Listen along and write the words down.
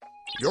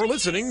You're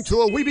listening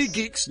to a Weeby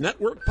Geeks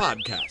Network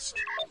podcast.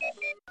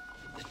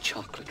 The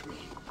chocolate room.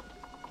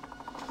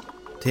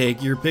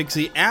 Take your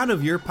pixie out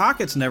of your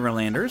pockets,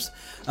 Neverlanders.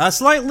 A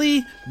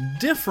slightly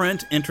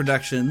different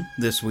introduction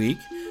this week.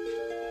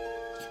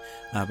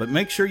 But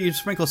make sure you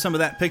sprinkle some of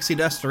that pixie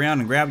dust around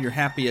and grab your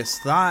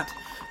happiest thought.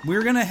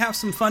 We're going to have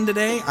some fun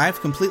today.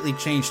 I've completely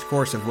changed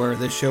course of where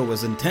this show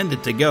was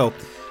intended to go.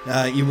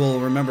 You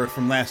will remember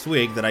from last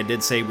week that I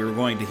did say we were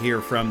going to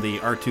hear from the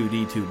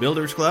R2-D2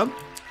 Builders Club.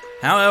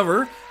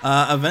 However,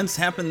 events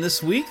happened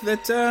this week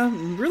that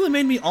really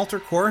made me alter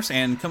course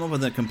and come up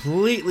with a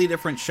completely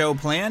different show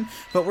plan,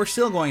 but we're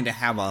still going to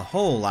have a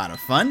whole lot of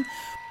fun.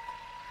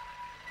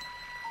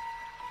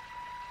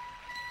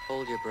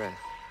 Hold your breath.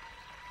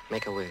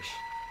 Make a wish.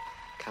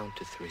 Count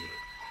to 3.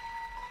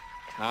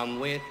 Come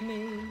with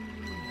me,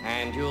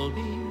 and you'll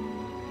be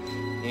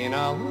in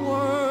a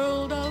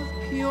world of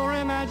pure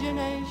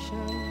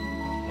imagination.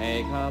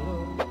 Take a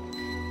look,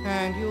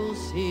 and you'll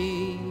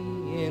see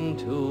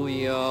into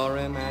your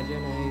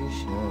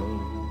imagination.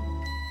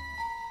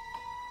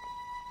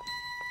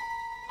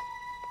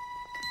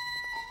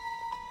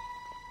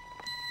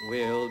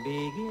 We'll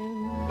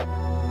begin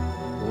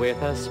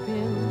with a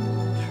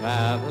spin,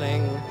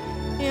 traveling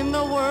in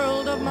the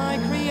world of my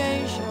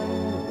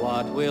creation.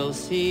 What we'll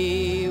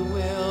see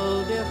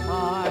will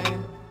defy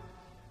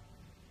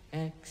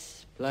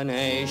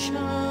explanation.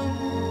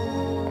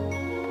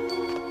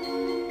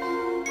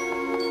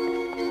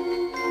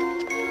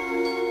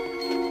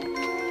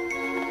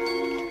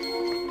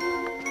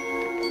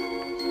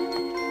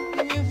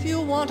 If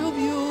you want to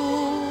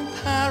view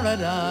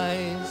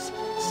paradise,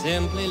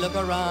 simply look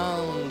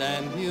around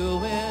and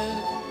view it.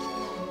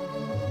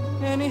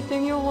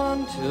 Anything you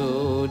want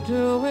to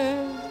do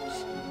it.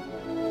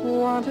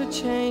 Want to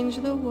change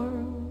the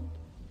world.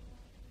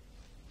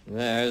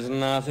 There's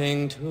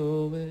nothing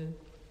to it.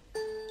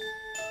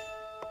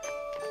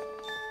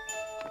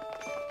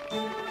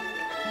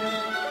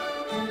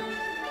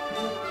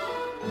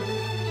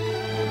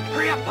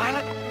 Hurry up,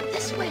 Violet.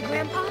 This way,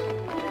 Grandpa.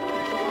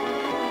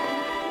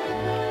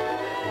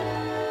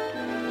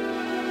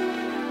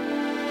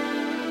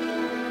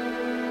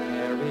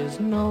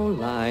 No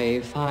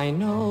life I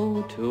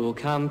know to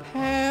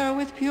compare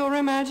with pure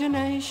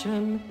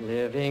imagination.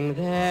 Living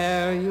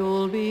there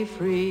you'll be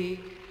free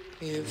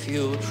if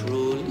you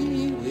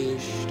truly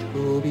wish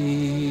to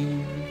be.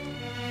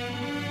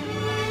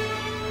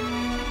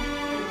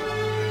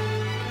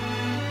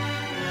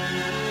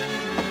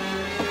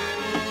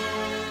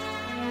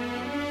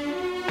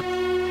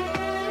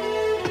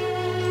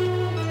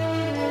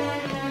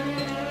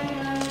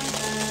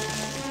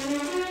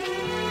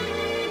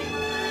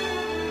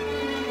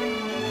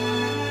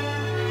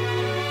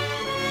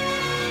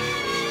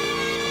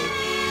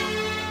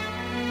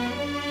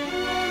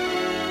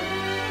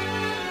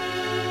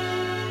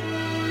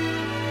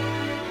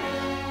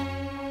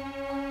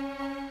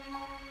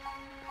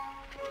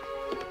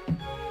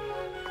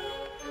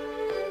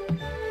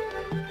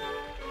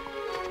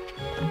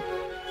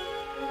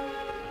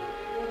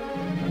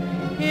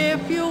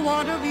 If you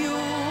want to view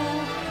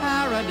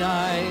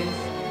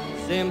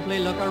paradise, simply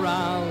look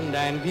around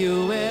and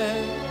view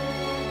it.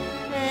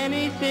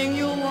 Anything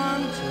you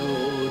want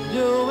to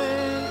do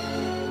it.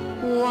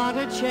 Want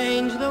to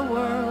change the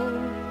world.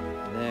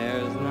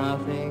 There's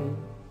nothing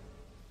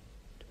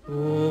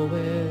to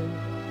it.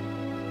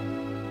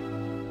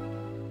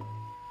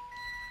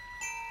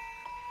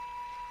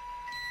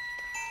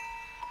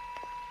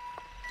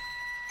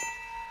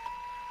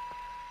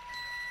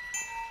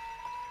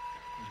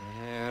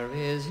 There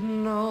is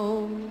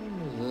no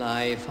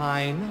life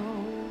I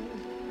know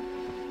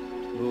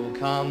to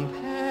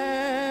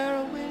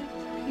compare with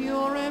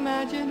pure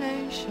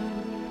imagination.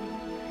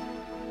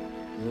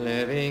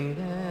 Living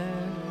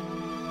there,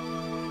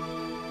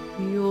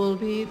 you'll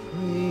be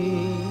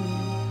free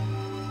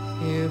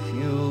if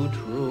you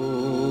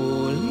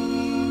truly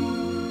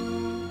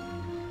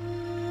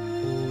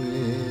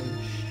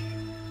wish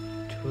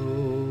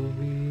to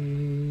be.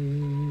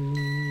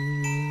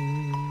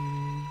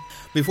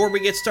 Before we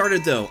get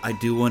started, though, I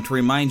do want to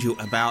remind you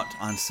about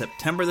on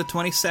September the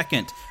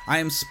 22nd, I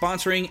am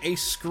sponsoring a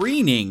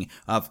screening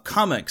of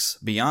Comics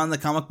Beyond the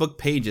Comic Book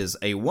Pages,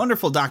 a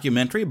wonderful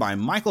documentary by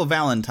Michael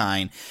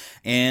Valentine,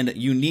 and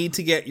you need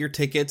to get your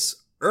tickets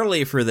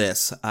early for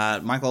this.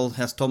 Michael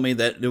has told me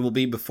that it will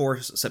be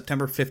before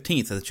September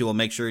 15th that you will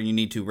make sure you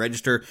need to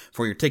register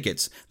for your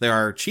tickets. They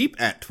are cheap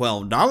at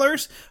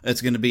 $12.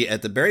 It's going to be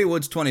at the Berry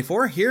Woods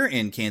 24 here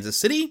in Kansas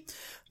City.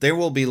 There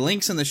will be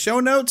links in the show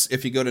notes.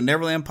 If you go to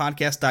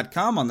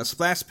neverlandpodcast.com on the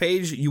splash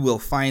page, you will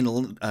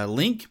find a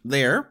link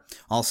there.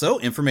 Also,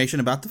 information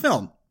about the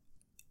film.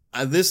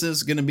 This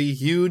is going to be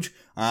huge.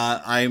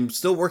 I'm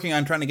still working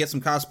on trying to get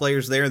some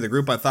cosplayers there. The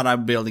group I thought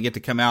I'd be able to get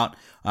to come out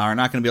are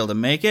not going to be able to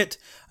make it.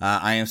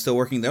 I am still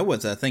working, though,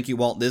 with Thank You,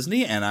 Walt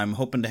Disney, and I'm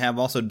hoping to have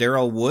also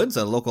Daryl Woods,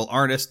 a local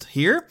artist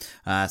here.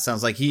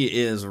 Sounds like he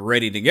is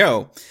ready to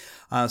go.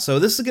 So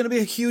this is going to be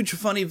a huge,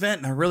 fun event,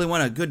 and I really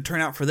want a good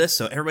turnout for this,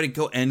 so everybody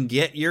go and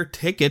get your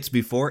tickets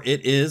before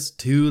it is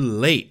too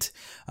late.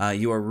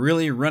 You are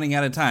really running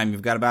out of time.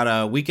 You've got about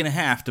a week and a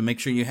half to make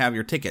sure you have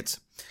your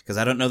tickets, because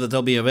I don't know that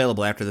they'll be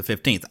available after the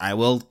 15th. I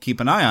will keep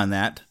an eye on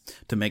that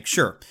to make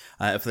sure.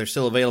 If they're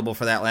still available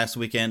for that last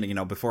weekend,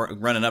 before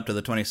running up to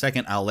the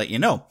 22nd, I'll let you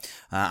know.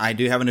 I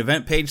do have an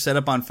event page set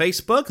up on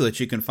Facebook that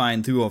you can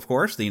find through, of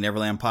course, the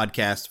Neverland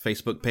Podcast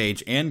Facebook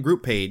page and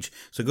group page.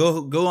 So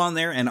go on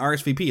there and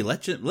RSVP.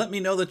 Let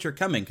me know that you're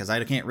coming, because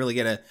I can't really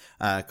get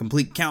a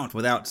complete count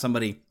without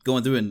somebody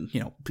going through and,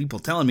 people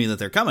telling me that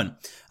they're coming.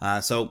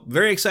 So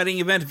very exciting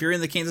event. If you're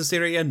in the Kansas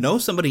City area, know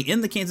somebody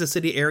in the Kansas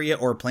City area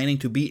or planning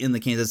to be in the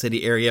Kansas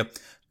City area,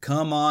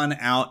 come on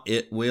out.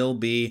 It will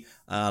be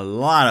a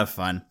lot of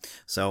fun.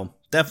 So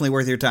definitely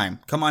worth your time.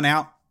 Come on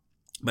out.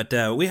 But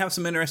we have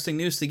some interesting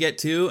news to get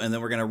to, and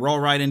then we're going to roll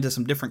right into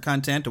some different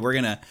content. We're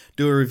going to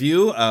do a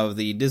review of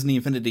the Disney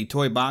Infinity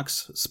Toy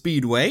Box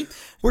Speedway.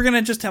 We're going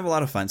to just have a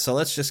lot of fun. So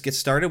let's just get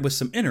started with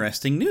some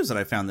interesting news that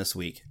I found this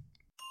week.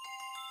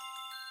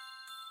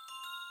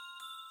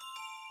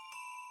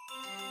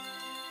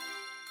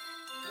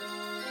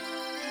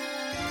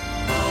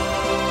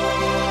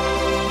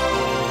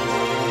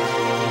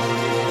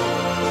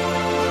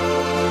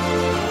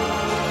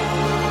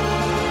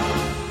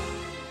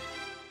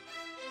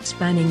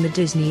 Spanning the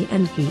Disney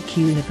and geek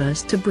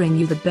universe to bring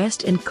you the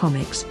best in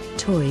comics,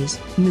 toys,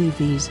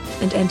 movies,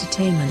 and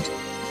entertainment.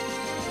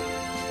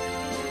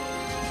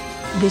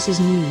 This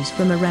is news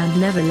from around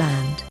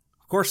Neverland.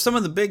 Of course, some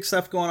of the big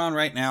stuff going on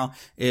right now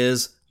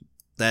is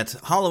that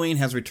Halloween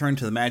has returned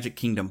to the Magic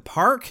Kingdom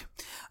Park.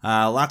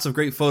 Lots of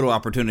great photo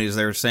opportunities,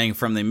 they're saying,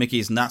 from the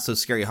Mickey's Not So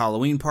Scary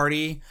Halloween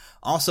Party.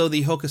 Also,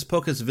 the Hocus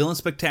Pocus Villain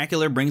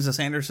Spectacular brings the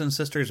Sanderson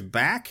sisters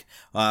back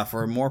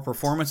for more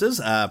performances.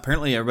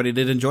 Apparently, everybody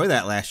did enjoy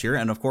that last year,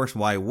 and of course,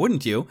 why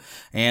wouldn't you?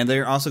 And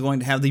they're also going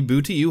to have the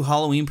Boo to You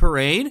Halloween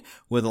Parade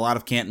with a lot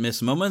of can't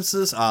miss moments.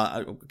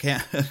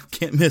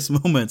 Can't miss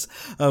moments.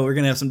 We're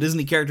going to have some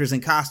Disney characters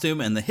in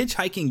costume, and the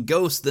Hitchhiking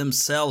Ghosts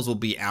themselves will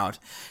be out.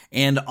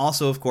 And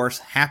also, of course,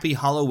 Happy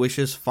Hollow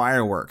Wishes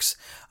fireworks.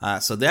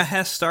 So that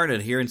has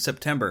started here in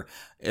September.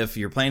 If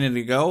you're planning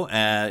to go,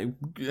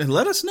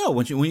 let us know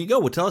when you go.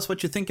 Well, tell us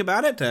what you think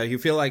about it. If you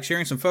feel like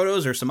sharing some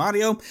photos or some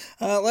audio,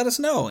 let us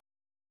know.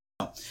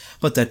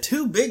 But the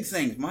two big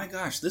things, my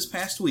gosh, this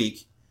past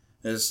week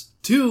is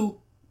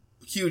two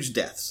huge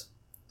deaths.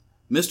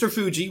 Mr.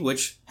 Fuji,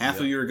 which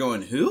half of you are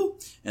going, who?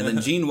 And then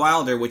Gene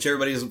Wilder, which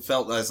everybody has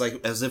felt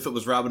as if it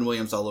was Robin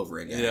Williams all over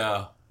again.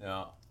 Yeah.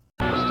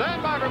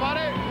 Stand by,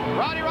 everybody.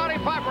 Roddy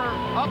Piper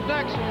up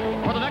next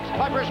for the next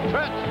Piper's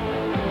Pit.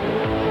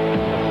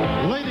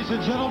 Ladies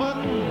and gentlemen,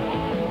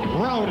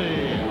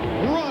 Roddy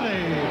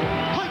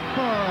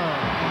Piper.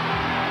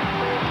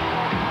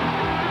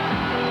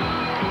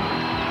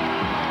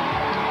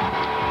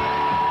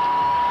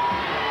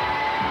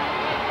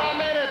 I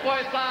made it,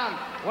 boy son.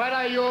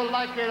 Whether you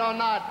like it or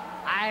not,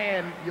 I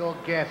am your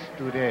guest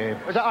today.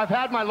 I've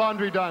had my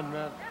laundry done,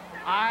 man.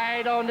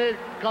 I don't need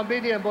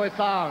comedian, boy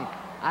son.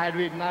 I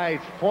read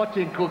nice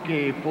fortune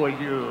cookie for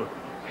you.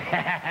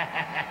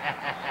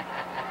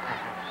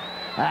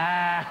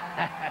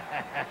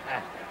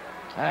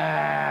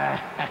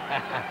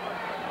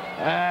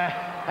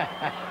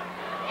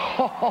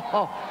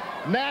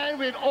 Man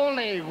with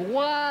only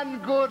one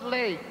good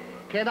leg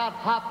cannot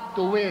hop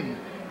to win.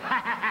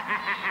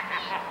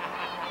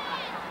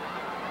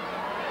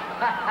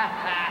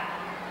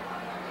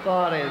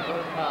 Sorry,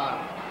 so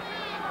hard.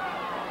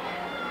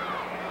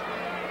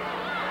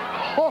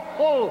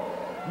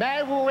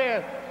 Man who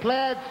wear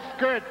plaid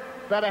skirt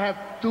better have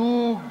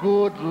two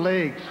good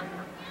legs.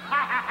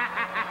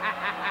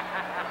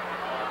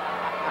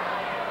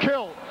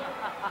 Killed.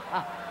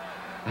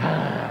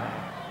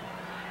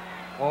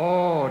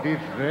 Oh, this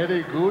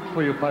very good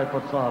for you,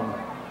 Piper son.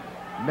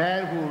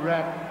 Man who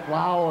rat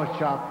flower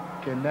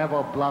shop can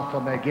never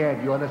blossom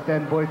again. You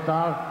understand, boy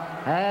son?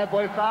 Huh,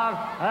 boy son?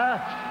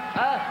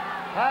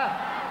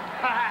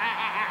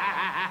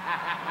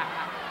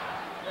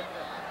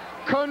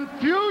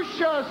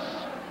 Confucius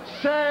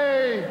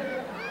say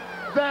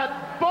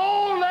that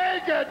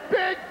bow-legged,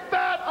 big,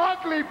 fat,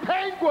 ugly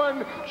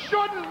penguin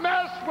shouldn't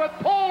mess with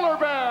polar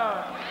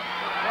bear.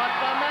 What's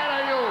the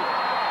matter, you?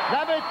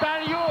 Let me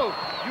tell you,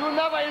 you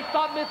never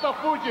insult Mr.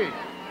 Fuji.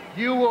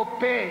 You will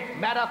pay.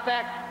 Matter of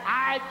fact,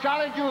 I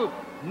challenge you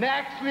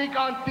next week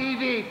on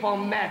TV for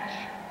match.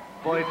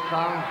 Boy,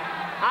 son,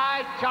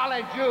 I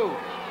challenge you.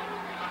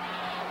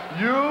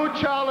 You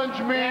challenge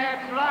me?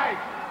 That's right.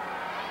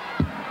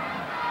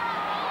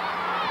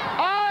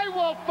 I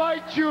will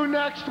fight you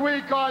next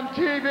week on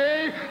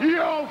TV,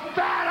 you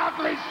fat,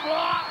 ugly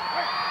sloth.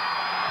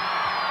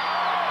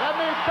 Let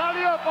me tell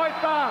you, boy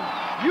son,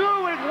 you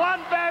with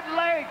one bad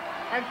leg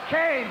and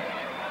cane,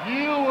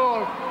 you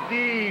will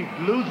be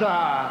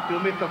loser to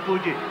Mr.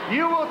 Fuji.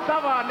 You will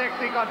suffer next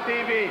week on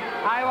TV.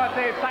 I will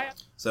say...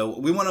 So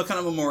we want to kind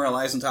of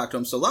memorialize and talk to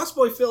him. So Lost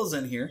Boy Phil's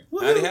in here.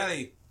 Woo-hoo.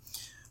 Howdy.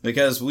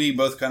 Because we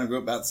both kind of grew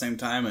up about the same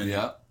time,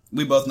 and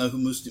we both know who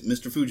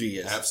Mr. Fuji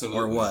is. Absolutely.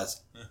 Or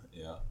was.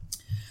 Yeah.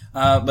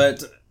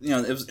 But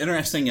it was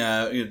interesting.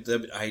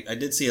 I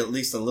did see at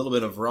least a little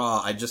bit of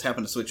Raw. I just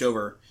happened to switch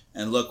over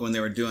and look when they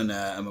were doing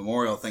a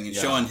memorial thing and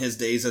showing his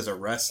days as a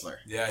wrestler.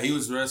 Yeah, he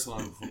was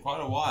wrestling for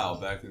quite a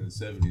while back in the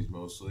 70s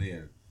mostly,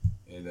 and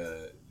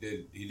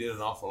he did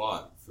an awful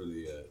lot for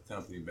the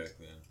company back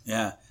then.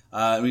 Yeah,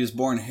 he was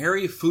born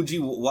Harry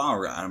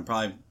Fujiwara. I'm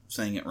probably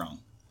saying it wrong.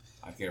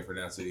 I can't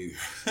pronounce it either.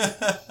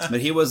 But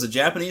he was a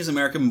Japanese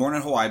American born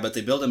in Hawaii, but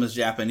they billed him as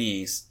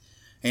Japanese,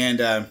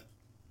 and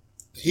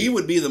he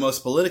would be the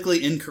most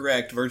politically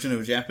incorrect version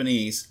of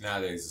Japanese.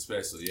 Nowadays,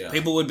 especially, yeah.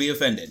 People would be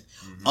offended.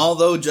 Mm-hmm.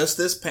 Although, just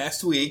this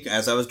past week,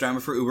 as I was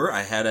driving for Uber,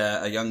 I had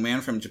a young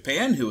man from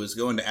Japan who was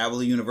going to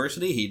Abilene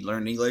University. He'd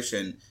learned English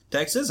in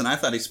Texas, and I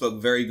thought he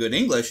spoke very good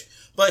English.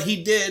 But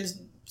he did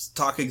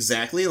talk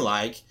exactly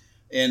like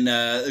in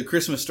the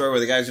Christmas Story where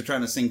the guys are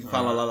trying to sing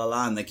fa la la la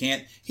la and they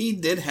can't. He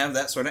did have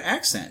that sort of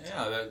accent.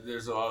 Yeah,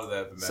 there's a lot of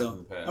that back in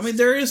the past. I mean,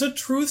 there is a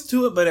truth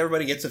to it, but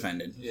everybody gets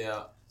offended.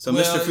 Yeah. So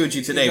Mr.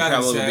 Fuji today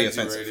probably would be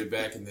offensive.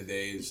 Back in the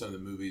day, some of the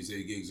movies,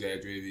 they get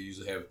exaggerated. They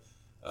usually have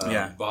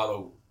pop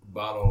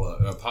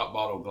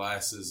bottle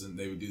glasses, and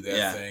they would do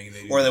that thing.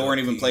 Or they weren't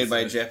even played by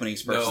a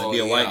Japanese person. It'd be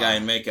a white guy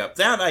in makeup.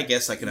 That, I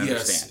guess, I can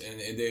understand.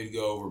 Yes, and they'd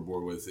go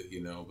overboard with it,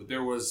 But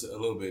there was a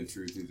little bit of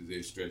truth to it.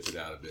 They stretched it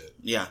out a bit.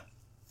 Yeah.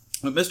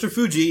 But Mr.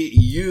 Fuji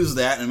used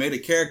that and made a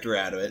character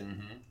out of it.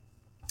 Mm-hmm.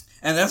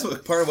 And that's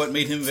part of what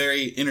made him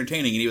very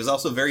entertaining. And he was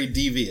also very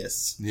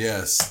devious.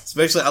 Yes.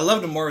 Especially, I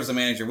loved him more as a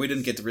manager. We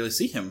didn't get to really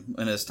see him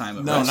in his time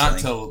of wrestling.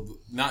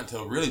 Not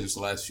until really just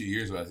the last few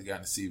years where I've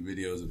gotten to see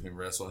videos of him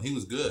wrestling. He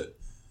was good.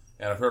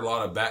 And I've heard a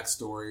lot of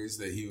backstories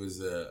that he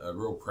was a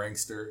real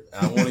prankster.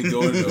 And I won't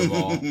go into them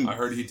all. I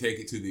heard he'd take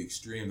it to the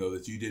extreme, though,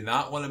 that you did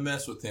not want to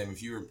mess with him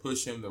if you were to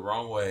push him the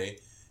wrong way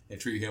and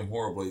treat him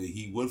horribly, that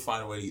he would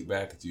find a way to get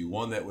back at you.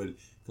 One that would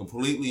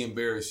completely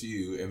embarrass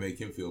you and make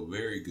him feel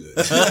very good.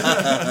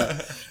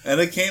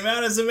 And it came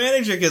out as a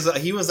manager because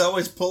he was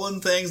always pulling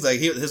things. Like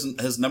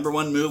his number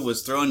one move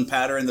was throwing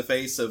powder in the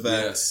face of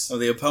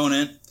the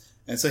opponent.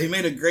 And so he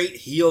made a great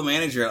heel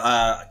manager.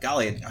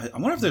 Golly, I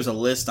wonder if there's a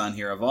list on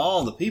here of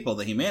all the people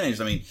that he managed.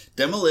 I mean,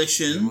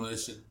 Demolition.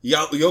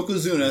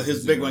 Yokozuna,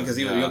 his big one because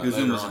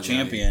Yokozuna was a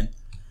champion.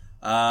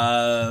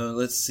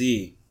 Let's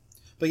see.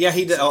 But yeah,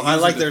 he did. So I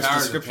like their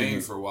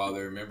description for a while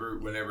there. Remember,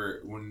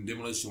 when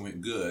Demolition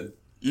went good,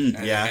 and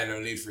they had no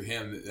need for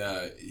him,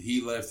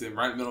 he left them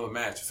right in the middle of the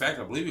match. In fact,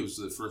 I believe it was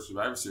the first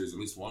Survivor Series, at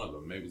least one of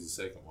them. Maybe it's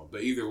the second one.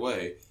 But either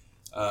way,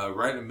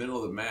 right in the middle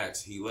of the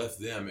match, he left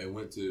them and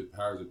went to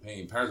Powers of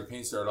Pain. Powers of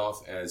Pain started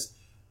off as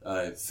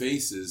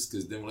faces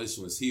because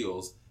Demolition was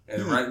heels,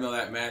 and right in the middle of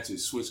that match, it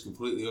switched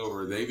completely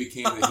over. They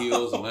became the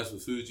heels and left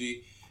with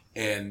Fuji.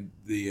 And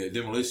the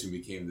Demolition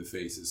became the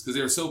faces because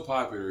they were so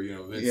popular,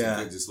 Vince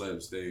could just let them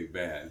stay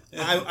bad.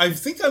 I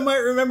think I might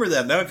remember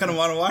that. Now I kind of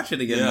want to watch it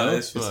again. Yeah,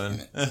 it's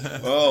fun.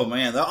 Oh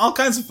man, all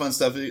kinds of fun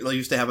stuff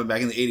used to happen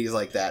back in the 80s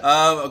like that.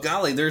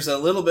 Golly, there's a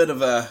little bit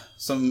of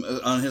some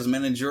on his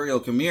managerial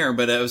career,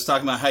 but I was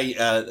talking about how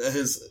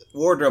his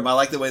wardrobe. I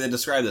like the way they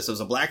described this. It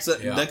was a black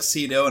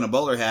tuxedo and a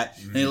bowler hat,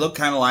 and he looked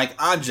kind of like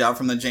Oddjob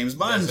from the James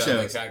Bond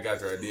shows. They kind of got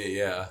their idea,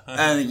 yeah.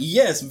 And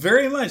yes,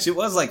 very much. It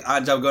was like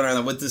Oddjob going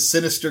around with this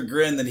sinister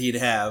grin that he'd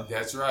have.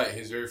 That's right.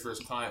 His very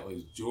first client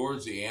was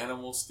George the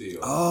Animal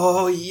Steele.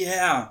 Oh,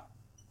 yeah.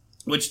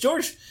 Which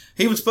George,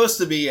 he was supposed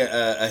to be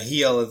a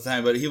heel at the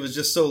time, but he was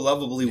just so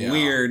lovably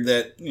weird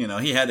that,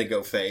 he had to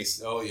go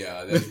face. Oh,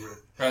 yeah. That's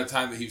the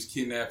time that he was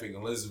kidnapping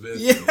Elizabeth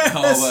and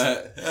all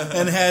that.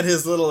 And had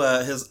his little,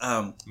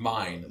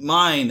 mine.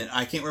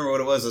 I can't remember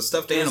what it was, a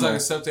stuffed animal. It was like a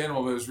stuffed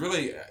animal, but it was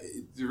really,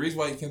 the reason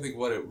why you can't think of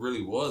what it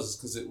really was is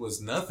because it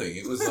was nothing.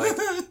 It was like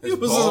it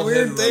was a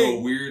weird thing.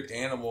 Little weird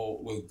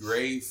animal with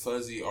gray,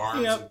 fuzzy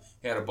arms. Yep.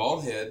 He had a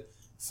bald head,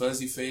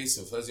 fuzzy face,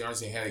 and fuzzy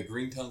arms. And he had a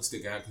green tongue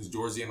sticking out because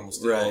George the Animal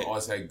Steele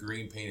always had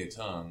green painted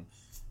tongue.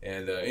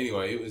 And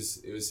anyway, it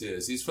was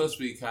his. He's supposed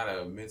to be kind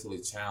of mentally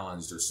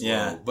challenged or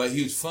slow, but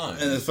he was fun.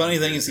 And the funny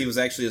thing is, he was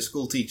actually a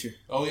school teacher.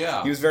 Oh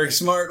yeah, he was very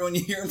smart when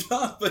you hear him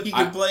talk, but he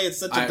could play it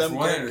such a dumb character. From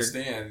what I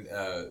understand,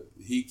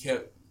 he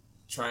kept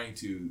trying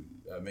to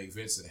make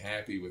Vincent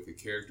happy with the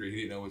character. He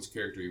didn't know which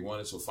character he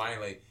wanted, so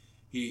finally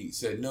he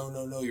said, "No,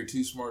 you're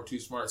too smart, too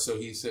smart." So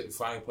he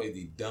finally played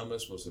the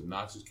dumbest, most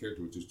obnoxious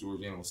character, which is George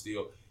the Animal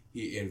Steele.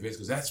 And Vince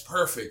goes, "That's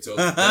perfect." So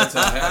that's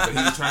how it happened.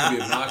 He was trying to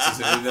be obnoxious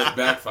and ended up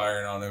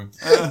backfiring on him.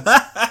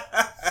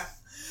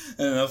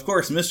 And of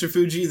course, Mr.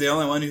 Fuji, the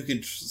only one who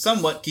could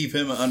somewhat keep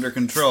him under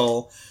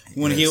control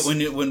when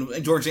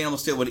when George Animal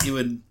Steele would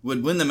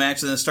win the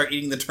match and then start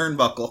eating the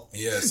turnbuckle.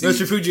 Yes,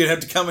 Mr. Fuji would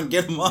have to come and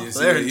get him off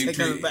there and take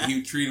him back. He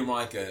would treat him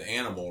like an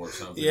animal or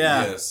something.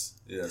 Yeah.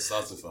 Yes,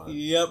 lots of fun.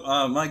 Yep.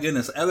 My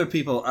goodness. Other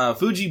people.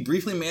 Fuji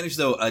briefly managed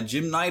though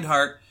Jim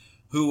Neidhart,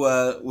 who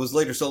was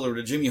later sold over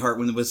to Jimmy Hart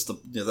when it was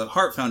the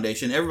Hart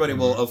Foundation. Everybody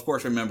will, of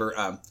course, remember,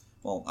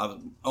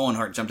 Owen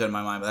Hart jumped out of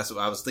my mind, but that's what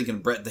I was thinking,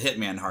 Bret the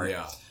Hitman Hart.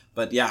 Yeah.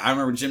 But yeah, I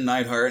remember Jim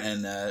Neidhart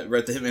and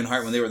Bret the Hitman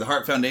Hart when they were the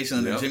Hart Foundation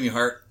under Jimmy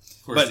Hart.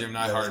 Of course, Jim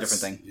Neidhart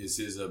is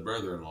his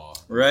brother-in-law.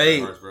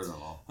 Right. Hart's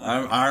brother-in-law.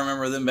 I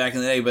remember them back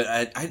in the day, but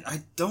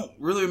I don't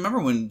really remember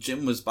when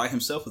Jim was by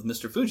himself with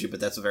Mr. Fuji, but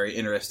that's a very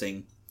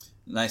interesting,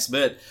 nice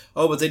bit.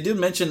 Oh, but they did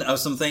mention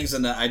some things,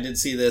 and I did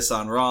see this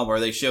on Raw, where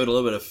they showed a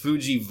little bit of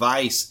Fuji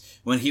Vice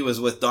when he was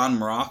with Don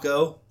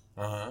Morocco,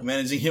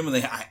 managing him,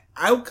 and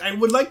I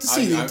would like to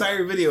see the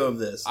entire video of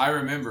this. I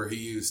remember he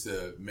used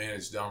to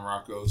manage Don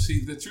Morocco.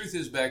 See, the truth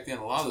is, back then,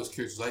 a lot of those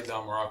characters, like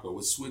Don Morocco,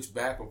 would switch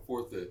back and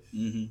forth to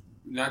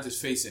not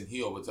just face and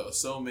heel, but to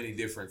so many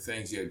different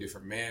things. You have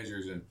different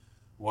managers, and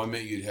one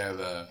minute you'd have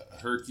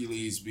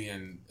Hercules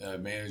being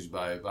managed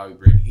by Bobby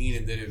Brain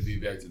Heenan, then it would be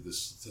back to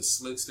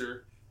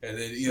Slickster, and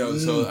then,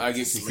 so I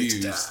get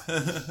confused.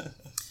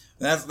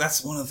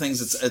 That's one of the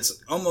things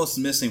it's almost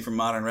missing from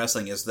modern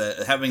wrestling, is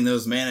that having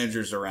those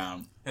managers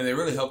around. And they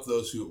really help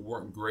those who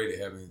weren't great at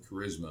having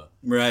charisma.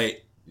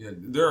 Right.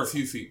 There are a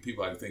few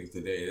people I can think of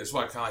today. That's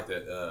why I kind of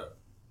like that,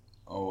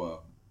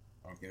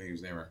 I can't think of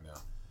his name right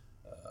now.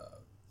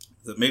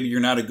 That maybe you're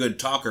not a good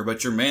talker,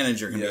 but your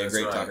manager can be a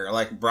great talker. I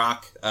like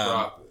Brock.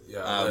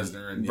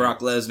 Lesnar. And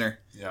Brock Lesnar.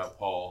 Yeah,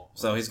 Paul.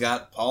 So he's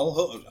got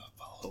Paul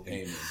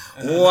Heyman.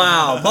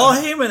 Wow, Paul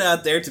Heyman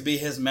out there to be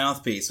his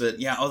mouthpiece. But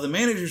the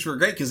managers were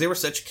great because they were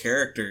such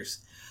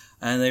characters,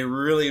 and they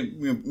really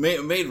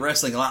made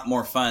wrestling a lot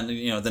more fun.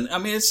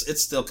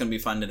 It's still can be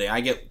fun today.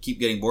 I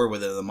keep getting bored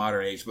with it in the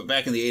modern age, but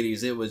back in the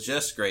 '80s, it was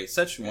just great.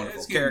 Such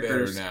wonderful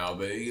characters. It's getting better now,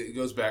 but it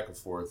goes back and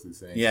forth through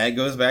things. Yeah, it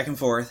goes back and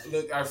forth.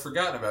 Look, I've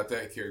forgotten about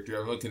that character.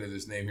 I'm looking at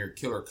his name here,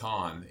 Killer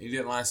Khan. He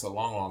didn't last a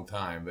long, long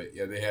time, but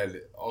they had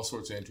all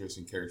sorts of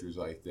interesting characters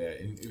like that.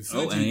 And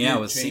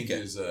with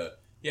Sika.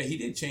 He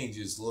did change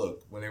his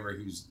look whenever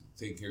he was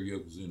taking care of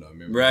Yokozuna.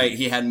 Remember? Right,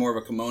 he had more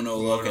of a kimono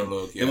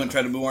look. He wouldn't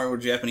try to be more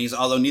Japanese,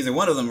 although neither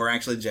one of them were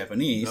actually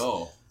Japanese.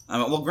 No.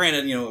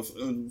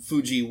 Granted,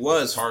 Fuji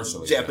was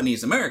partially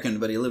Japanese American,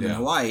 but he lived in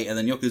Hawaii, and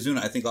then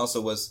Yokozuna, I think,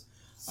 also was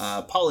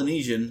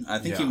Polynesian. I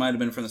think he might have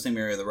been from the same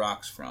area The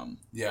Rock's from.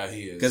 Yeah,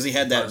 he is. Because he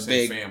had that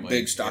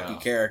big,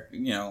 stocky character.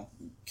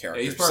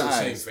 Character. He's part of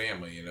the same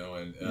family,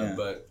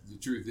 But the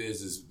truth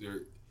is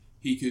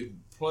he could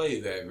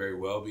play that very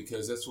well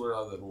because that's where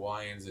all the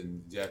Hawaiians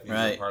and Japanese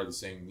are part of the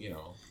same,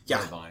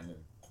 bloodline.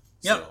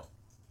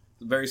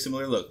 Very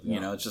similar look.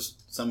 It's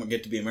just some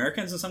get to be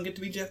Americans and some get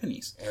to be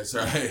Japanese. That's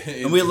right.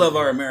 And we love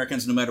our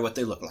Americans no matter what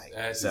they look like.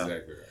 That's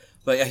exactly right.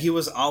 But he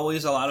was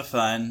always a lot of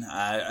fun.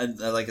 I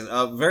like it.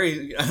 I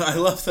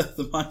love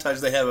the montage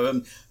they have of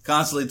him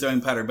constantly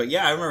throwing powder. But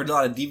I remember a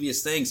lot of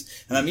devious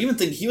things. And I'm even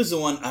thinking he was the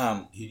one.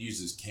 He'd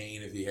use his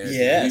cane if he had to.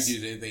 He'd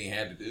use anything he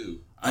had to do.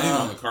 I think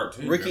on the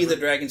cartoon. Ricky the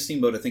Dragon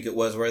Steamboat, I think it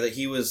was, where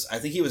he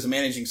was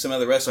managing some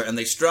other wrestler, and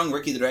they strung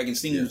Ricky the Dragon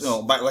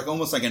Steamboat by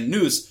almost like a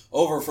noose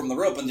over from the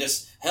rope, and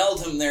just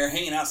held him there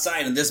hanging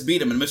outside, and just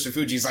beat him. And Mr.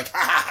 Fuji's like, ha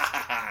ha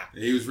ha ha.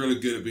 He was really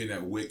good at being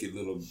that wicked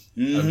little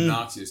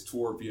obnoxious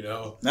twerp,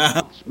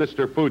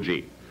 Mr.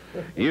 Fuji,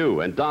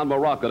 you and Don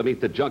Morocco to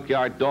meet the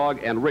Junkyard Dog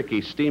and Ricky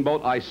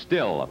Steamboat. I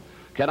still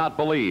cannot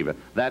believe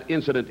that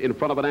incident in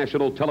front of a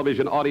national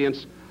television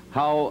audience.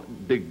 How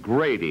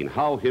degrading,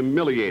 how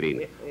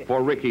humiliating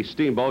for Ricky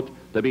Steamboat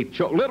to be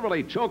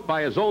literally choked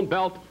by his own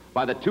belt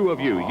by the two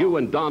of you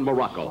and Don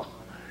Morocco.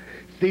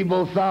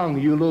 Steamboat-san,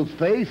 you lose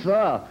face,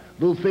 huh?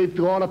 Lose face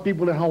to all the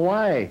people in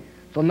Hawaii.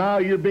 So now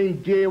you're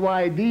being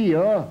JYD,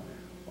 huh?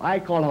 I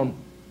call him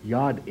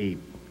Yard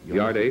Ape.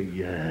 Yard Ape?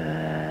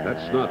 Yeah.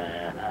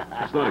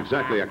 That's not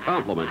exactly a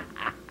compliment.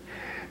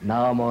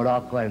 Now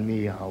Morocco and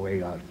me,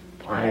 we are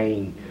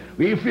fine.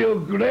 We feel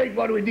great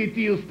what we did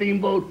to you,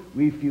 Steamboat.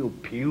 We feel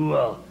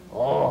pure.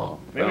 Oh,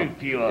 very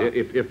pure.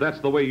 If that's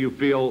the way you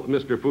feel,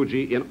 Mr.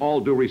 Fuji, in all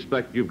due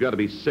respect, you've got to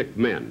be sick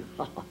men.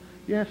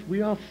 Yes,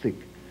 we are sick.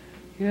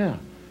 Yeah,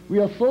 we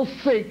are so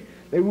sick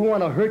that we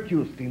want to hurt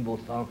you,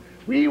 Steamboat-san.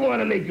 We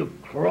want to make you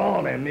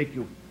crawl and make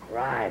you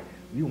cry.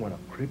 We want to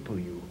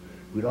cripple you.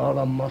 With all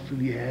the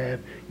muscle you have,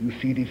 you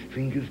see these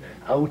fingers,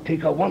 I will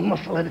take out one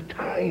muscle at a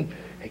time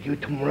and give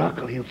it to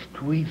Morocco. He'll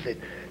squeeze it.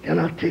 Then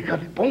I'll take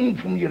out the bone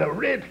from you, the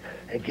ribs,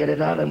 and get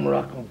it out of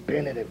Morocco,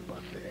 bend it and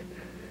bust it.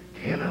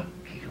 Then I'll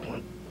give you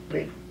one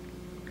big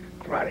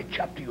karate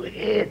chop to your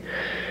head.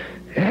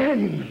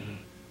 And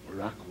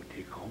Morocco will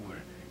take over,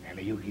 and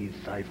you'll get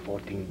size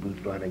 14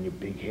 boots right on your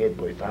big head,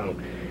 boy.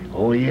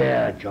 Oh,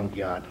 yeah,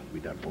 Junkyard. We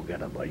don't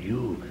forget about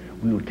you.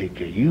 We will take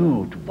care of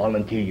you to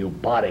volunteer your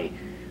body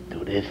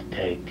to this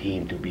tag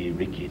team to be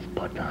Ricky's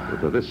partner.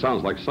 This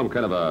sounds like some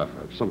kind of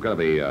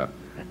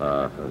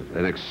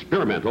an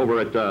experiment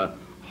over at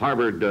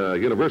Harvard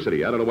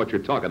University. I don't know what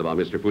you're talking about,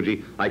 Mr.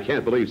 Fuji. I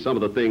can't believe some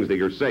of the things that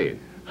you're saying.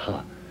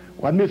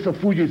 What Mr.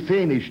 Fuji is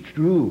saying is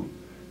true.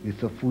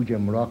 Mr. Fuji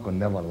and Morocco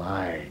never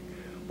lie.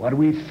 What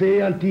we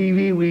say on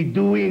TV, we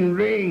do in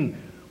ring.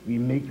 We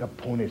make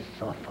opponents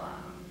suffer.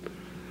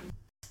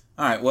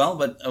 All right, well,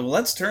 but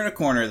let's turn a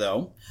corner,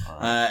 though,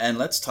 and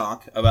let's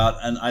talk about,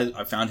 and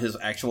I found his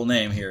actual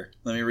name here.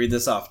 Let me read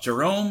this off.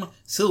 Jerome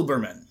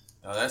Silberman.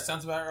 Oh, that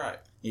sounds about right.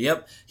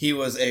 Yep. He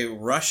was a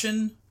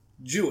Russian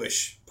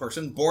Jewish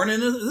person born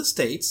in the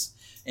States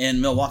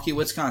in Milwaukee,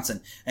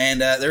 Wisconsin. And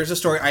there's a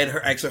story, I had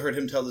actually heard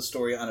him tell the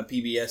story on a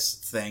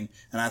PBS thing,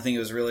 and I think it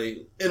was a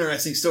really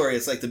interesting story.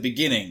 It's like the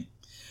beginning.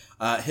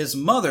 his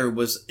mother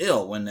was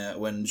ill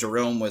when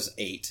Jerome was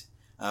 8.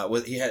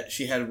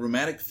 She had a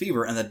rheumatic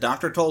fever, and the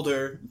doctor told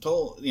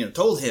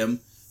him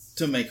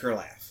to make her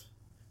laugh.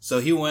 So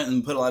he went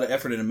and put a lot of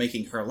effort into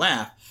making her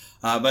laugh.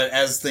 But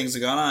as things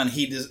have gone on,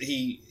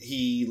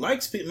 he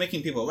likes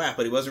making people laugh,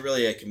 but he wasn't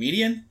really a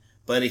comedian.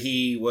 But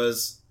he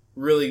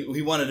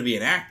wanted to be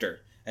an actor,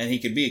 and he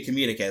could be a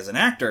comedic as an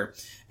actor.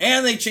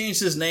 And they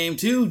changed his name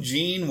to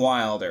Gene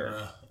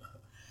Wilder.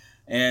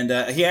 And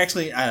he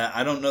actually,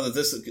 I don't know that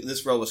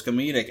this role was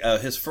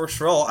comedic. His first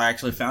role I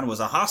actually found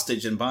was a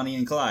hostage in Bonnie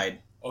and Clyde.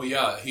 Oh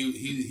yeah,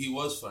 he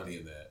was funny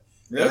in that.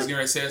 Really? I was going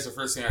to say that's the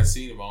first thing I'd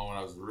seen him on when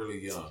I was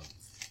really young,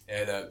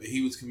 and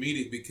he was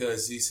comedic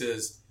because he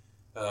says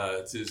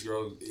to his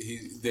girl,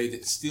 they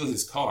steal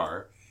his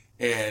car,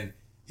 and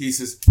he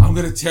says, "I'm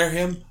going to tear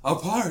him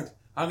apart."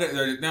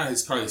 Now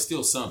his car, they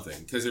steal something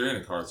because they're in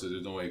a car, so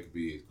there's no way it could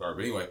be his car.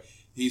 But anyway,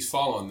 he's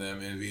following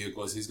them in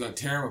vehicles. He's going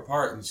to tear them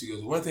apart, and she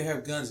goes, "What if they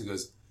have guns?" He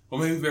goes, "Well,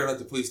 maybe we better let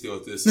the police deal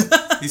with this."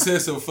 He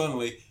says so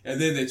funnily, and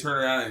then they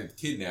turn around and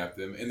kidnap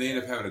them, and they end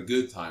up having a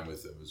good time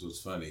with them. Is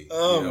what's funny.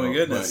 Oh my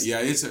goodness! But yeah,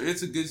 it's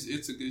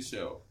a good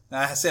show.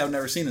 I say I've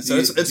never seen it, so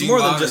it's more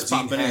than just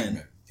popping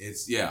in.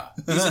 He's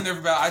in there for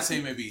about, I'd say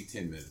maybe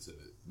 10 minutes of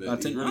it,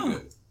 but he's really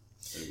good.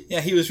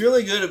 Yeah, he was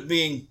really good at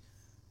being.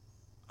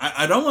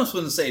 I'd almost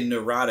wouldn't say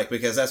neurotic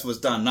because that was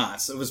Don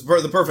Knotts. It was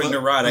the perfect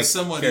neurotic. But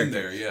somewhat character.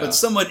 In there, yeah. But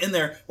somewhat in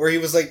there where he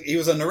was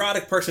a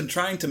neurotic person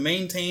trying to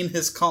maintain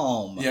his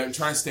calm. Yeah,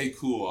 trying to stay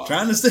cool.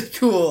 Trying to stay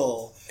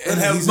cool. And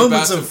have he's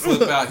about to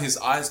flip out. His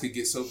eyes could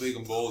get so big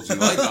and bulgy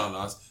like Don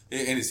Knotts.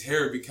 And his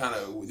hair would be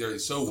they're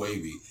so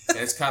wavy. And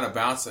it's kind of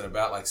bouncing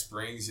about like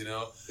springs, And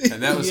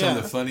that was some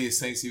of the funniest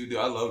things he would do.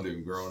 I loved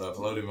him growing up.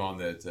 I loved him on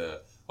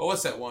that,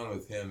 what's that one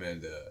with him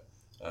and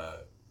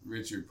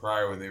Richard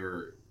Pryor when they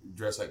were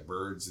dressed like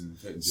birds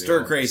and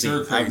Stir Crazy.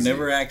 I've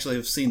never actually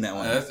have seen that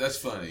one. That's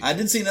funny. I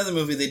did see another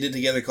movie they did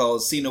together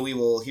called See No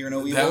Evil, Hear No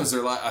Evil. That was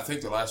their I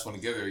think their last one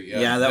together.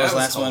 Yeah, that was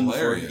last one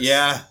before.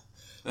 Yeah.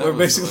 Where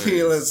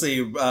basically, let's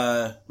see,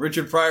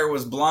 Richard Pryor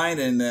was blind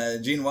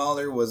and Gene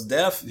Wilder was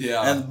deaf.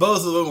 Yeah. And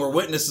both of them were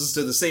witnesses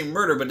to the same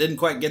murder, but didn't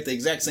quite get the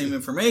exact same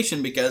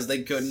information because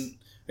they couldn't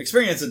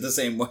experience it the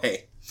same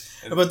way.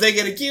 But they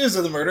get accused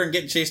of the murder and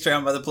get chased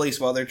around by the police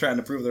while they're trying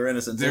to prove their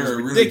innocence. They're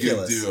a really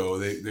good duo.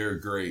 They're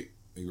great.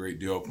 A great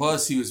duo.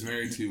 Plus, he was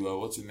married to,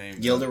 what's her name?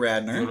 Gilda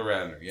Radner. Gilda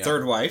Radner, yeah.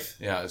 Third wife.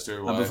 Yeah, his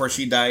third wife. Before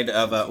she died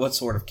of, what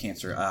sort of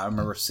cancer? I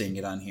remember seeing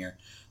it on here.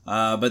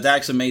 But that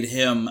actually made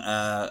him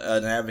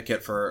an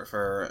advocate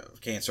for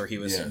cancer. He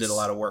did a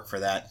lot of work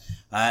for that.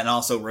 And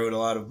also wrote a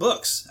lot of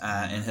books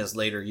in his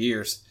later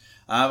years.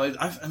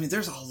 I mean,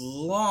 there's a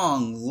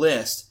long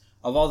list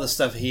of all the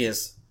stuff he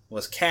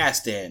was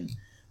cast in.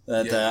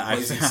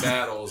 Blazing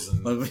Saddles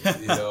and,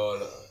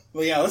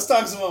 Well, yeah, let's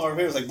talk some more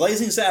favorites. Like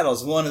Blazing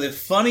Saddles, one of the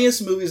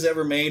funniest movies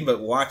ever made,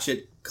 but watch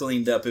it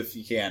cleaned up if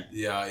you can.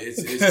 Yeah,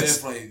 it's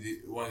definitely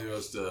one of the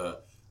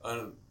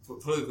most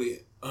politically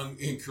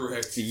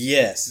incorrect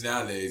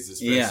nowadays,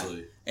 especially.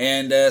 Yeah.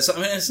 And so, I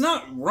mean, it's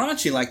not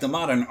raunchy like the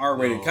modern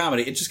R-rated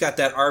comedy. It just got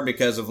that R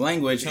because of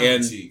language.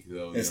 Tongue-in-cheek,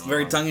 though. It's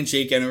very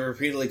tongue-in-cheek, and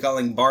repeatedly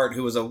calling Bart,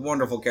 who was a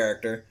wonderful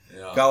character,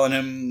 calling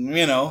him,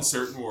 a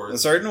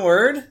certain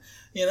word.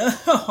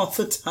 All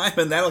the time,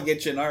 and that'll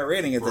get you an R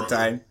rating at the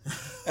time.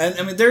 And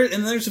I mean,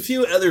 there's a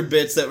few other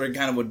bits that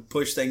would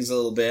push things a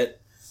little bit,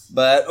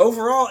 but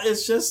overall,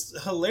 it's just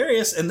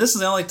hilarious. And this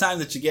is the only time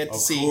that you get to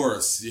see. Of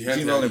course, you had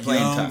young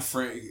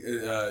Frank.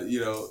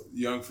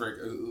 Young Frank.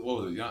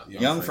 What was it?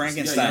 Young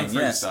Frankenstein. Young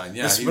Frankenstein.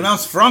 Yeah, it's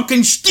pronounced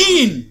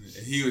Frankenstein.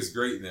 He was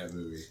great in that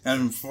movie.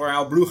 And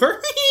Frau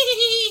Blücher.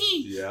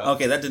 Yeah.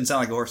 Okay, that didn't sound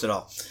like a horse at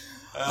all.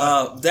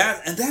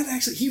 That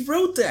actually, he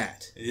wrote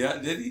that. Yeah,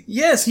 did he?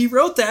 Yes, he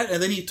wrote that,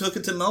 and then he took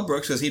it to Mel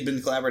Brooks because he'd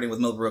been collaborating with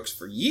Mel Brooks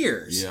for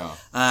years. Yeah.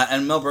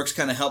 And Mel Brooks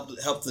kind of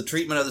helped the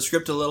treatment of the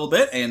script a little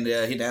bit, and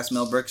he'd asked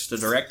Mel Brooks to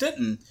direct it,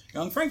 and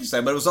Young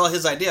Frankenstein. But it was all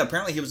his idea.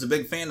 Apparently, he was a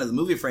big fan of the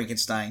movie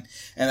Frankenstein,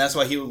 and that's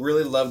why he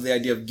really loved the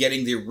idea of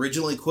getting the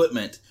original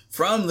equipment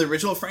from the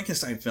original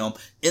Frankenstein film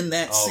in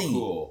that scene. Oh,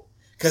 cool.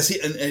 Because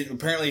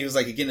apparently he was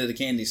like getting to the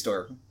candy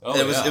store.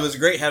 It was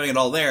great having it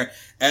all there,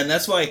 and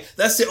that's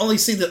the only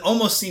scene that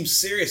almost seems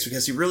serious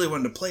because he really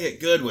wanted to play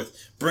it good with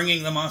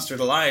bringing the monster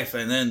to life,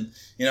 and then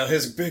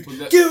his big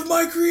give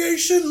my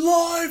creation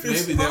life.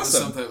 Maybe that was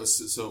something that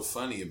was so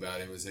funny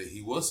about him was that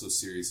he was so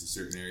serious in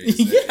certain areas.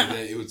 That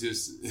it was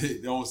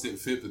it almost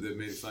didn't fit, but that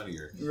made it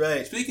funnier.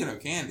 Right. Speaking of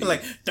candy,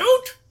 like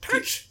don't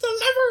touch the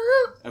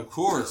lever. Of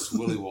course,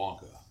 Willy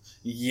Wonka.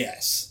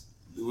 Yes.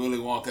 Willy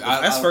Wonka.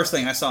 That's the first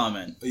thing I saw him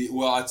in.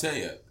 Well, I tell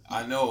you,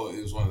 I know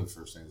it was one of the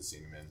first things I've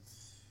seen him in.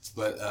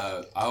 But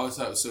I always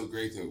thought it was so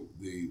great that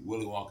the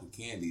Willy Wonka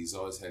candies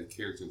always had a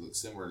character that looked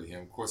similar to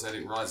him. Of course, I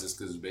didn't realize this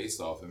because it's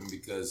based off him,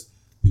 because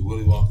the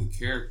Willy Wonka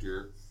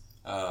character,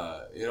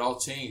 it all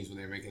changed when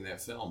they were making that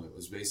film. It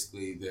was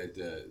basically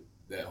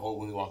that whole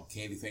Willy Wonka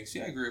candy thing.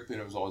 See, I grew up and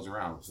it was always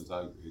around since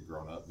I had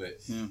grown up.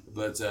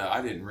 But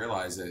I didn't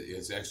realize that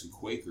it's actually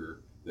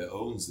Quaker that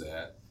owns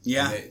that.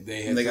 Yeah,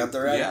 they got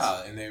the rights.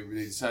 Yeah, and they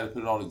decided to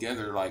put it all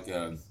together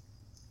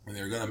when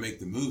they were going to make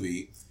the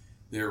movie.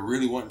 they were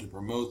really wanting to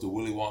promote the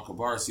Willy Wonka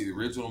bar. See, the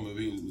original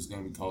movie was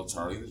going to be called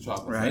Charlie and the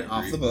Chocolate Factory.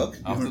 Off the book.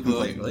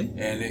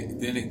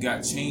 And then it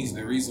got changed. And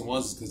the reason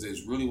was because they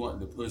was really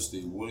wanting to push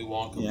the Willy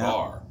Wonka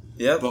bar.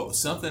 Yep. But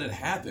something had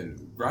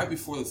happened right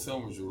before the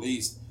film was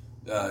released.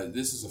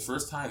 This is the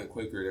first time that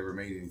Quaker had ever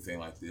made anything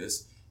like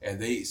this. And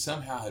they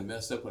somehow had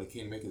messed up when it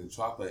came to making the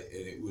chocolate,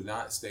 and it would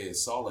not stay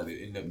as solid.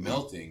 It ended up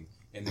melting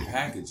in the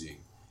packaging.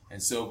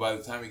 And so by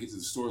the time it gets to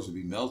the stores, it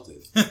would be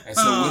melted. And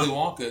so Willy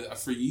Wonka,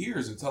 for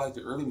years, until like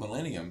the early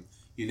millennium,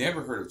 you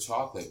never heard of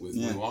chocolate with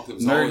Willy Wonka. It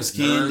was always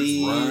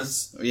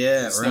candies,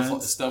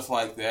 Runs, stuff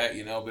like that,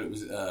 But it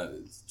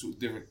was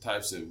different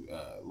types of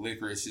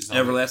licorices.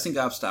 Everlasting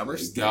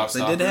Gobstoppers. Gobstoppers,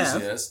 they did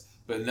have. Yes.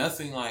 But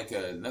nothing like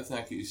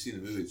you see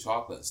in the movie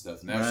chocolate and stuff.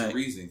 And that was the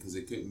reason, because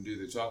they couldn't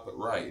do the chocolate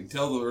right.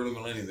 Until the early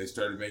millennium, they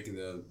started making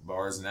the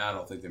bars, and now I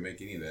don't think they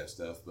make any of that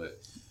stuff. But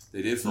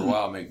they did for a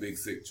while make big,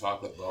 thick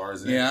chocolate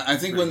bars. And I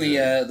think when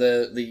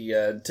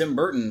the Tim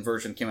Burton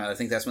version came out, I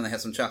think that's when they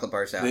had some chocolate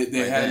bars out.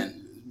 They had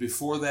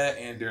before that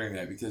and during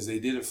that, because they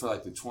did it for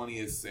like the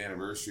 20th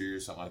anniversary or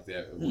something like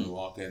that of Willy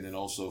Wonka, and then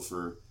also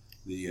for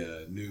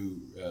the new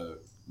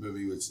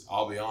movie, which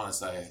I'll be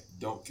honest, I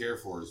don't care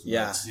for as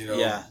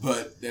much,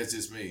 but that's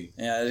just me.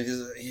 Yeah,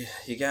 because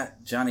you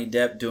got Johnny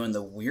Depp doing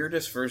the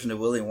weirdest version of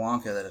Willy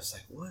Wonka that it's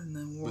like, what in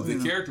the world? But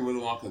the character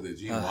Willy Wonka that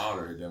Gene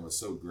Wilder had done was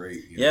so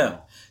great. You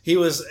know? He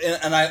was,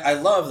 and I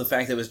love the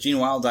fact that it was Gene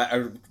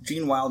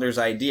Wilder's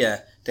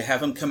idea to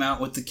have him come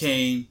out with the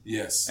cane,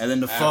 and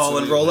then to fall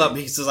and roll up.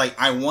 Because like,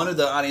 I wanted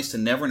the audience to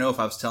never know if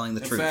I was telling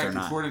the truth or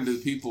not. According to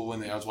the people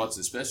when I was watching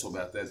the special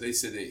about that, they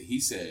said that he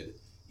said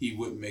he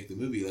wouldn't make the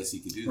movie unless he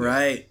could do that.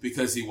 Right.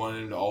 Because he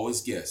wanted him to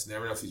always guess.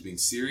 Never know if he's being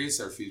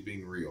serious or if he's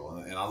being real.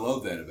 And I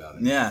love that about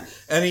him. Yeah.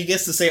 And he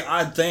gets to say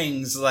odd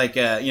things like,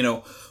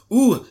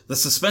 ooh, the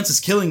suspense is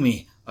killing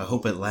me. I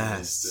hope it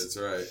lasts. That's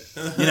right.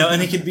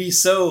 And he could be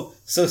so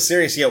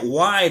serious, yet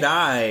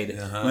wide-eyed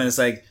when it's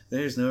like,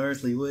 there's no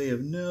earthly way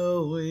of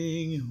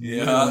knowing where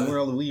in the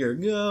world we are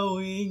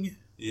going.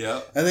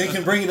 Yeah. And then he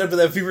can bring it up to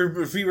that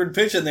fevered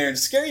pitch in there and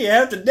scare you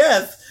half to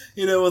death.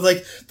 With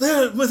like,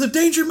 with the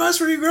danger must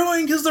be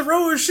growing because the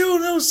rowers show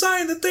no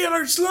sign that they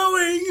are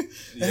slowing.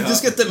 And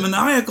just get that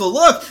maniacal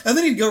look. And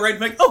then he'd go right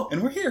back,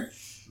 and we're here.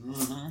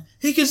 Mm-hmm.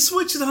 He could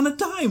switch it on a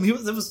dime.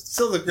 That was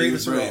still the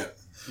greatest role.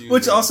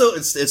 Which also,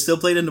 it's still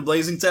played into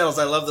Blazing Saddles.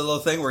 I love the little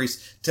thing where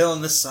he's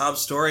telling this sob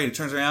story and he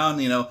turns around,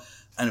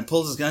 and he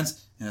pulls his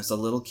guns, and it's a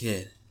little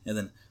kid. And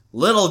then,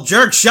 little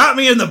jerk shot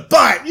me in the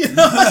butt.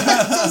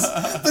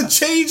 The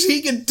change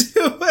he can do,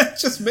 it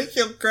just make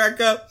him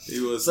crack up. He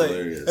was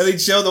hilarious. And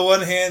he'd show the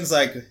one hand's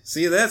like,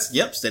 see this?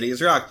 Yep, steady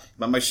as rock.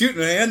 But my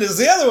shooting hand is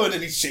the other one,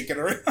 and he's shaking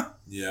around.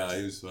 Yeah,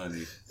 he was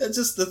funny. It's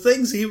just the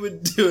things he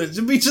would do. It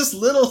would be just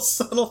little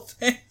subtle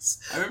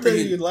things. I remember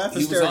you'd laugh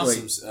hysterically.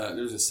 He was on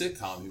there was a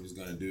sitcom he was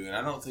going to do, and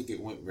I don't think it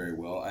went very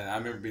well. And I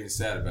remember being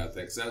sad about that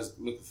because I was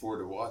looking forward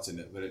to watching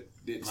it, but it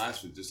didn't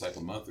last for just like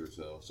a month or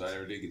so. So I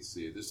never did get to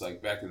see it. Just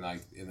like back in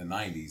the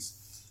 90s.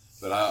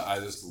 But I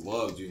just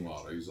loved Gene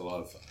Wilder. He was a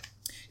lot of fun.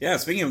 Yeah,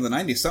 speaking of the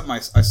 90s, something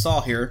I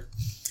saw here,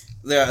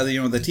 the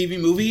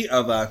TV movie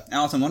of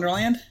Alice in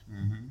Wonderland.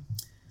 Mm-hmm.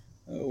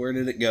 Oh, where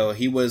did it go?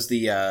 He was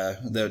the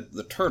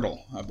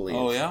turtle, I believe.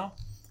 Oh yeah,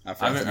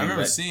 I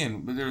remember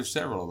seeing, but there were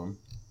several of them.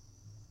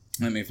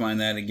 Let me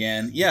find that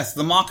again. Yes,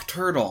 the Mock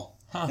Turtle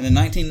in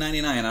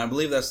 1999. I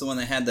believe that's the one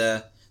that had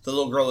the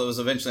little girl that was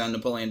eventually on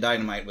Napoleon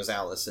Dynamite was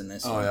Alice in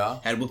this. Oh one. Yeah,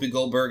 had Whoopi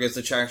Goldberg as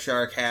the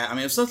Cheshire Cat. I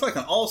mean, it was like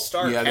an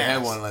all-star. Yeah, cast. They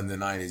had one in the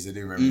 90s. I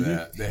do remember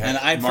that. They had, and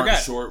I Martin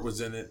forgot. Short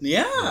was in it.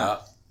 Yeah.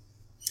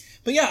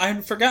 But yeah, I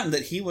had forgotten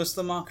that he was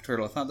the Mock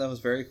Turtle. I thought that was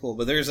very cool.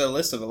 But there's a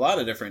list of a lot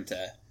of different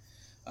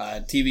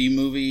TV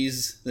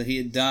movies that he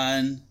had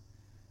done.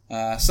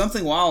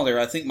 Something Wilder,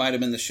 I think, might have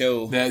been the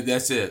show.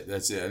 That's it.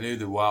 I knew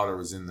that Wilder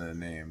was in the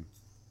name.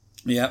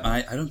 Yeah,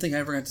 I don't think I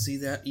ever got to see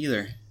that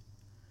either.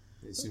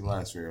 It didn't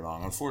last very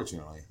long,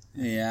 unfortunately.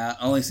 Yeah,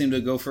 only seemed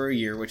to go for a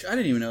year, which I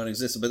didn't even know it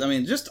existed. But I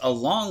mean, just a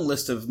long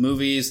list of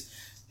movies.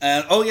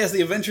 And yes,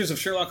 The Adventures of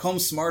Sherlock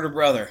Holmes' Smarter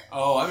Brother.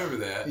 Oh, I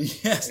remember that.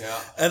 Yes, yeah.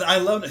 And I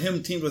loved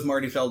him teamed with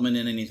Marty Feldman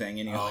in anything.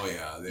 Oh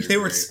yeah, they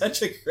were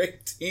such a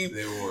great team.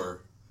 They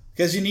were.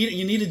 Because you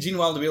needed Gene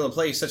Wilder to be able to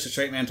play such a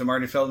straight man to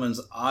Marty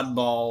Feldman's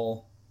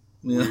oddball,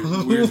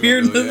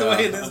 weird the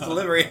way it is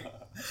delivery.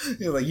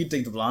 Like, you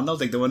take the blonde, I'll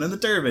take the one in the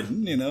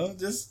turban.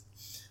 Just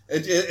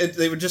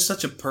they were just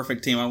such a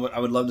perfect team. I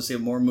would love to see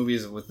more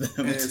movies with them.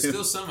 And there's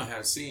still some I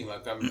have seen.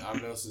 Like I'm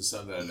noticing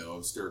some that I know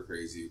of. Stir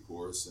Crazy, of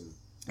course,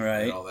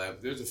 and all that.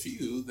 But there's a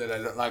few that I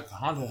don't like.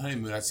 Haunted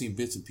Honeymoon. I've seen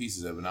bits and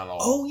pieces of it, not all.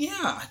 Oh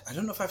yeah, I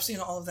don't know if I've seen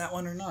all of that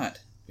one or not.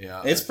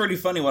 Yeah, it's pretty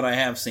funny what I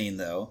have seen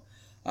though.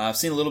 I've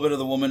seen a little bit of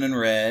The Woman in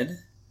Red,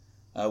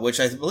 which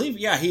I believe,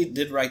 he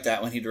did write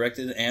that one. He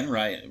directed and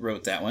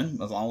wrote that one,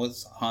 along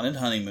with Haunted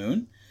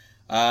Honeymoon.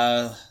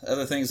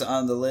 Other things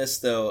on the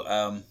list,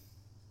 though,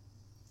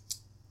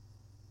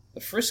 The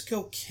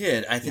Frisco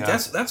Kid. I think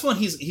that's one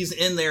he's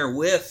in there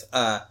with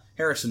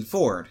Harrison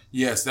Ford.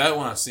 Yes, that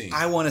one I've seen.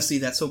 I want to see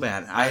that so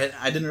bad.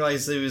 I didn't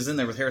realize he was in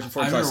there with Harrison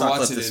Ford. I remember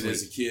watching it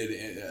as a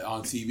kid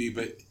on TV,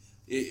 but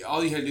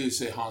all you had to do is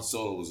say Han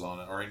Solo was on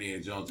it or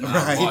Indiana Jones, and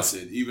I watched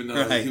it, even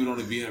though he would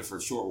only be in it for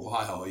a short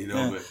while, you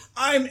know. But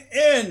I'm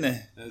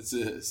in. That's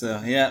it.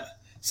 So yeah.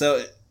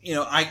 So you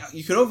know,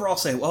 you could overall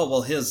say,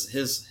 well,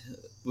 his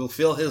we'll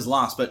feel his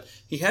loss, but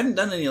he hadn't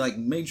done any like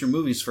major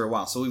movies for a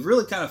while, so we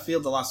really kind of feel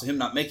the loss of him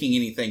not making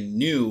anything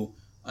new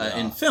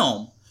in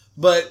film.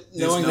 But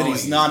knowing that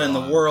he's not in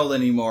the world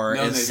anymore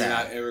is sad.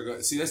 Not ever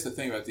going. See, that's the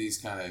thing about these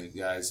kind of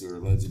guys who are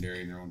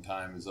legendary in their own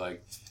time is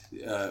like,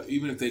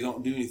 even if they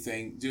don't do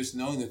anything, just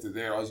knowing that they're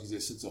there always gives you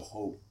a sense of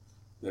hope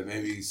that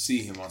maybe you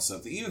see him on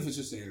something, even if it's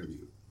just an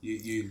interview.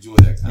 You enjoy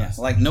that kind of stuff.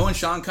 Like knowing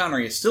Sean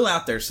Connery is still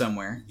out there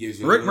somewhere.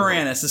 Rick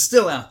Moranis is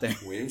still out there.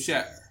 William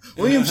Shatner.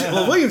 William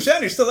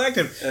Shatner's still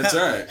active. That's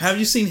right. Have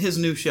you seen his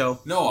new show?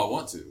 No, I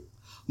want to.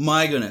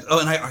 My goodness. Oh,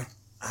 and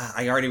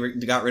I already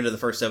got rid of the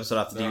first episode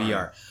off the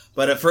DVR. Right.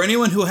 But for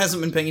anyone who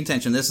hasn't been paying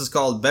attention, this is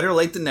called Better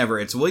Late Than Never.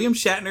 It's William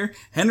Shatner,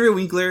 Henry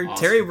Winkler,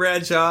 Terry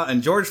Bradshaw,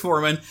 and George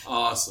Foreman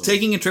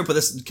taking a trip with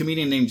this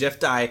comedian named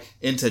Jeff Dye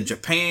into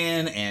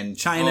Japan and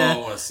China. I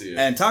want to see it.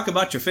 And talk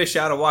about your fish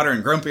out of water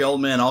and grumpy old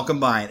men all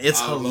combined.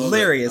 It's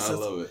hilarious. I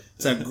love it.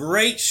 It's a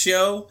great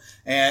show,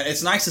 and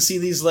it's nice to see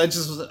these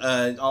legends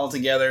all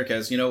together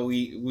because, you know,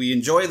 we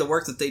enjoy the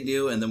work that they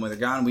do, and then when they're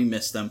gone, we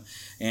miss them.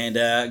 And,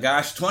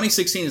 gosh,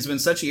 2016 has been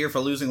such a year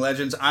for losing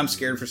legends. I'm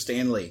scared for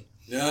Stan Lee.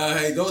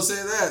 Hey, don't say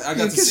that. I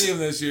got to see him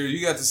this year.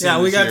 You got to see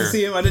him this year. Yeah, we got to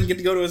see him. I didn't get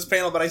to go to his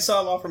panel, but I saw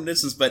him all from a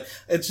distance. But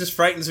it just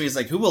frightens me. It's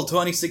like, who will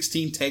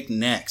 2016 take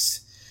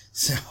next?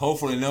 So,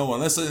 hopefully no one.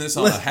 Let's leave this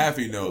on a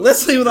happy note.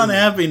 Let's leave it on a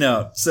happy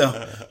note.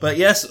 So, but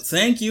yes,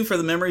 thank you for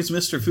the memories,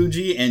 Mr.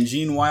 Fuji and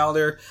Gene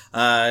Wilder.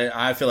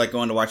 I feel like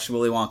going to watch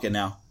Willy Wonka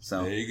now.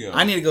 So there you go.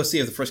 I need to go see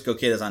if the Frisco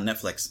Kid is on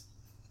Netflix.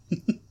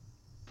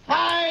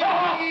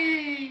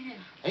 I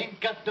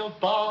ain't got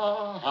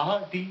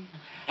nobody,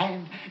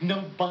 and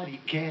nobody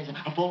cares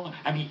for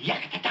me.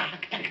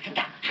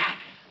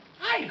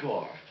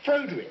 Igor,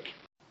 Frederick.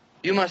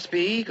 You must be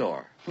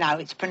Igor. No,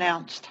 it's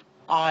pronounced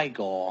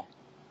Igor.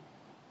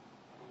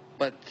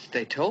 But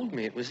they told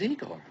me it was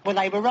Igor. Well,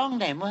 they were wrong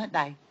then, weren't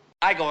they?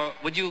 Igor,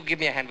 would you give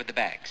me a hand with the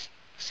bags?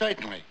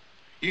 Certainly.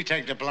 You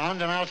take the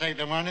blonde and I'll take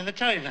the one in the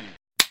tavern.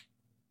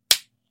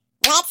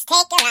 Let's take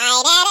a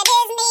ride at a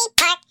Disney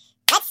park.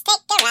 Let's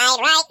take a ride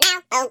right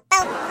now. Oh,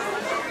 oh.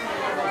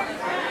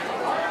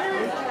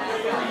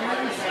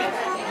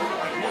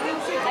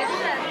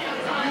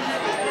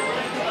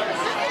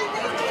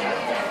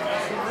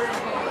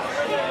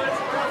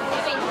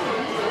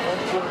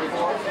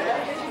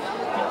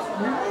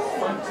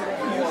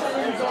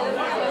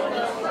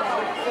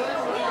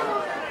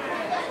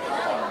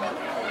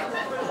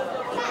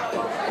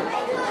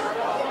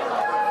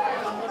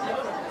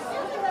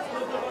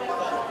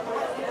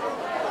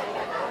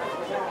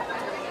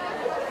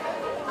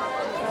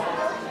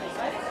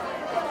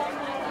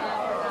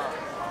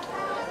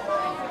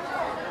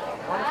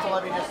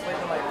 Let me just sleep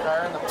in my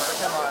car in the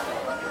parking lot.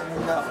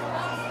 No.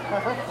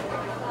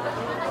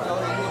 No,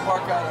 you can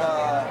park on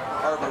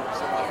Harbor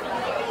somewhere.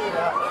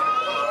 Yeah.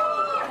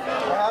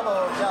 I have a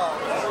hotel.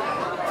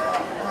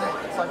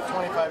 It's like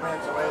 25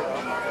 minutes away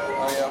though.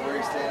 Oh yeah, where are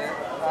you staying at?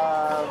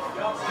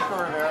 Pico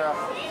Rivera.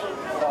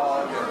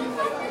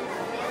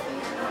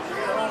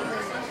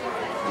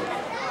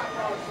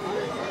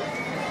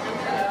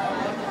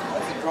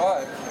 That's a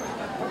drive.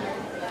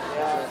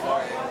 Yeah, it's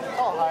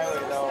all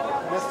highway though.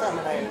 This time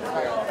of night, it's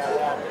kind of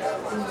bad.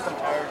 I'm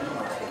tired.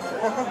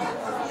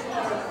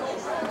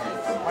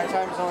 My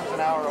time zone's an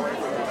hour away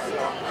from me, so.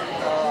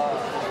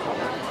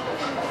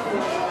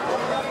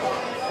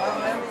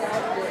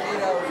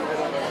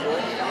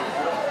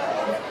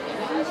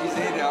 She's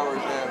 8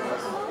 hours ahead of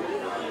us.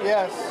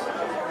 Yes.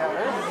 Yeah,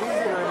 hers is easy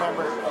to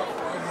remember.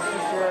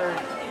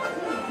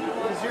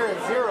 Because you're at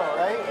 0,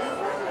 right?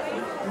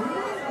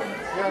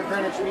 You're on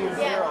Greenwich Mean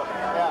 0.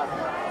 Yeah.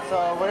 So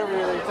whatever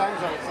your time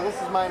zone is. So this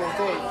is -8,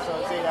 so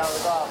it's 8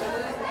 hours off.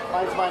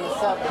 Mine's -7,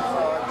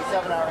 so it'd be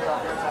 7 hours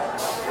off your time.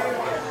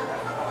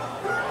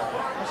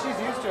 Well, she's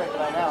used to it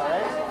by now,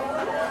 right?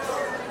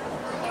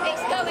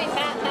 It's going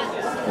back,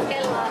 that's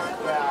killer.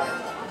 Yeah.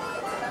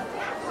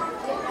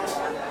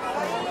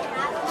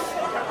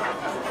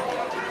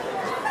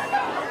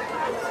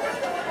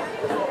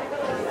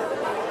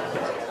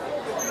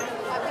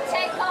 I would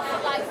take off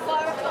at like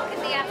 4 o'clock in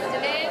the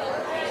afternoon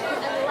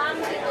and land in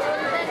London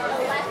at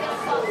 11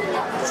 o'clock in the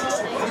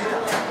morning.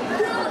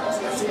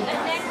 And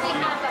then we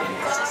have a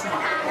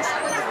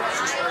 4-hour ride.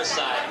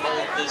 Side,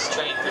 hold this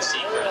train for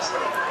Seacrest. The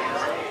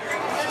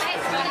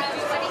next one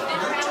is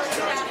 25 hours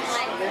traveling.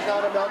 There's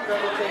not enough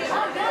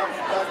reputation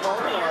back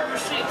home or?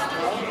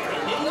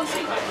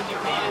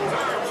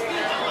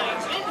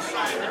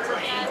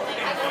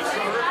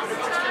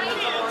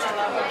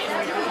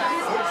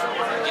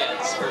 Again,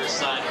 Spur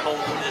side,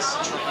 hold this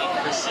train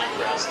for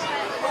Seacrest.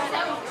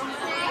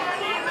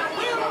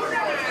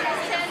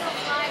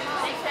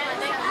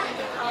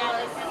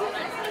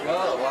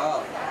 Oh, wow.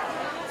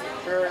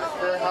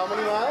 For how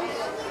many miles?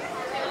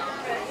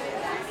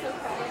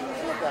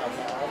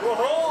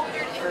 Whoa!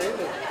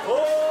 Crazy.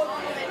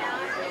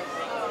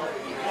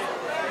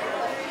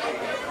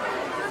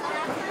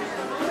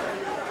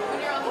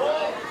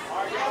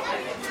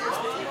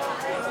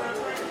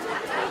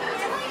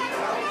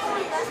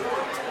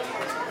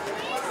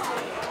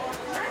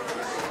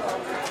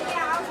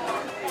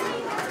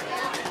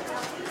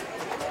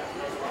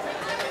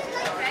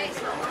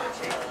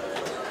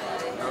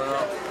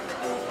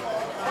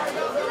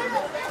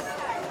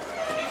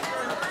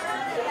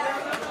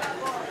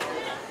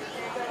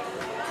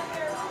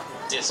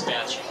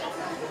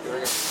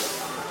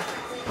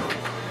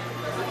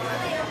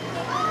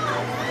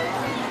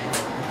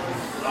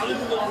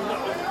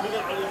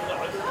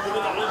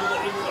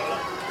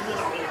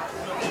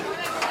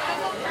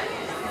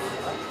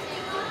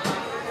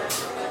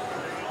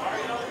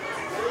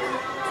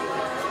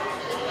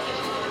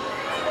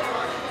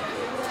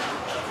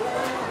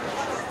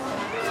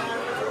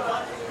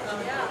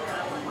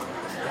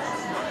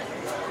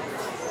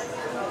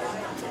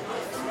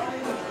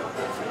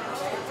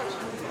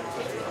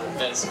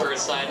 Then spur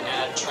side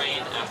add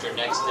train after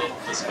next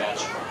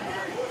dispatch.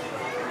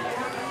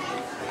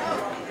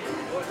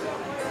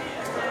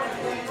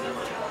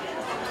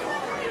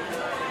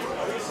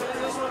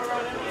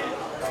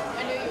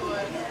 I knew you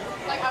would.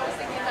 Like, I was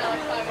thinking that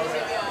like 5 minutes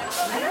ago.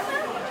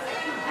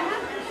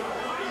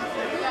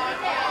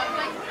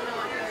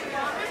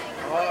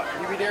 Oh,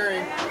 you be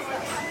daring.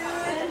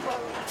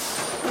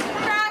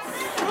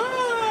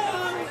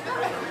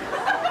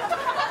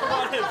 Come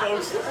on in,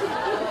 folks.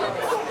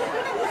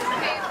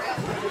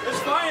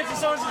 It's fine if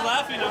someone's just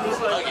laughing. I'm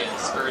just like. Again,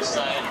 spur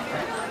side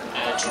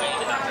add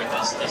train after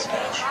this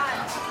dispatch.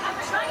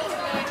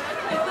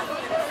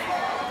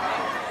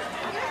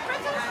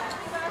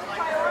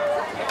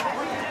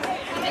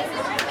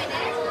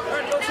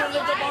 Alright, folks,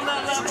 lift up on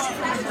that lap.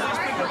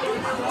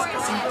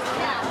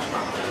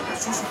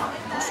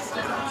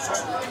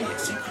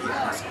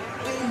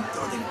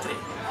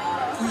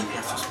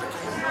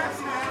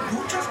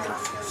 Muchas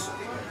gracias.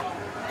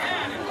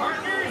 And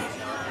partners,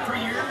 for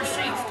your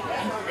safety,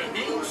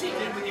 remain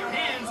seated with your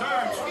hands,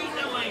 arms, feet,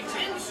 and legs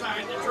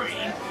inside the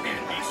train, and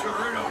be sure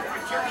to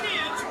watch your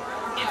kids.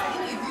 If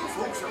any of you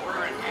folks are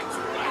wearing hats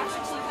or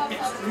glasses,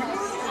 best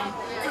remove them,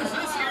 because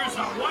this here's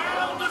the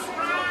wildest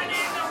ride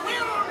in the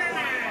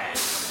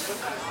wilderness.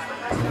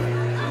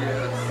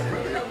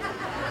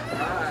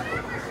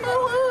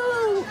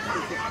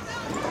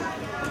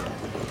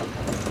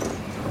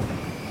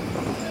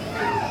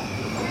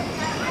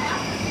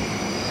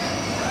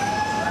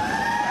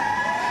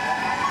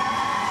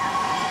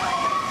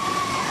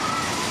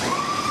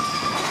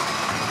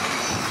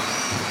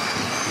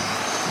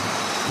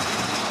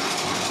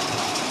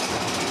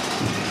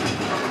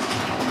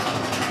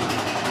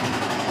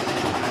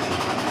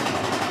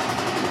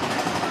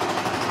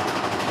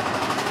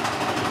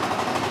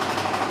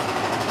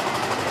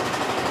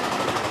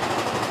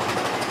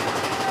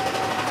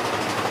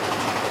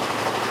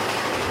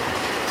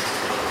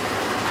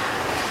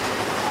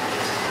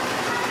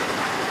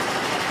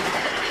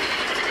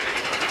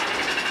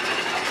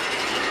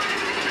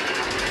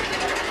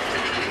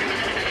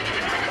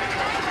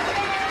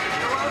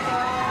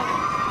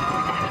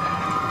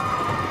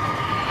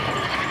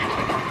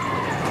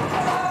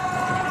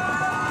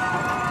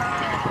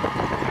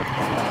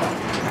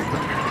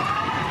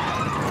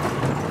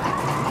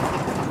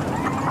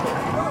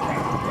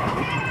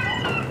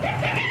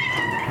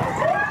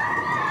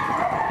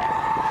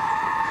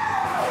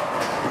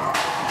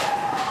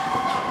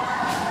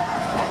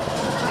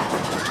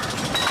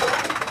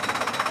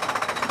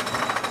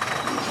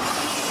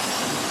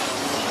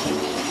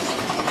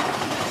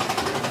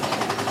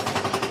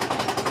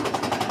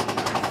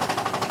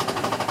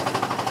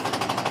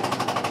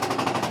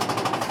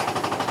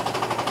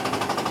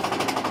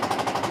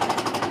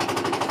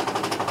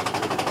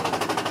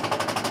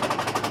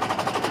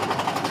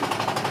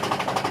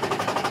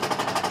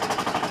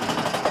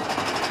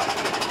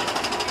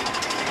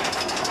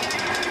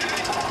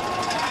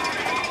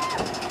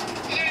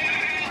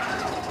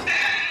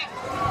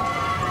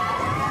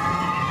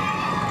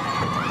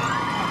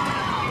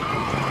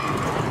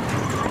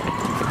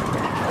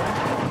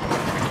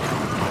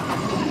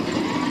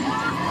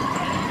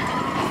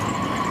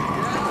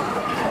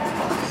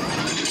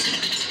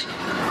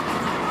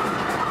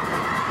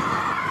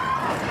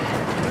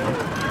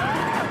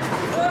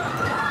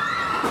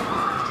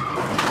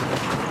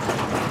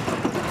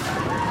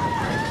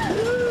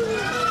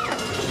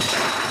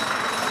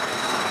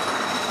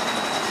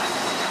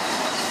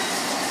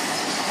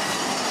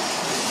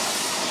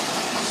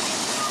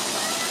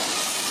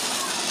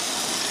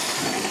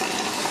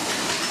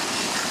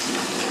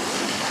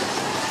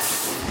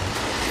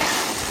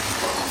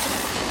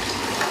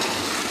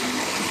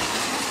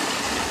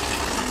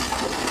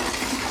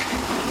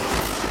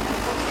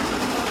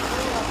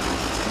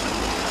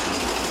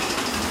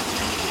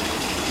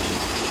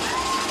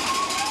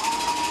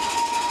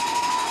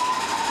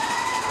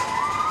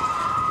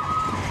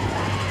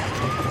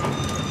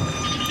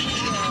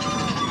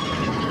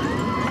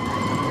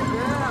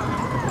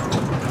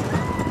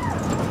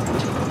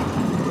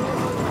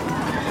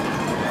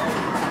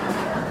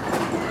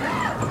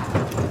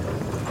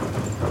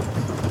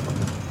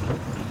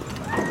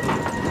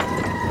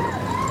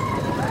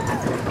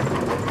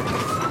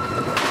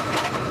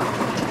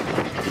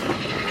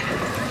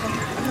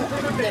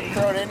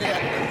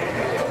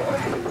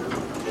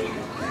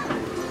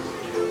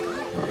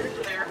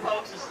 There,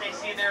 folks, as they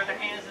see there with their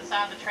hands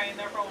inside the train,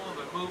 they're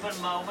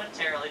moving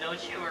momentarily.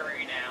 Don't you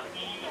worry now.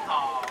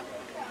 Hee-haw.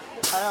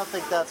 I don't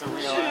think that's a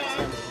real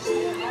accident.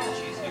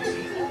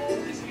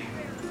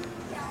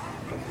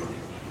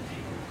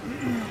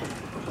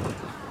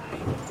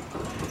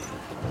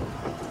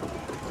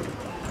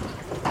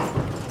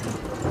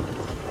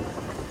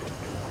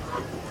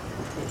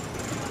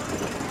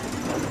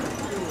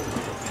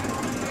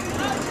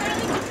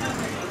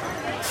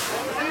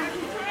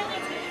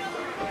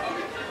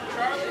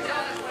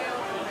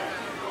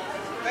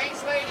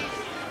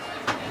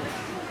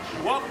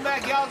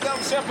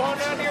 on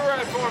down to your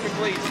right for me,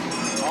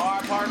 please. All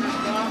right, partners,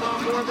 come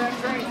on board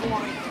that train for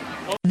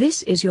me.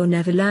 This is your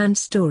Neverland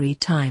story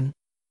time.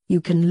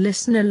 You can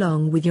listen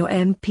along with your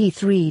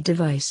MP3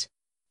 device.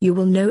 You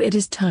will know it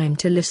is time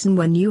to listen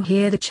when you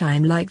hear the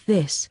chime like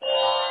this.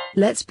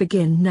 Let's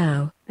begin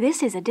now.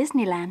 This is a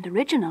Disneyland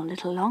original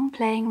little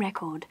long-playing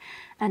record,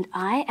 and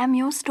I am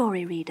your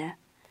story reader.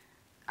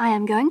 I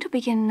am going to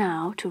begin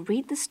now to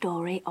read the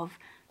story of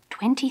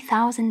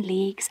 20,000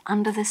 Leagues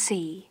Under the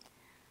Sea.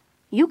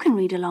 You can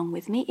read along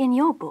with me in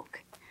your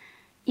book.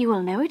 You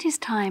will know it is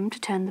time to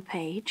turn the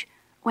page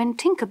when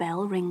Tinker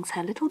Bell rings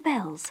her little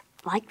bells,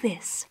 like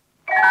this.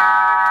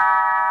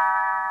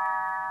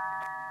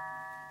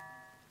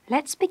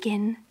 Let's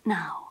begin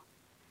now.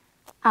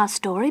 Our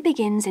story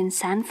begins in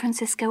San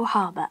Francisco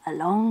Harbor a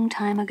long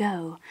time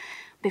ago,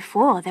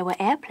 before there were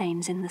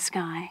airplanes in the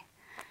sky.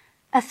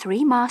 A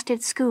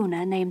three-masted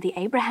schooner named the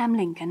Abraham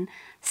Lincoln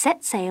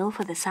set sail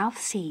for the South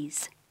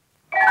Seas.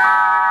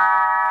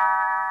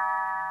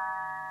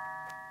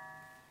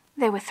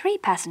 There were 3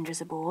 passengers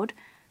aboard,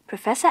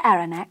 Professor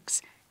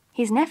Aronnax,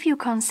 his nephew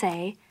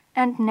Conseil,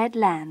 and Ned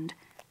Land,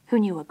 who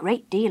knew a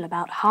great deal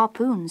about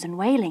harpoons and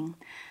whaling.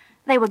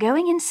 They were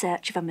going in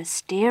search of a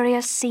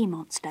mysterious sea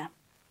monster.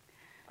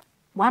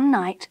 One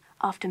night,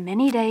 after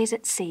many days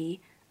at sea,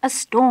 a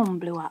storm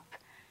blew up.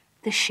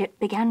 The ship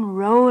began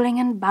rolling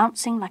and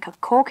bouncing like a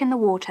cork in the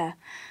water.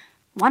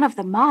 One of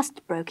the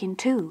masts broke in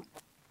 2.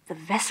 The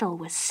vessel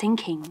was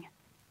sinking.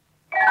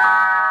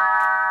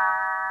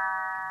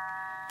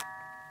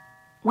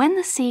 When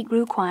the sea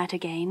grew quiet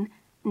again,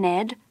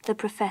 Ned, the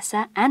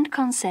professor, and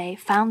Conseil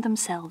found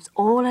themselves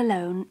all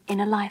alone in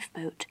a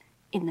lifeboat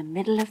in the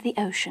middle of the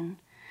ocean.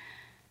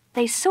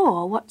 They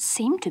saw what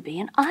seemed to be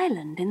an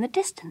island in the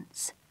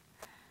distance.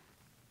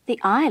 The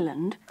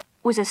island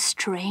was a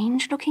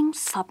strange-looking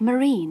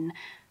submarine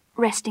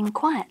resting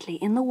quietly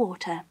in the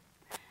water.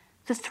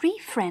 The 3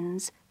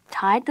 friends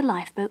tied the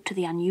lifeboat to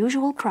the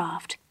unusual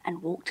craft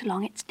and walked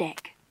along its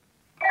deck.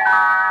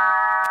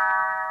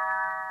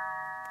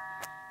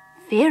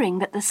 Fearing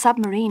that the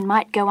submarine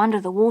might go under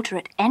the water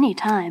at any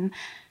time,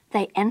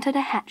 they entered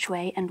a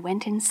hatchway and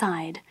went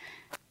inside.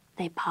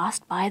 They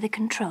passed by the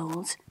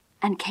controls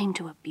and came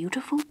to a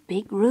beautiful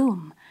big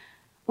room,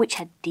 which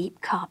had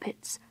deep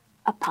carpets,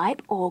 a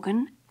pipe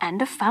organ,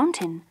 and a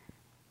fountain.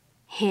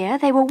 Here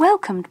they were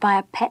welcomed by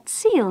a pet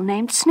seal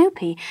named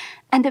Snoopy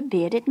and a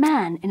bearded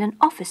man in an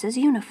officer's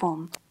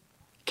uniform,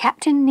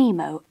 Captain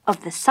Nemo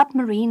of the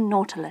submarine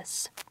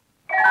Nautilus.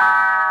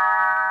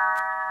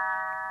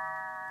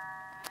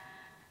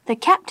 The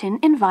captain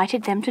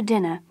invited them to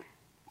dinner.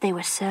 They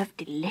were served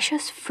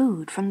delicious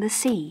food from the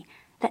sea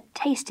that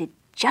tasted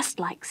just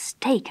like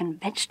steak and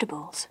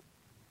vegetables.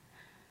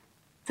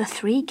 The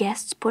 3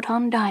 guests put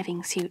on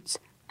diving suits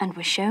and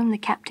were shown the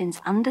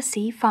captain's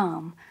undersea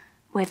farm,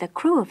 where the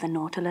crew of the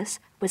Nautilus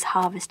was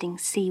harvesting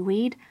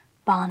seaweed,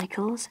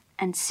 barnacles,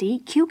 and sea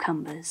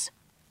cucumbers.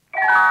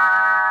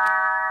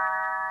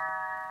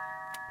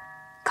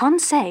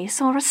 Conseil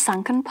saw a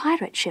sunken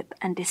pirate ship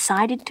and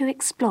decided to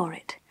explore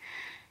it.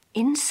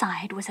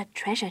 Inside was a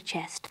treasure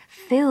chest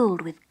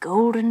filled with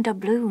golden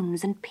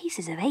doubloons and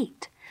pieces of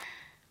 8.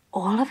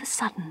 All of a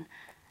sudden,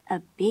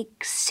 a big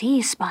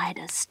sea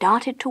spider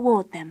started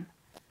toward them.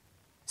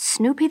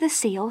 Snoopy the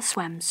seal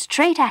swam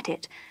straight at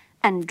it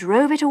and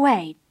drove it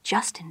away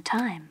just in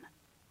time.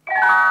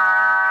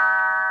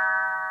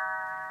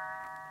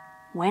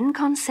 When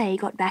Conseil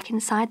got back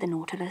inside the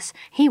Nautilus,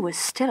 he was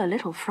still a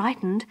little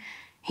frightened.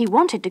 He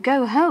wanted to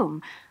go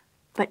home,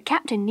 but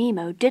Captain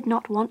Nemo did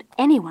not want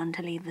anyone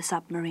to leave the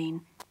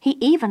submarine. He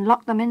even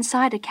locked them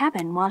inside a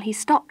cabin while he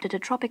stopped at a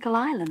tropical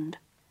island.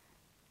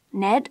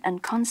 Ned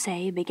and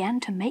Conseil began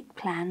to make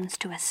plans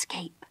to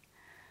escape.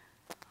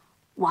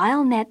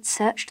 While Ned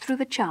searched through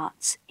the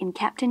charts in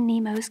Captain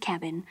Nemo's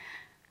cabin,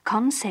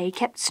 Conseil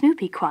kept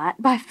Snoopy quiet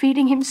by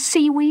feeding him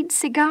seaweed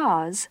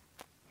cigars.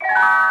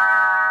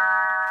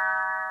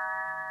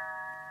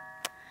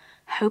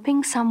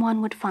 Hoping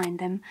someone would find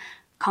them,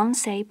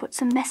 Conseil put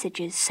some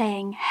messages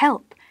saying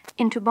 "help"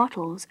 into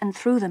bottles and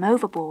threw them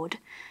overboard.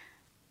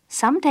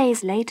 Some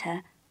days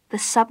later, the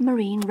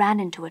submarine ran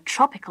into a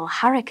tropical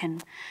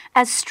hurricane,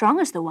 as strong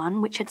as the one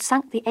which had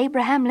sunk the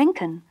Abraham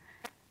Lincoln.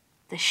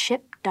 The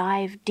ship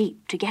dived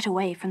deep to get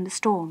away from the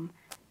storm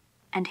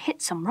and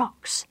hit some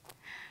rocks.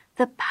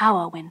 The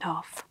power went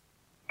off.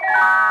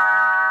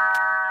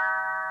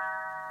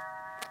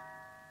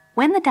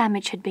 When the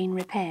damage had been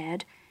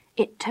repaired,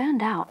 it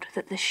turned out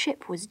that the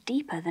ship was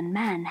deeper than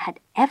man had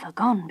ever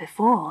gone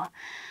before.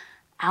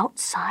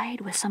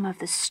 Outside were some of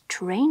the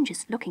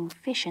strangest-looking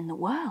fish in the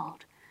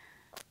world.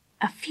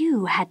 A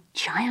few had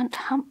giant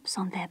humps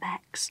on their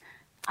backs.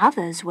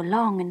 Others were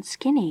long and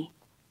skinny.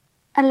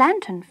 A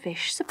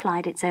lanternfish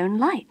supplied its own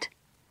light.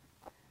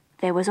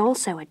 There was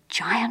also a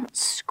giant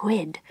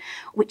squid,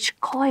 which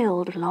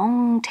coiled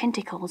long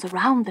tentacles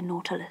around the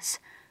Nautilus.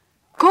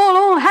 "Call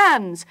all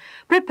hands!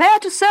 Prepare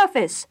to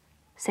surface!"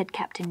 said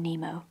Captain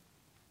Nemo.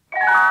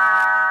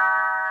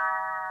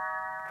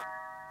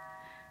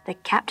 The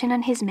captain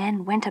and his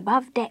men went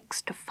above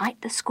decks to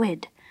fight the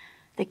squid.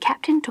 The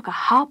captain took a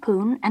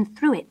harpoon and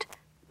threw it,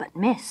 but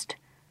missed.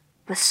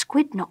 The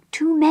squid knocked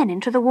 2 men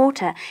into the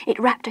water. It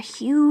wrapped a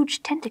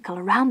huge tentacle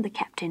around the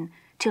captain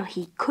till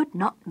he could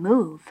not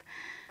move.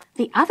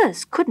 The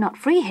others could not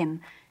free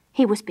him.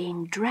 He was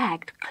being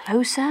dragged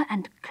closer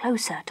and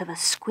closer to the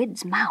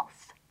squid's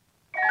mouth.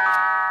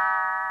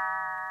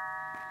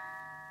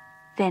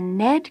 Then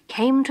Ned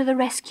came to the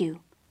rescue.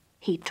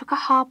 He took a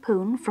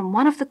harpoon from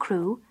one of the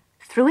crew,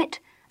 threw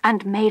it,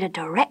 and made a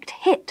direct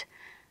hit.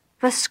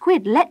 The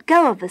squid let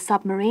go of the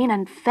submarine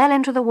and fell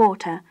into the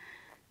water.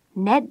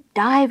 Ned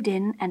dived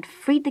in and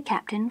freed the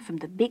captain from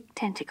the big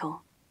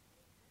tentacle.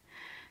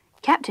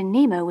 Captain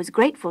Nemo was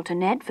grateful to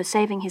Ned for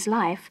saving his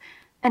life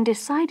and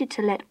decided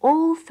to let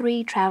all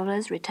 3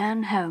 travelers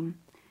return home.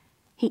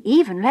 He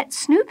even let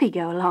Snoopy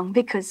go along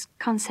because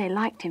Conseil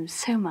liked him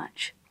so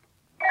much.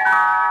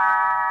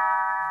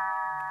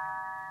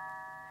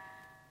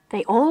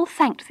 They all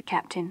thanked the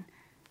captain.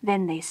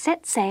 Then they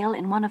set sail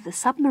in one of the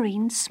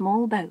submarine's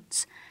small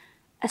boats.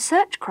 A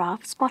search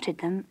craft spotted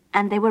them,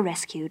 and they were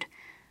rescued.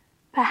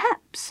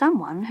 Perhaps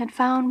someone had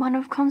found one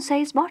of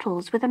Conseil's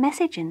bottles with a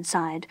message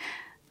inside.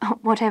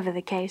 Whatever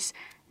the case,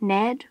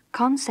 Ned,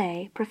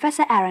 Conseil,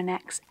 Professor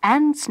Aronnax,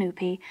 and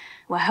Snoopy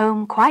were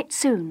home quite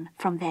soon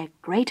from their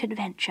great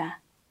adventure.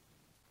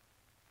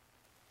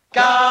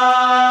 Got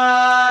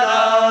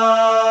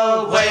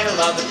a whale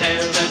of a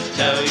tale to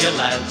tell you,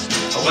 lads,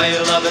 a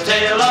whale of a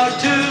tale or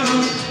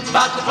two,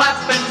 about the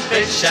flapping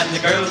fish and the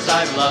girls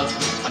I love,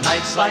 on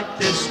nights like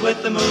this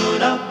with the moon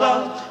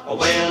above. A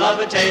whale of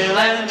a tale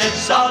and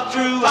it's all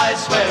true, I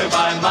swear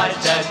by my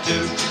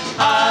tattoo,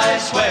 I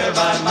swear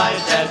by my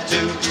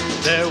tattoo.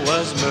 There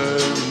was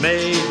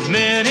Mermaid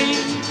Minnie,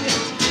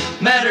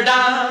 met her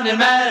down in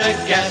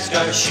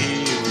Madagascar.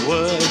 She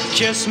would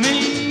kiss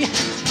me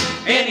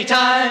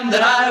anytime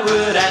that I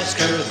would ask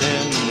her.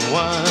 Then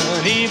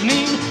one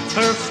evening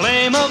her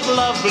flame of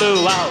love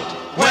blew out.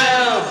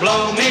 Well,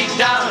 blow me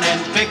down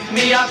and pick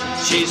me up,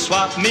 she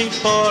swapped me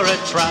for a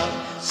trout.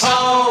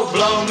 Oh,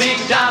 blow me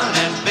down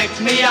and pick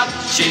me up,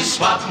 she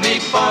swapped me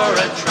for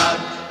a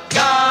trout.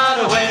 Got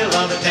a whale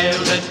of a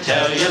tale to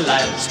tell you,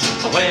 lads,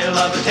 a whale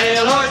of a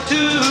tale or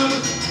two,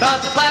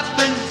 about the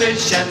flapping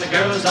fish and the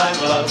girls I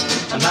love,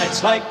 on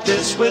nights like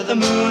this with the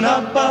moon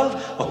above.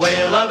 A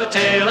whale of a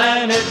tale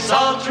and it's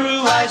all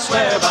true, I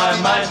swear by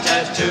my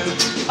tattoo,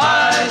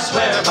 I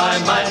swear by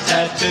my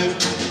tattoo.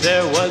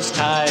 There was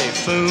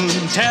Typhoon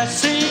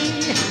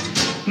Tessie,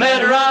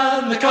 met her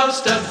on the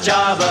coast of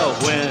Java.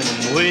 When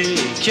we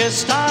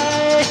kissed,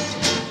 I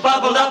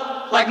bubbled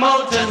up like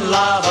molten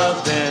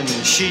lava. Then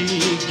she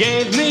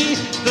gave me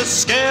the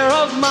scare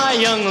of my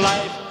young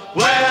life.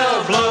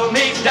 Well, blow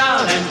me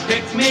down and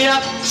pick me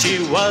up,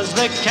 she was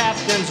the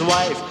captain's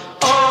wife.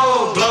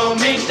 Oh, blow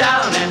me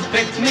down and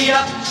pick me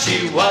up,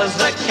 she was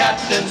the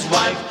captain's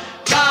wife.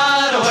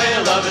 Got a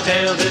whale of a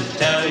tale to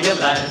tell you,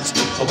 lads,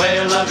 a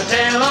whale of a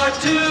tale or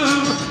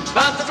two,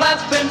 about the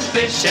flapping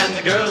fish and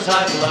the girls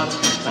I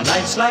love, on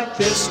nights like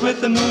this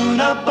with the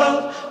moon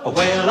above. A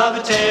whale of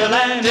a tale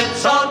and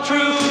it's all true,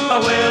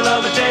 a whale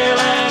of a tale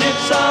and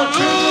it's all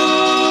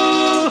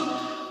true,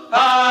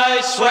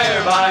 I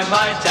swear by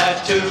my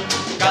tattoo.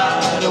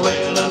 Got a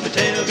whale of a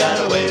tale, got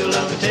a whale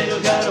of a tale,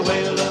 got a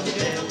whale of a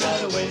tale,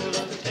 got a whale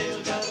of a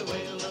tale, got a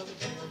whale of a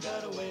tale,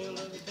 got a whale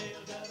of a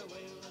tale, got a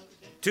whale of a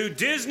tale. To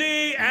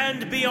Disney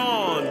and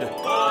beyond.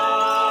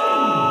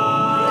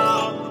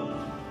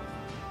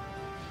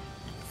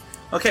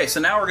 Okay, so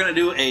now we're going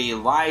to do a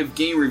live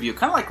game review,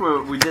 kind of like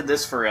we did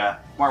this for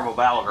Marvel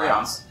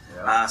Battlegrounds.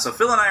 Yeah. So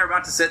Phil and I are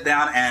about to sit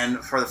down,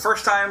 and for the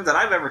first time that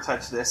I've ever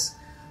touched this,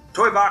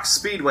 Toy Box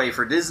Speedway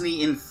for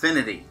Disney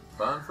Infinity.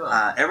 Fun.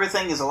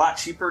 Everything is a lot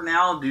cheaper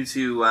now due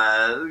to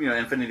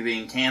Infinity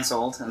being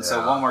canceled, and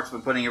so Walmart's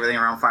been putting everything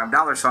around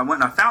 $5. So I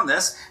went and I found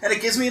this, and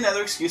it gives me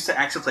another excuse to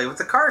actually play with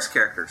the Cars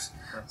characters.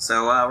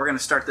 So we're going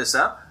to start this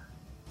up.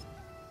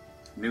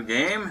 New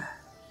game,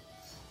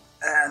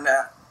 and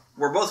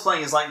we're both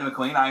playing as Lightning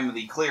McQueen. I'm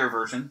the clear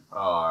version. Oh,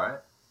 all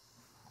right.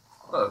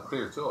 Oh,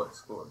 clear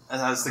choice. Cool.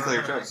 That's the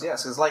clear choice.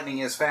 Yes, because Lightning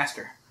is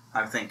faster,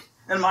 I think,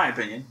 in my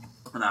opinion.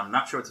 And I'm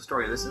not sure what the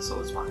story of this is, so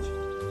let's watch.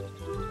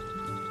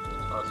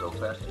 Oh, so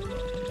fast.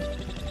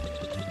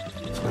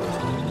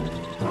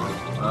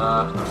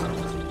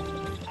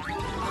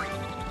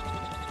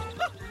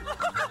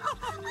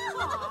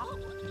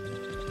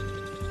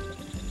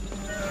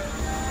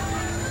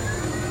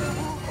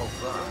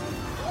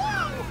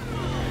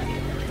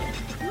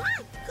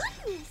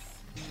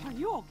 Are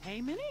you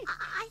okay, Minnie?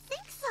 I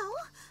think so.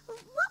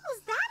 What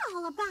was that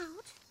all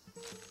about?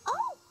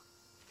 Oh!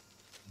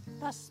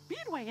 The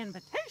Speedway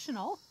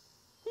Invitational?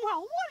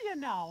 Well, what do you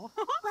know?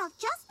 Well,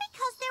 just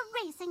because they're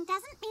racing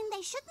doesn't mean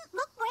they shouldn't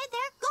look where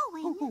they're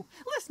going. Ooh,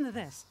 listen to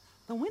this.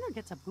 The winner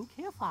gets a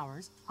bouquet of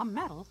flowers, a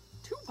medal,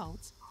 2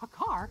 boats, a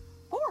car,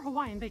 4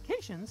 Hawaiian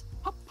vacations,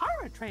 a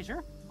pirate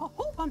treasure, a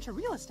whole bunch of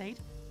real estate,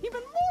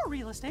 even more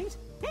real estate,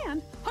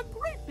 and a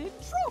great big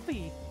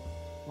trophy.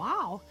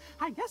 Wow,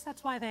 I guess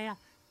that's why they,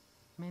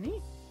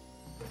 Minnie?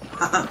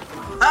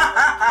 Flowers.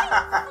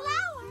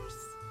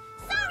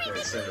 Sorry,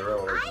 Hey,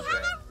 Cinderella.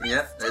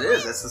 Yep, it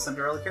is. That's the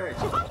Cinderella carriage.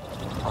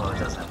 Although it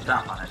doesn't have a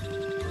top on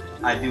it.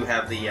 I do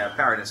have the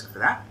power disc for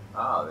that.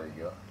 Oh, there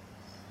you go.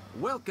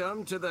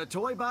 Welcome to the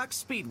Toy Box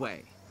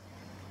Speedway.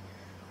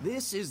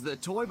 This is the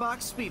Toy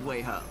Box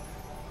Speedway Hub.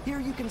 Here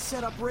you can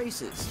set up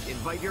races,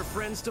 invite your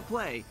friends to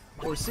play,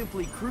 or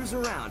simply cruise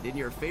around in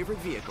your favorite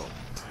vehicle.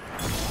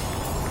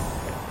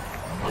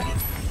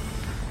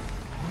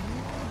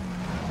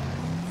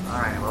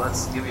 Alright, well,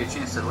 let's give you a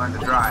chance to learn to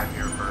drive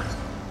here first.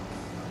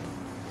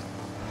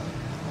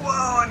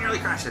 Whoa, I nearly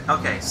crashed it.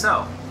 Okay,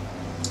 so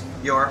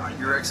your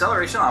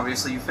acceleration,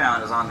 obviously, you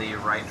found is on the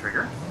right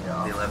trigger.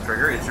 Yeah. The left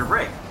trigger is your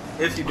brake.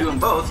 If you do them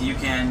both, you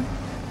can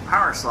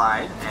power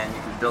slide, and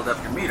you can build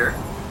up your meter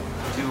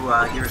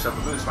to give yourself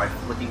a boost by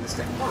flicking the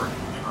stick forward.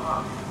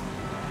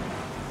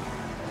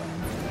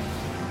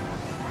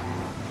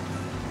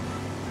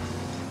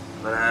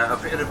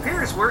 But it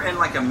appears we're in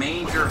like a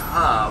major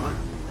hub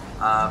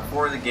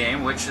for the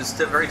game, which is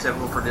very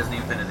typical for Disney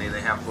Infinity.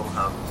 They have little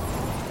hubs.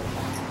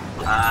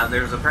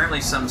 There's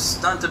apparently some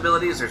stunt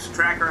abilities. There's a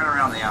track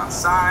around the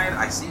outside.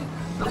 I see.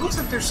 It looks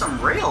like there's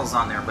some rails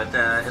on there, but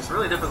it's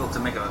really difficult to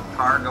make a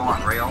car go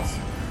on rails.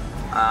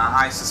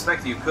 I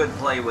suspect you could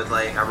play with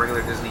like a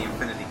regular Disney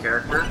Infinity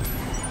character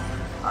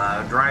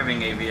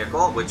driving a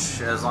vehicle,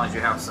 which, as long as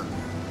you have some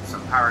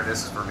power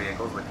discs for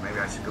vehicles, which maybe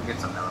I should go get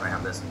some now that I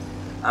have this.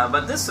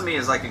 But this to me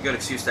is like a good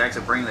excuse to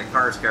actually bring the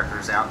Cars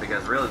characters out,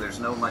 because really there's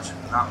not much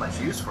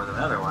use for them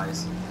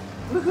otherwise.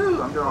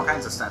 Woohoo! I'm doing all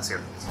kinds of stunts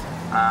here.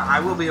 I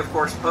will be, of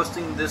course,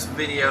 posting this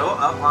video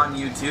up on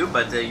YouTube,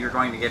 but you're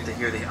going to get to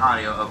hear the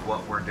audio of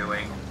what we're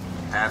doing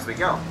as we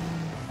go.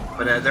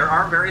 But there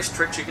are various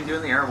tricks you can do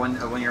in the air when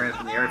you're in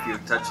the air. If you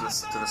touch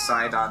this to the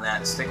side on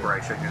that stick where I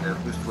showed you the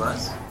boost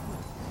was,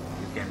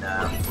 you can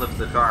flip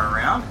the car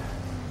around.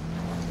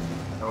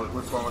 Oh,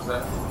 which one was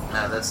that?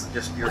 That's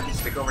just your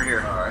stick over here.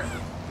 All right.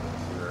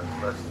 Your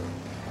left stick.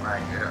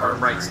 Right, or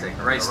right stick.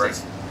 Right stick.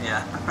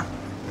 Yeah.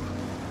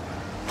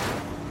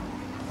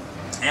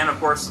 And of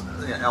course,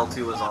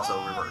 L2 is also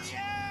reversed.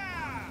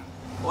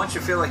 Once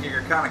you feel like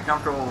you're kind of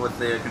comfortable with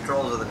the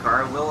controls of the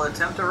car, we'll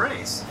attempt a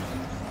race.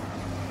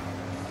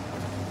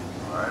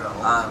 Alright, I'm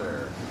almost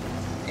there.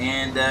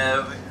 And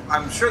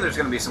I'm sure there's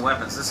going to be some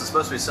weapons. This is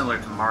supposed to be similar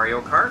to Mario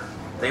Kart.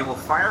 They will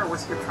fire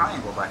with your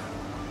triangle button.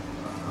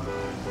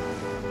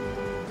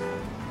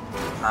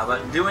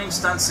 But doing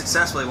stunts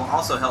successfully will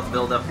also help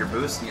build up your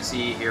boost. And you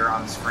see here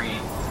on the screen,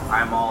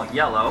 I'm all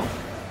yellow.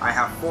 I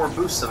have 4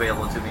 boosts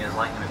available to me as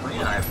Lightning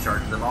McQueen, and I have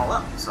charged them all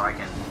up, so I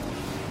can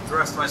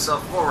thrust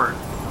myself forward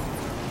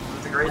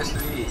with the greatest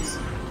of ease.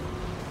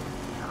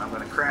 And I'm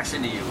going to crash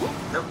into you. Whoop,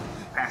 nope,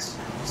 past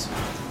you.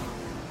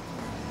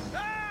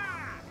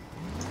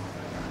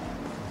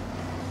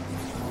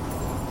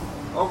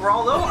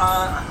 Overall, though,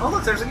 oh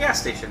look, there's a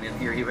gas station in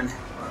here even.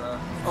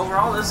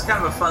 Overall, this is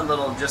kind of a fun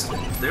little, there's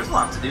a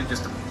lot to do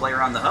just to play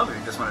around the hub if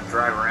you just want to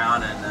drive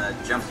around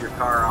and jump your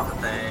car off of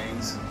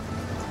things.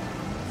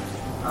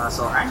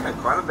 So actually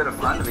quite a bit of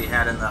fun to be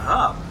had in the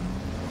hub.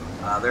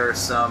 There are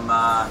some,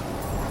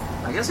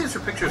 I guess these are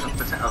pictures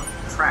of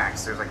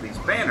tracks. There's like these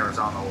banners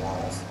on the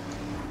walls.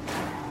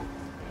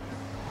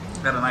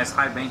 Got a nice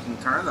high banking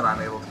turn that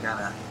I'm able to kind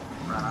of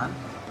run on.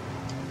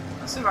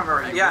 Let's see if I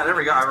remember. Yeah, there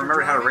we go. I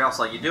remember how to rail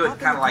slide. You do it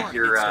kind of like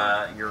your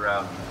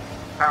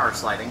power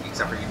sliding,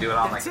 except for you do it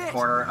on like the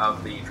corner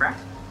of the track.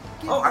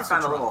 Oh, I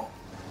found a little.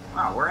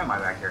 Wow, where am I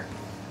back here?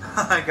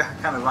 I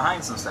got kind of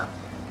behind some stuff.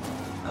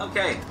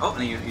 Okay. Oh,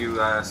 and you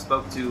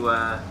spoke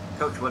to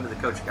Coach. What did the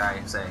coach guy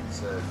say? He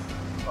said,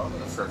 I'm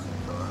going to start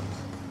some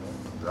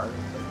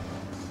driving.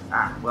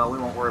 Ah, well, we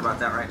won't worry about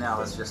that right now.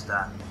 Let's just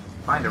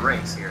find a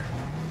race here.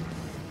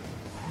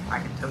 I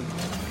can tell you.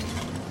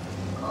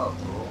 Oh,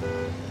 cool.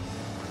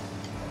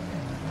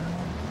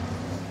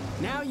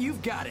 Now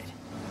you've got it.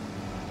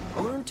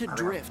 Learn to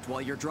drift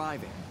while you're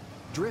driving.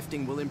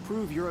 Drifting will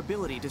improve your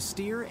ability to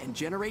steer and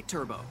generate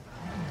turbo.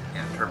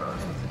 Yeah, turbo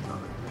is what they call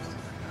it.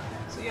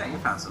 So yeah, you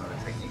found some of the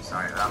techniques.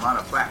 Alright, I'm on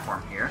a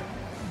platform here.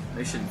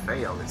 Mission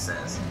failed, it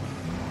says.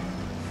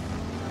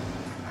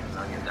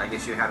 I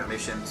guess you had a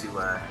mission to,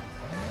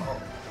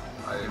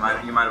 you might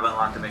have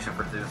unlocked a mission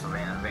for doing some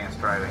advanced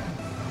driving.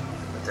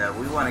 But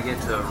we want to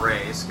get to a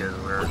race, because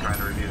we're trying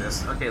to review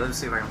this. Okay, let's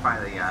see if I can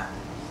find the,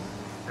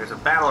 there's a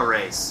battle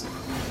race.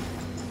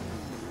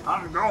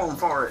 I'm going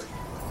for it.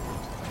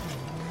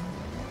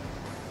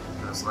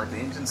 Select the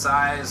engine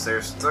size.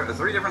 There's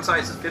 3 different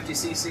sizes: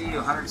 50cc,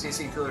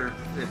 100cc,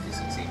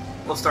 250cc.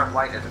 We'll start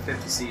light at the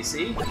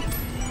 50cc.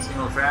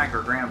 Single track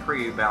or Grand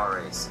Prix battle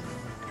race.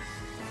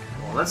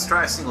 Well, let's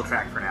try a single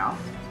track for now.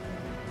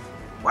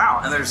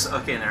 Wow, and there's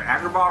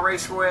Agrabah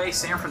Raceway,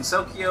 San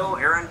Francisco,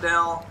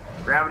 Arendelle,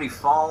 Gravity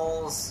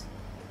Falls,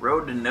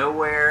 Road to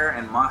Nowhere,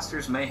 and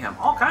Monsters Mayhem.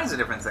 All kinds of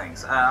different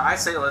things. I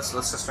say let's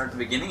just start at the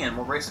beginning and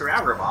we'll race through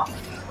Agrabah.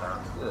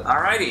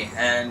 Alrighty,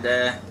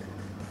 and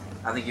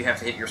I think you have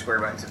to hit your square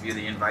button to view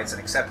the invites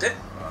and accept it.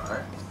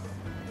 Alright.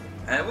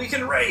 And we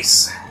can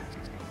race!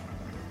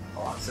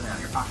 Hold on, sit down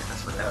in your pocket,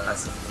 that's what that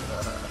does.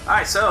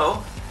 Alright,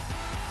 so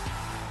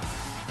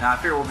Now, I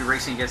fear we'll be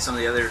racing against some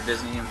of the other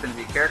Disney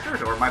Infinity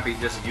characters, or it might be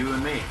just you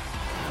and me.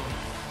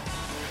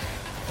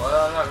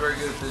 Well, I'm not very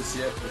good at this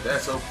yet, but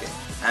that's okay.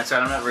 That's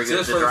right, I'm not very good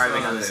at the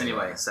driving on this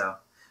anyway, so...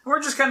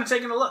 We're just kind of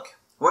taking a look.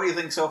 What do you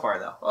think so far,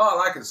 though? Well, I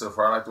like it so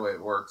far. I like the way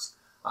it works.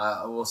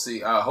 We'll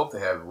see. I hope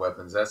they have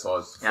weapons. That's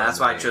always fun. Yeah, that's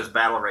why I chose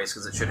Battle Race,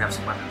 because it should have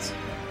some weapons.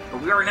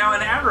 But we are now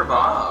in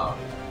Agrabah.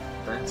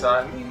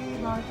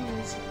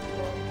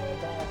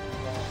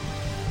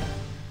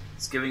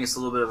 It's giving us a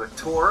little bit of a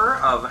tour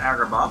of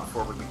Agrabah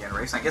before we begin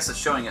racing. I guess it's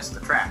showing us the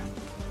track.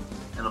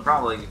 It'll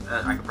probably...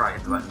 I could probably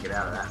hit the button and get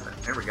out of that, but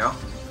here we go.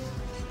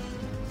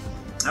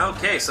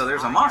 Okay, so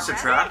there's a monster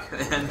truck,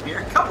 and here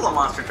a couple of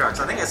monster trucks.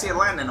 I think I see it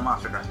landing in a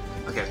monster truck.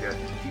 Okay, good.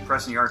 Keep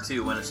pressing your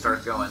R2 when it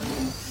starts going.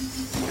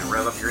 You can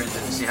rev up your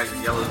engine and see how your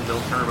yellow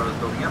build turbo is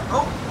building up.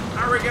 Oh,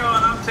 there we go,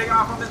 and I'm taking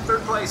off. I'm in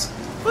third place.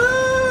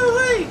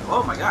 Woo-wee!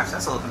 Oh my gosh,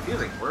 that's a little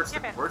confusing. Where's the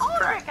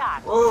track?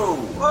 Whoa!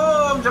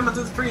 Whoa! I'm jumping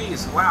through the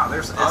trees. Wow,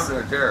 I'm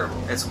doing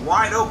terrible. It's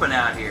wide open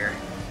out here,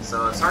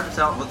 so it's hard to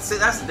tell. Well, see,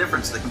 that's the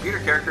difference. The computer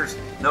characters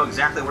know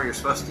exactly where you're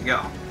supposed to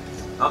go.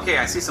 Okay,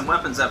 I see some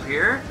weapons up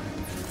here.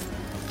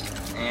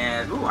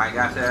 And, ooh, I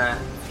got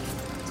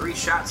 3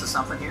 shots of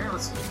something here.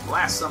 Let's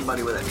blast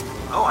somebody with it.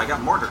 Oh, I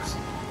got mortars.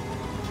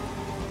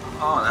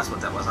 Oh, that's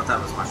what that was. I thought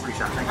it was my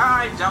 3-shot thing.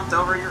 I jumped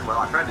over your... Well,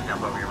 I tried to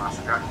jump over your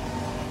monster truck.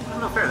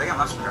 No fair, they got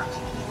monster trucks.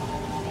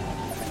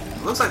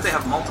 It looks like they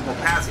have multiple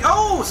paths.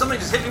 Oh, somebody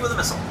just hit me with a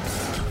missile.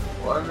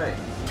 What did they?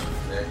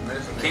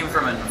 It came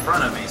from in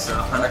front of me, so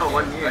I know it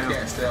wasn't you. I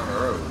can't stay on the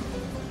road.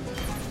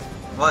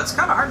 Well, it's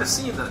kind of hard to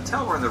see to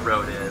tell where the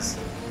road is.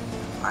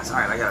 That's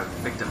alright, I got a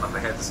victim up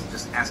ahead that's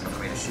just asking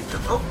for me to shoot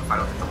them. Oh, if I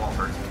don't hit the wall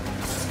first.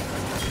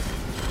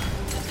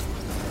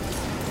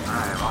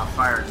 Alright, well, I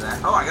fired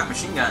that. Oh, I got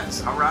machine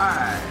guns.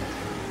 Alright.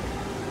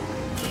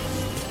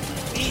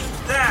 Eat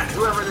that,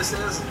 whoever this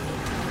is.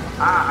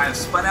 I've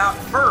spun out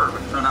Ferb.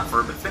 No, not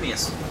Ferb, but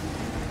Phineas.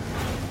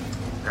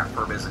 God,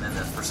 Ferb isn't in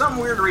this. For some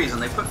weird reason,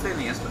 they put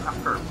Phineas, but not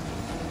Ferb.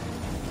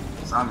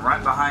 So I'm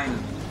right behind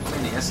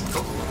Phineas.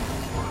 Oh.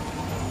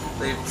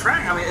 The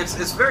track, I mean,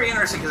 it's very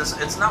interesting because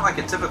it's not like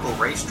a typical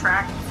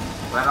racetrack.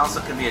 That also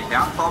could be a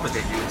downfall, but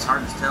it's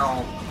hard to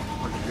tell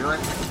what you're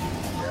doing.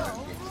 Yeah,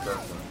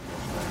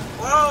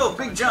 whoa,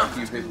 big jump!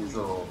 You hit these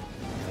little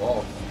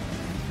walls.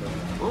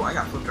 Oh, I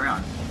got flipped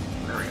around.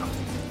 There we go.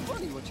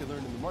 Funny what you learn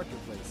in the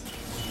marketplace.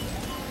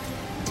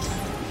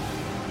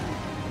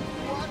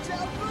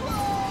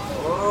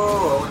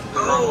 Whoa,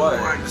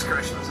 I just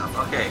crashed myself.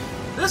 Okay.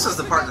 This is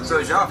the part that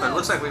throws you off. It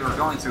looks like we were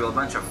going through a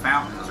bunch of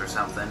fountains or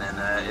something,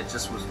 and it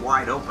just was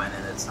wide open,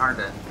 and it's hard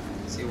to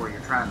see where you're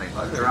trying to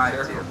drive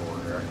to. I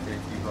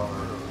can't keep on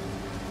the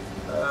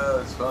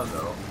road. It's fun,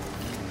 though.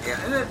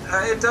 Yeah, and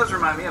it does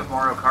remind me of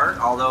Mario Kart,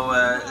 although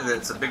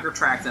it's a bigger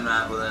track than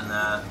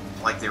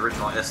like the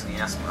original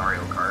SNES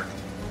Mario Kart.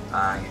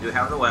 You do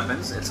have the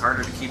weapons. It's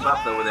harder to keep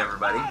up, though, with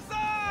everybody.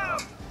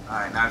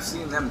 Alright, now I've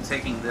seen them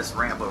taking this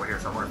ramp over here,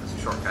 so I wonder if it's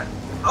a shortcut.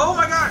 Oh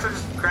my gosh, I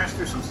just crashed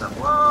through some stuff.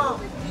 Whoa!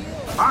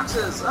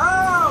 Boxes!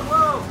 Oh,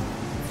 whoa!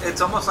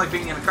 It's almost like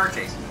being in a car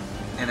chase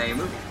in a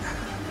movie.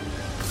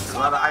 There's a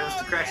lot of items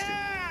to crash through.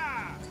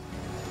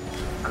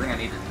 I think I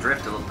need to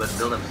drift a little bit,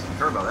 build up some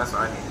turbo. That's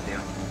what I need to do.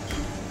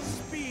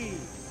 Speed!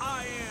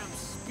 I am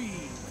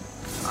speed!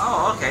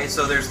 Oh, okay,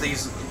 so there's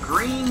these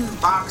green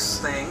box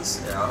things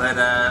that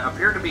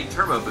appear to be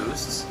turbo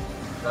boosts.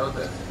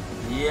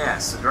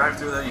 Yes, so drive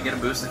through them, you get a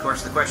boost. Of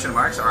course, the question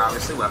marks are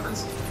obviously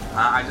weapons.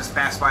 I just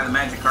passed by the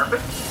magic carpet.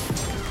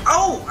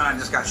 Oh! And I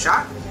just got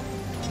shot.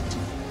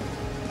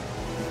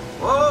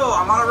 Whoa,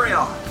 I'm on a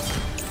rail.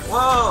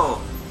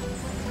 Whoa!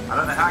 I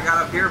don't know how I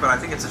got up here, but I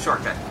think it's a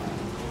shortcut.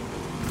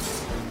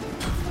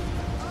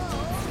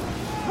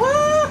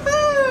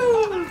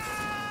 Woohoo!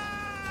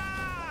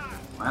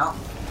 Well.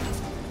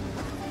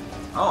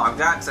 Oh, I've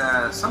got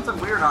something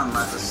weird on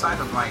the side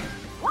of my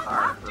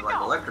car.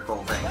 Like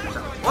electrical thing or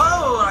something.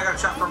 Whoa! And I got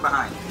shot from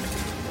behind.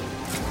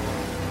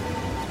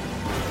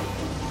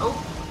 Oh!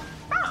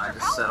 I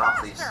just set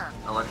off these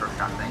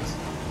electroshock things.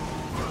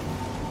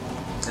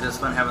 It is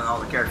fun having all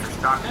the characters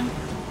talking.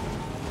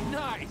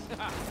 Nice.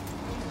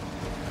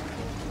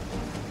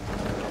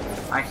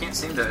 I can't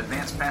seem to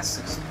advance past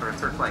 6th or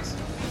 3rd place.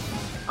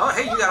 Oh,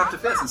 hey, you got up to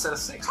 5th instead of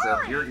 6th,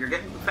 so you're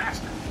getting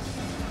faster.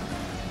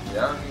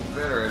 Yeah, I'm getting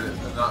better at it.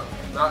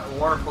 Not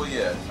wonderful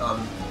yet.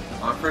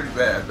 I'm pretty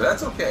bad, but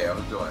that's okay. I'm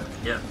enjoying it.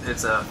 Yeah,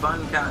 it's a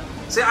fun kind of...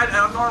 See, I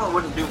normally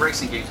wouldn't do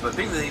racing games, but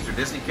being that these are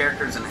Disney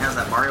characters and it has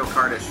that Mario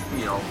Kart-ish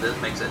feel, this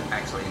makes it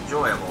actually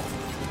enjoyable.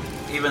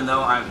 Even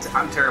though I'm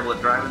terrible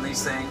at driving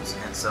these things,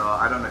 and so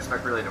I don't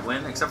expect really to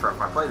win, except for if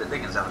I play the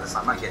dickens out of this,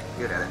 I might get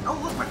good at it. Oh,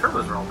 look, my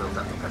turbos are all built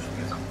up. I should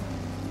use them.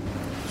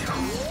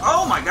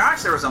 Oh my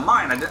gosh, there was a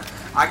mine.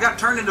 I got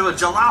turned into a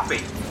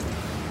jalopy.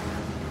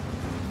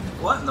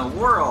 What in the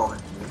world?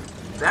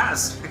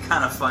 That's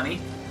kind of funny.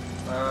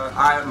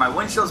 My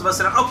windshield's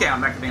busted up. Okay,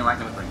 I'm back to being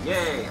Lightning McQueen.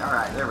 Yay!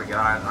 Alright, there we go.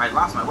 I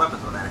lost my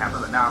weapons when that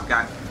happened, but now I've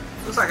got...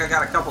 Looks like I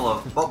got a couple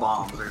of bull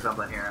bombs or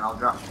something here, and I'll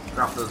drop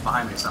those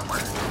behind me somewhere.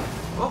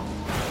 Oh!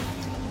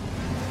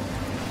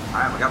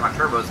 Alright, we got my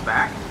turbos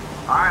back.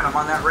 Alright, I'm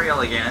on that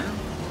rail again.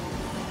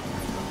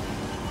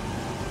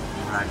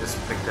 And I just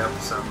picked up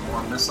some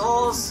more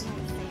missiles.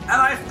 And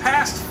I've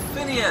passed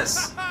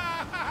Phineas!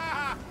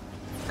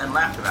 And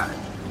laughed about it.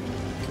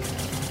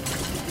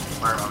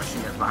 Fire my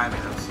machine gun's behind me,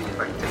 though. See if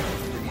I can take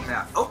Phineas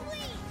out. Oh!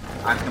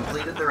 I've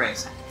completed the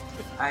race.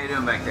 How you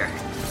doing back there?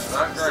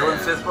 Still in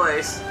 5th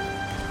place.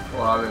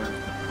 Well, I've been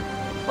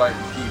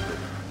fighting to keep it.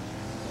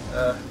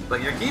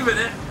 But you're keeping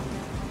it.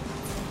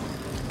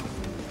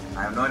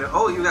 I have no idea.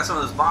 Oh, you got some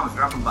of those bombs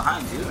dropping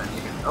behind you, and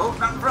you can. Oh,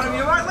 not in front of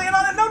you. Land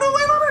on it. No,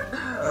 land on it.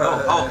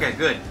 Oh, okay,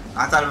 good.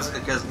 I thought it was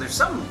because there's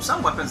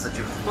some weapons that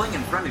you fling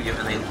in front of you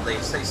and they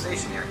stay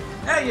stationary.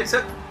 Hey, you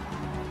took.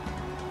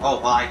 Oh,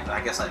 well,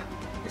 I guess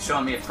it's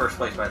showing me at first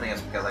place, but I think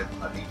it's because I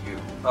beat you.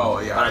 Oh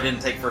yeah. But I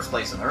didn't take first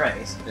place in the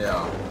race.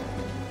 Yeah.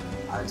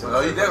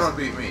 Well, you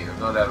definitely beat me. There's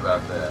no doubt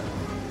about that.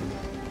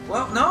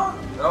 Well, no.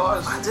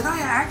 No, did I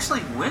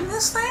actually win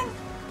this thing?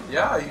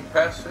 Yeah, you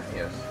passed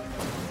Phineas.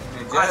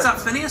 I thought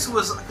Phineas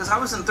was because I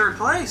was in 3rd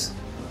place.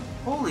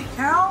 Holy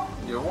cow!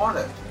 You won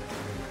it.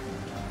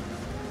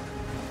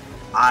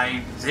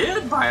 I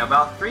did by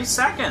about 3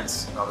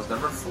 seconds. I was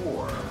number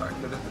 4. I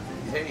could have.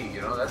 Hey,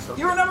 you know that's. Okay.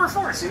 You were number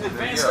 4, so you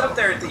advanced up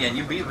there at the end.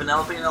 You beat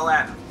Vanellope and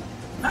Aladdin.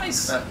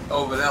 Nice.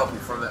 Vanellope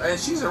from the, and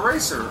she's a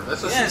racer.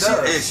 That's what she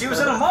does. She was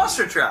in a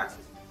monster truck.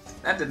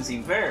 That didn't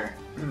seem fair.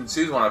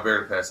 She's one I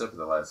barely passed up at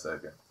the last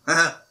second.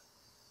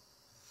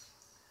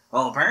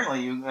 Well,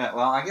 apparently you. Well,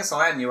 I guess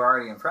Aladdin you were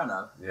already in front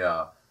of.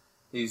 Yeah,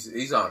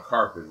 he's on a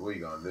carpet. What are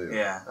you gonna do?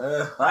 Yeah.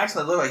 Well,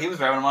 actually, it looked like he was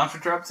driving a monster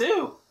truck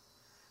too.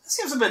 That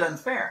seems a bit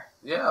unfair.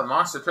 Yeah,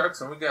 monster trucks,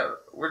 and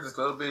we're just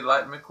a little bit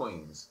like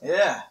McQueens.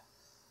 Yeah.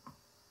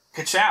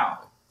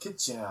 Ka-chow.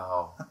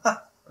 Ka-chow.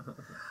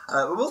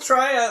 We'll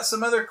try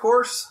some other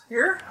course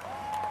here.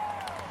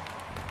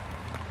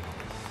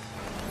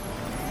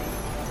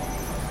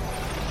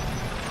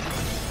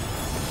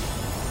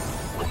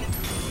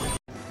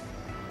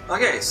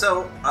 Okay,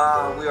 so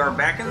we are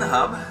back in the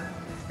hub,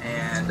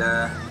 and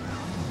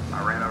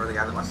I ran over the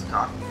guy that wants to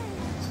talk.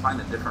 Let's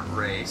find a different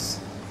race.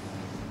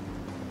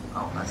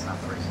 Oh, that's not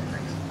the racing things.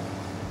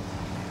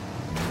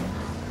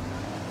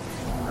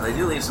 They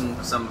do leave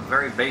some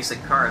very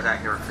basic cars out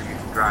here for you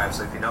to drive,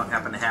 so if you don't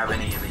happen to have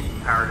any of the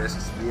Power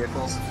Discs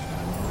vehicles,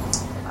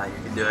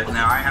 you can do it.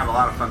 Now, I have a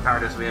lot of fun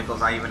Power Disc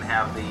vehicles. I even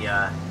have the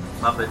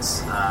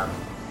Muppets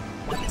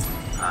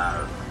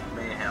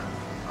Mayhem,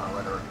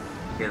 whatever.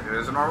 Okay,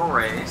 there's a normal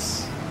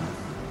race.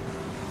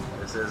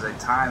 This is a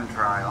time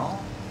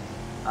trial.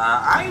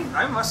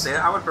 I must say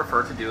I would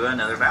prefer to do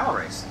another battle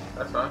race.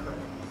 That's fine.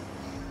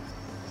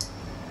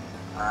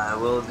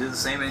 We'll do the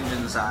same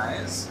engine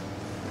size.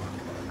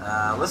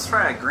 Let's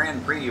try a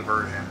Grand Prix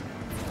version.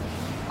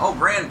 Oh,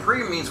 Grand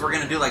Prix means we're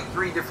going to do like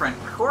 3 different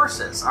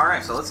courses.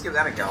 Alright, so let's give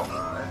that a go.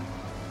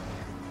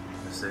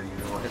 So you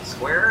will hit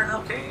square and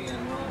okay,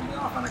 and we'll be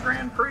off on a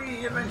Grand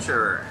Prix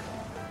adventure.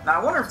 Now,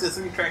 I wonder if the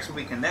 3 tracks will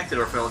be connected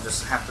or if it'll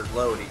just have to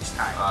load each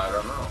time. I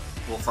don't know.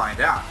 We'll find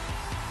out.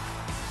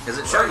 Because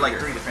it showed like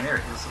 3 different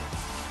areas.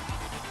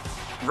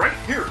 Right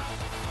here!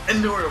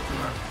 Indoor open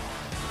run.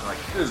 Like,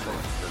 here's one.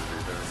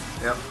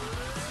 Yep.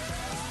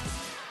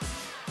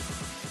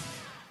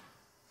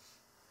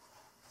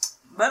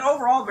 But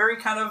overall, very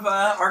kind of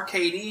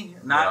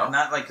arcadey, not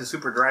like a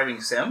super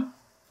driving sim.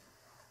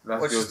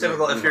 Which is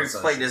typical if you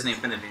play Disney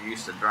Infinity, you're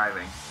used to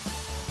driving.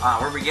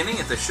 We're beginning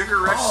at the Sugar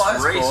Rush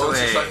Raceway. Cool. It's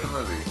just like the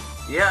movie.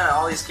 Yeah,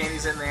 all these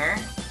candies in there.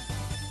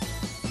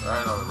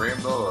 Right on the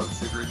rainbow of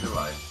Sugar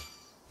Delight.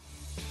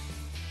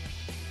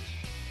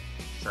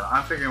 So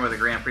I'm figuring with the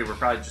Grand Prix, we're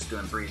probably just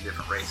doing 3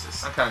 different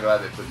races. I'm kind of glad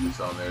they put this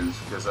on there,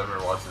 just because I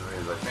remember watching the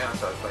movie, like, man, I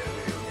thought I was playing a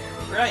video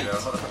game. Right. You know?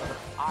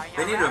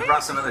 They need to have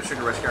brought some other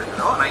Sugar Rush characters.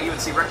 Oh, and I even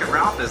see Wreck-It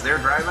Ralph as they're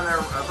driving their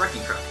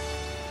wrecking truck.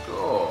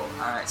 Cool.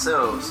 Alright,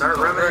 so start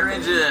revving your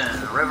engine.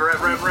 Rev.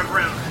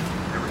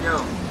 There we go.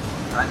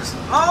 I just...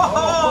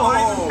 Oh!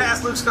 I even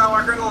passed Luke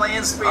Skywalker in the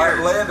land speeder. I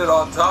landed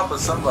on top of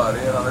somebody,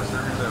 and I'm not sure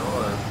who that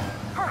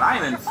was. I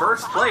am in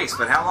first place,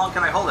 but how long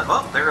can I hold it?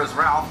 Oh, there goes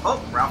Ralph.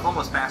 Oh, Ralph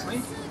almost passed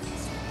me.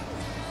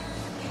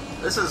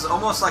 This is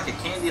almost like a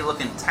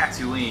candy-looking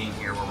Tatooine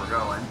here where we're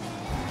going.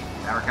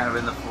 Now we're kind of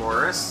in the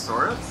forest,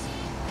 sort of.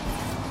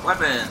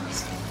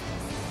 Weapons!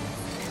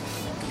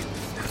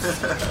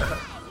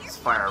 Let's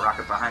fire a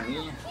rocket behind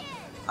me.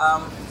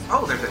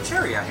 Oh, there's a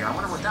cherry out here. I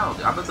wonder what that'll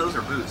do. I bet those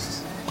are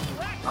boosts.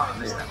 Oh, I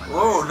missed that one.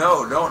 Whoa,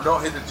 no,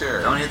 don't hit the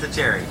cherry. Don't hit the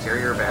cherry.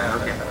 Cherry are bad.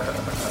 Okay.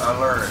 I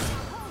learned.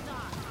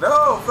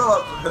 No,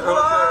 Philip!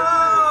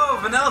 Whoa!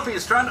 Vanellope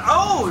is trying to...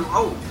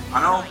 Oh!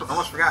 I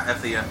almost forgot.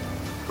 If the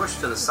push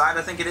to the side,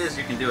 I think it is,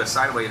 you can do a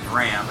sideways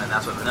ram, and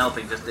that's what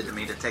Vanellope just did to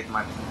me to take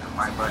my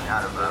butt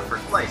out of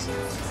first place.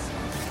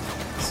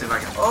 Let's see if I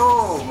can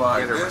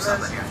get her with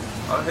something here.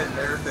 I'm hitting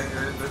everything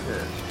there is to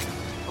hit.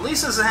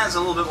 Lisa's has a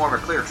little bit more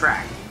of a clear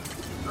track.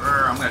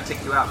 I'm going to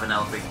take you out,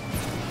 Vanellope.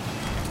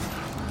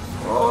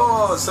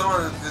 Oh,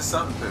 someone did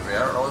something to me. I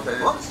don't know what that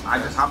is. Whoops, I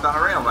just hopped on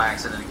a rail by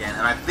accident again,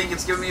 and I think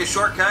it's giving me a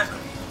shortcut.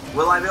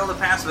 Will I be able to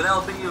pass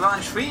Vanellope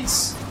Yvonne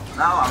Schweitz?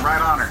 No, I'm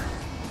right on her.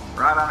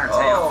 Right on her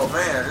tail. Oh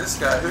man, this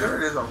guy,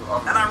 whoever it is, I'm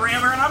and I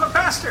ram her and I'm a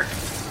bastard.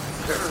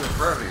 Whoever's in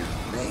front of me is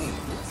mean.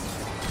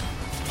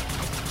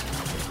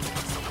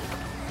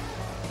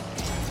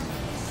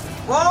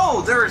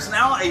 Whoa! There is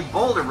now a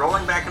boulder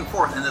rolling back and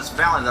forth in this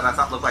valley that I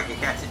thought looked like a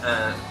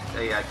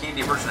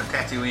candy version of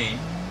Tatooine.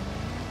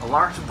 A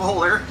large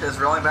boulder is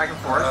rolling back and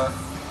forth.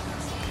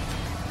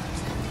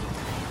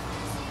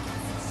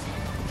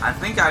 I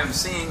think I'm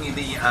seeing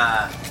the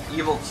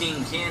evil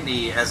King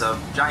Candy as a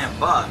giant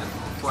bug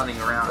floating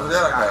around in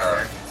the sky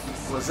there.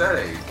 Was that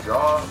a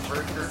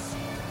jawbreaker?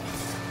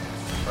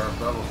 Or a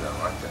bubble gum?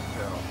 I couldn't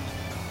tell.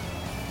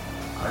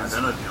 I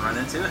don't know if you run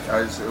into it.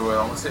 It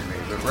almost hit me.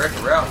 But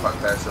Wreck-It Ralph, I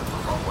passed up a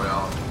long way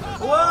on.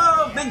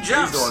 Whoa! Big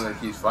jumps! He's the one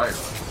that keeps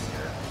fighting.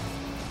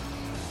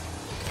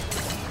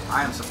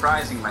 I am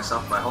surprising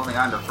myself by holding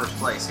on to first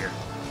place here.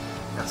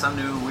 Got some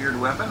new weird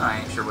weapon.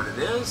 I ain't sure what it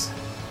is.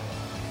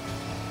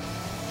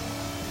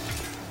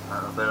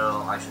 But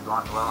I should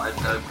launch. Well,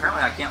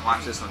 apparently I can't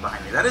launch this one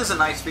behind me. That is a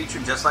nice feature,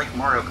 just like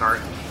Mario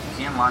Kart.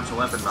 You can launch a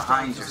weapon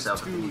behind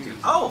yourself if you need to.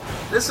 Oh,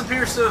 this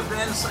appears to have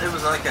been. It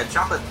was like a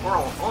chocolate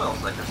oil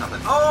slick or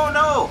something. Oh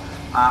no!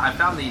 I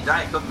found the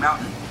Diet Coke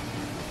Mountain.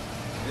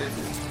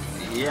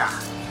 Yeah,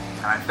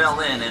 and I fell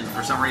in, and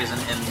for some reason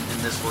in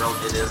this world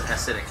it is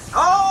acidic.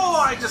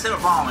 Oh! I just hit a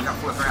bomb and got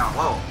flipped around.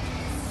 Whoa!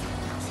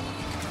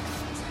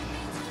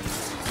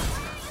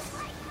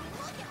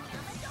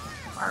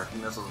 Fire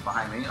missiles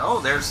behind me. Oh,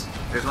 there's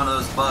one of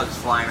those bugs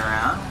flying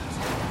around.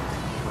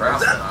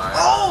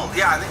 Oh,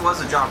 yeah, I think it was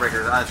a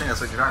jawbreaker. I think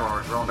that's what you're talking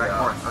about. We're rolling back and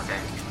forth. Okay.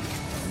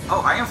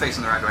 Oh, I am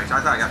facing the right direction.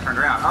 I thought I got turned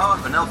around. Oh,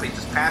 and Penelope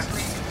just passed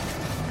me.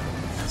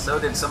 And so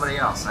did somebody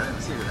else. I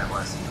didn't see who that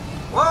was.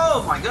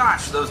 Whoa, my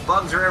gosh, those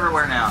bugs are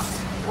everywhere now.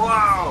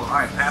 Whoa! All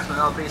right, pass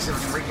Penelope, see if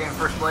we can regain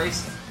first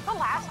place. The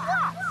last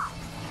lap.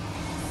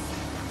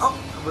 Oh,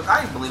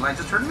 I believe I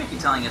just heard Mickey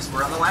telling us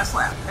we're on the last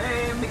lap.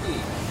 Hey, Mickey.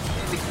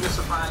 Hey, Mickey, you're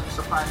so fine. You're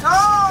so fine.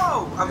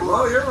 No! I blew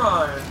up. You're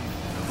mine.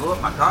 I blew up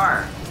my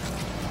car.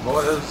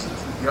 Boy, those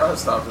gun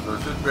stoppers were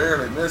just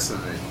barely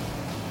missing me.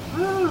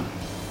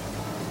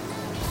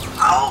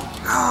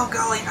 Oh,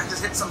 golly, I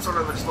just hit some sort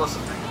of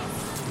explosive thing.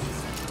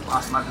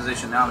 Lost my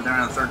position. Now I'm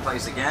down in third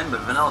place again, but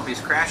Vanellope's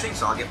crashing,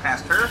 so I'll get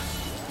past her.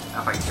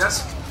 Now if I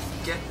just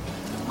get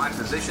my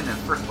position in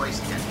first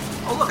place again.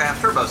 Oh, look, I have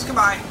turbos.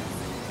 Goodbye.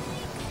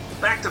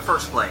 Back to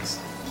first place.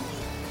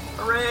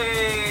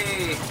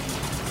 Hooray!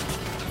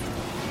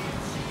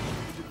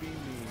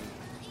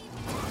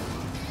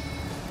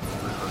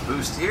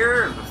 Boost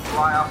here,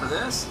 fly off of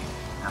this.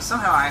 Now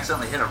somehow I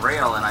accidentally hit a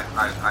rail and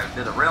I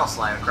did a rail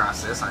slide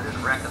across this. I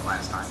didn't wreck it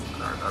last time,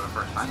 or the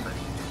first time, but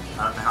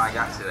I don't know how I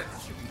got to it.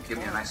 Give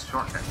me a nice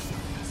shortcut.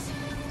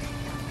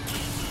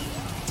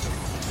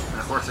 And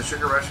of course the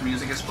Sugar Rush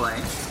music is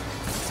playing.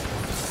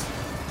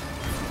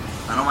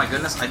 And oh my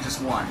goodness, I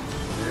just won.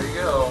 There you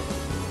go.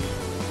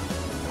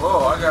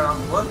 Whoa, I got on,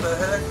 what the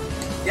heck?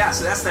 Yeah,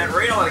 so that's that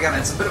rail I got.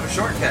 It's a bit of a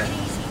shortcut.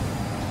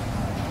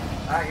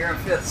 Alright, you're in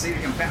fifth. See if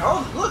you can pass.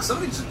 Oh, look,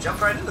 somebody just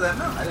jumped right into that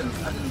mountain. I didn't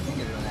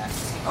think of doing that.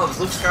 Oh, it's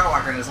Luke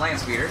Skywalker and his land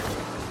speeder.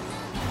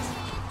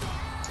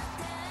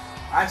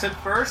 I took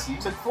first, you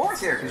took fourth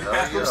here because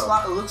you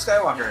passed Luke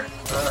Skywalker.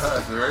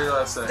 The very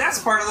last thing.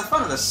 That's part of the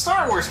fun of this.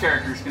 Star Wars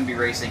characters can be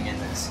racing in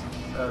this.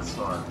 That's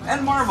fun.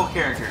 And Marvel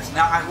characters.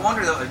 Now, I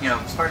wonder though,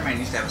 Spider-Man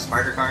used to have a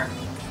spider car.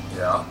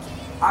 Yeah.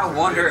 I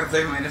wonder if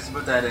they managed to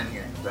put that in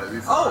here. That'd be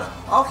fun.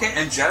 Oh, okay.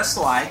 And just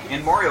like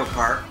in Mario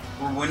Kart,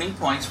 we're winning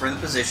points for the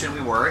position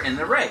we were in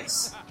the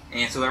race.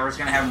 And so whoever's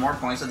going to have more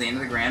points at the end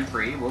of the Grand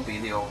Prix will be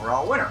the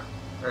overall winner.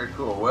 Very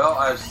cool. Well,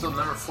 I'm still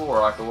number 4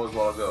 like I was a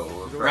while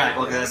ago. Right,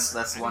 well,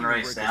 that's one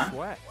race down.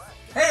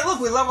 Hey, look,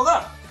 we leveled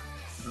up!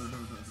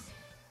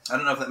 I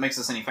don't know if that makes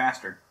us any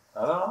faster.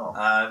 I don't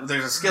know.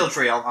 There's a skill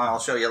tree I'll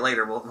show you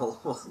later.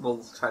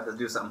 We'll try to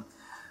do something.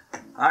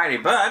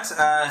 Alrighty, but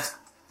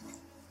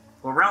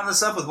we'll round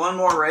this up with one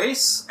more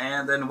race,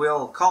 and then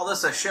we'll call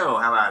this a show.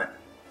 How about it?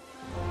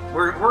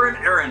 We're in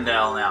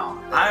Arendelle now.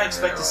 I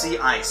expect to see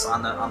ice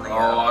on the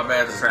I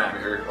imagine it's track.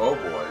 gonna be here. Oh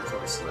boy, it's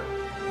gonna slip.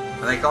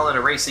 And they call it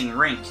a racing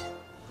rink.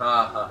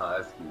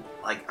 That's cute.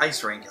 Like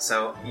ice rink.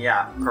 So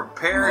yeah,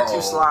 prepare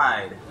to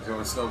slide.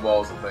 Doing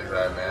snowballs and things like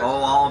that, man.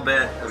 Oh, I'll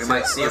bet we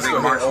might see a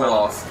big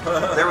marshmallow.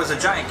 There There was a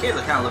giant cave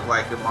that kind of looked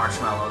like a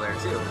marshmallow there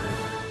too.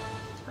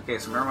 Okay,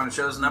 so remember when it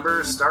shows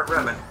numbers, start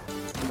revving.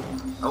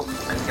 Oh,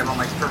 I didn't get all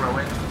my turbo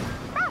in.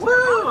 Woo!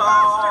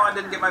 Oh, I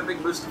didn't get my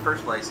big boost in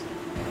first place.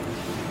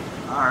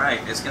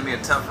 Alright, it's going to be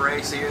a tough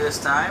race here this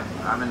time.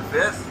 I'm in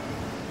 5th.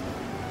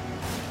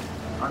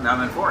 Oh, now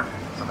I'm in 4th.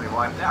 Somebody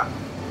wiped out.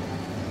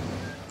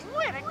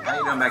 How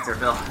you doing back there,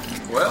 Phil?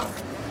 Well,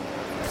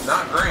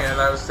 not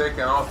grand. I was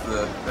taking off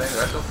the thing.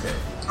 That's okay.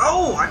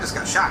 Oh, I just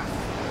got shot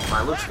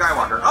by Luke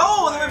Skywalker.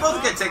 Oh, and then we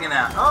both get taken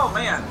out. Oh,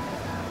 man.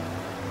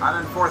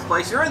 I'm in 4th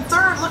place. You're in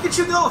 3rd. Look at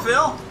you go,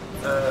 Phil.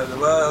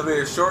 Well, it'll be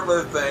a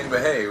short-lived thing,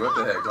 but hey, what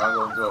the heck?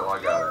 I'll go do it.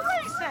 I got it.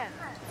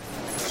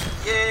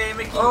 Yay,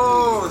 Mickey!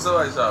 Oh,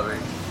 somebody shot me.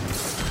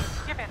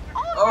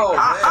 Oh,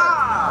 man.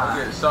 I'm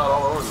getting shot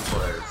all over the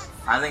place.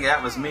 I think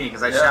that was me,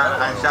 because I shot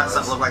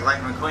something that looked like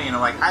Lightning McQueen, and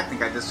I'm like, I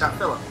think I just shot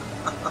Philip.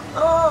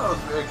 Oh,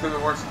 it could have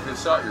been worse if you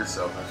just shot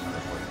yourself.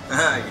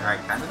 I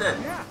kind of did.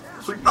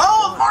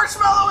 Oh,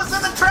 Marshmallow is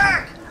in the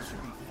track!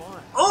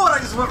 Oh, and I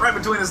just went right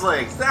between his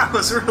legs. That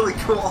was really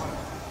cool.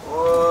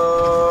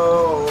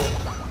 Whoa.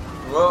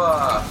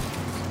 Whoa.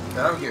 And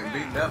I'm getting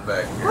beaten up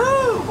back here.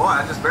 Woo! Boy,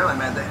 I just barely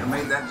made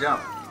that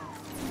jump.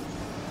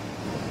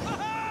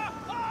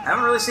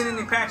 Haven't really seen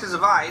any patches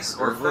of ice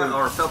or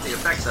felt the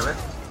effects of it.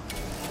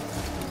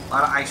 A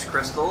lot of ice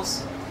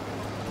crystals.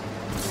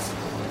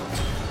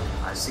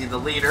 I see the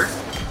leader.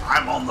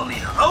 I'm on the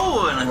leader.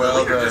 Oh, and the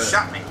leader just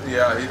shot me.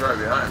 Yeah, he's right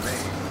behind me.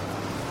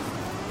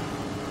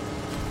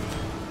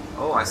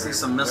 Oh, I see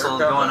some missiles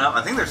going up.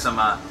 I think there's some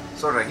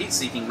sort of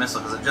heat-seeking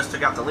missile because it just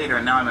took out the leader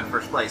and now I'm in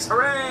first place.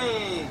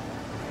 Hooray!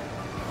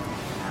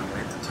 And we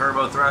hit the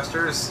turbo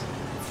thrusters.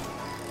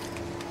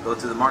 Go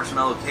through the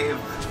Marshmallow Cave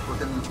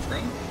looking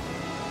thing.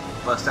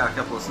 Bust out a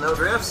couple of snow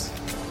drifts.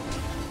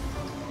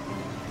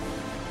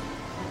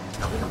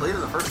 Have we completed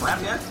the first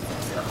lap yet?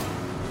 Yeah.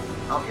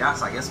 Oh,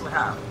 yes, I guess we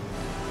have.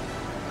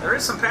 There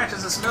is some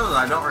patches of snow that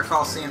I don't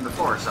recall seeing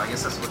before, so I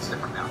guess that's what's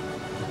different now.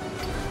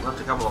 Left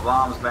a couple of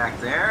bombs back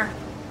there.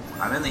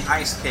 I'm in the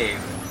ice cave.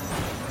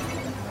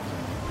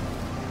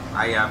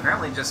 I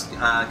apparently just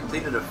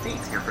completed a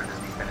feat here for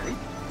Disney Infinity.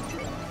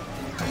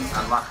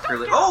 Unlocked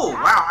purely. Oh,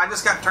 wow, I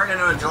just got turned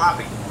into a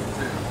jalopy.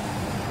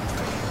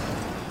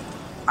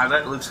 I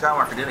bet Luke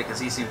Skywalker did it because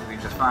he seemed to be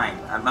just fine.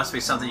 It must be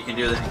something you can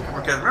do.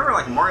 Because remember,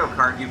 like Mario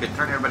Kart, you could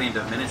turn everybody into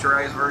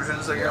miniaturized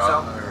versions of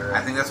yourself?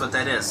 I think that's what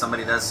that is.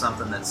 Somebody does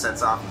something that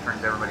sets off and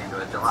turns everybody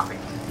into a jalopy.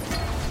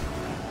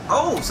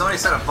 Oh, somebody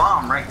set a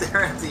bomb right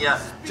there at the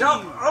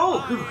jump.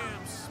 Oh!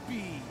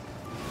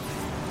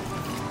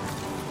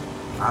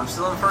 I'm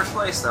still in first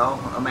place, though,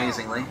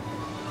 amazingly.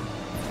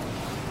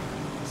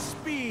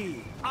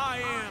 Speed. I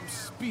am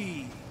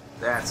Speed.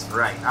 That's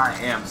right. I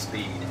am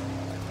Speed.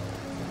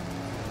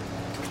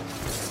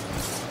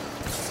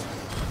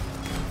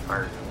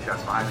 Fire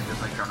shots behind me,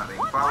 just make sure I'm not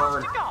being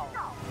followed.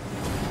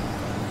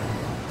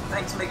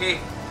 Thanks, Mickey.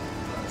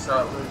 I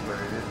saw it look, but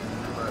it didn't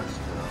do much.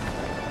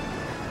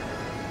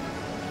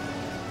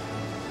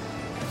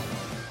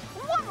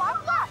 One lap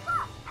left.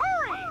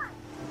 Hurry!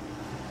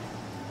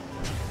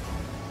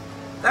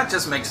 That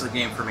just makes the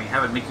game for me,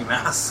 having Mickey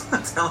Mouse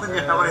telling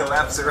you how many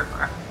laps there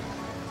are.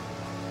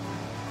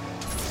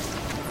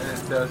 And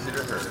it tells you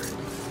to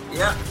hurry.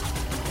 Yep.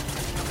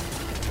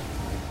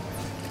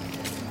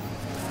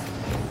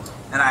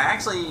 And I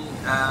actually,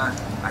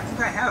 I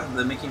think I have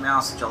the Mickey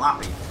Mouse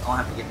jalopy. I'll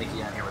have to get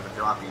Mickey out here with a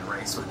jalopy and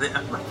race with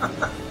him.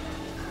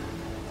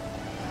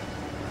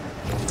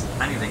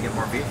 I need to get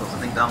more vehicles. I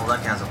think Donald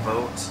Duck has a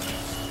boat.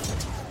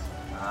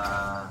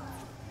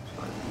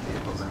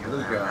 Vehicles in here.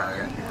 Blue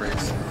guy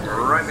racing.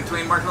 Right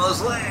between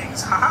Marshmallow's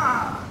legs. Ha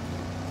ha!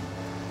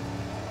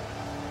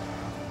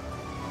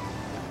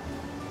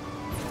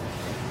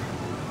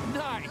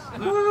 Nice.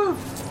 Woo!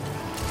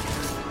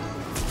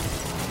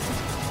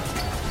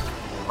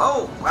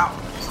 Oh, wow.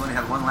 Somebody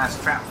had one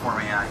last trap for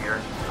me out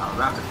here. I'm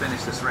about to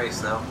finish this race,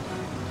 though.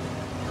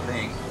 I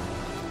think.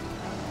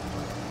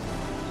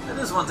 That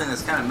is one thing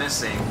that's kind of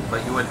missing,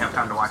 but you wouldn't have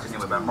time to watch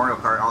anyway. But Mario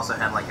Kart also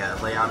had like a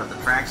layout of the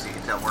track so you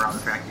could tell where on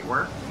the track you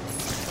were.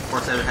 Of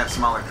course, they would have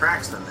smaller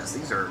tracks than this.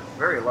 These are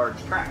very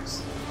large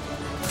tracks.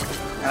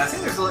 And I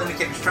think there's little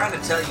indicators trying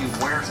to tell you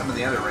where some of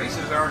the other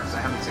races are, because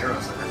I have these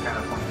arrows that are kind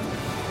of pointing.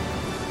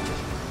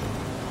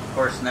 Of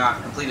course, now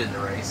I've completed the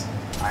race.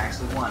 I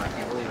actually won. I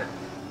can't believe it.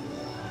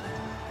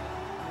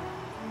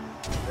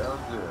 That was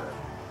good.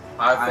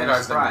 I think I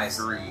was number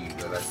 3,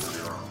 but I could be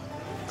wrong.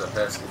 The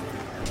best one.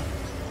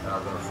 I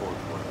was on the 4th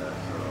one that,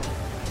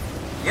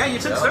 so. Yeah, you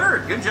took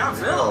third. Good job,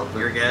 Phil.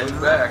 You're getting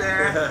back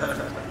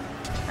there.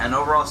 And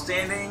overall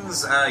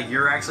standings,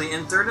 you're actually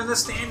in third in the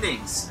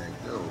standings. There you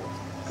go.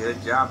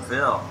 Good job,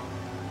 Phil.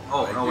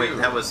 Oh, Thank no, wait, you.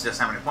 that was just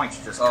how many points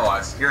you just got. Oh,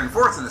 I see. You're in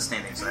 4th in the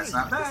standings, so that's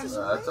not bad.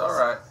 That's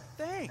alright.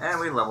 And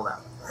we leveled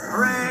out.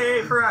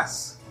 Hooray for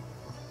us.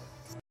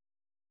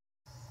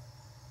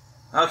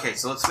 Okay,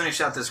 so let's finish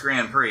out this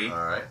Grand Prix.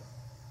 Alright.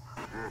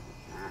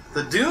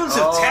 The Dunes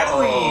of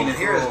Tatooine, and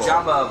here is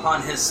Jabba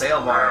upon his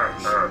sail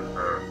barge.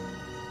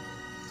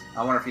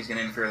 I wonder if he's going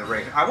to interfere with the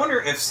race. I wonder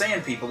if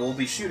sand people will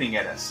be shooting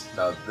at us.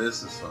 Now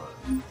this is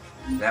fun.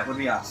 That would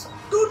be awesome.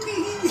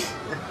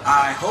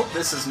 I hope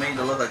this is made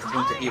to look like the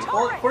Boonta Eve.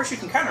 Well, of course, you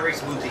can kind of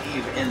race Boonta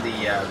Eve in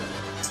the,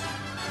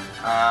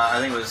 I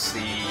think it was the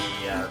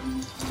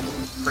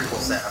prequel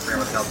set. I forget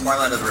what it's called.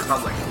 Twilight of the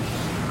Republic.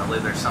 I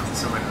believe there's something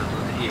similar to the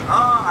Boonta Eve.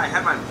 Oh, I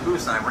had my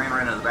boost and I ran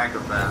right into the back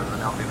of the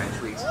Penelope Van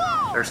Tweets.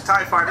 There's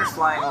TIE fighters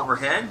flying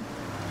overhead.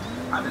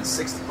 I'm in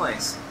 6th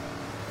place.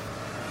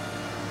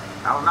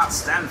 I will not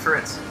stand for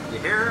it. You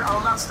hear? I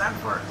will not stand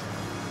for it.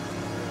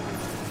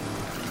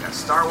 Got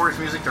Star Wars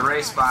music to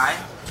race by.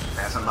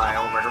 Passing by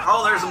over.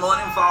 Oh, there's a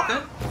Millennium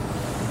Falcon.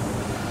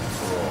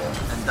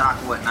 And Doc,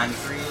 what,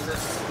 93 is it?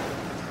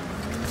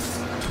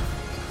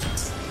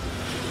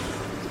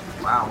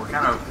 Wow, we're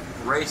kind of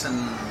racing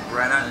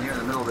right out in here in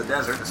the middle of the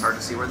desert. It's hard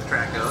to see where the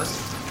track goes.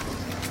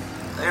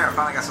 There, I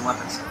finally got some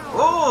weapons.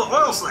 Oh,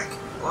 oil slick!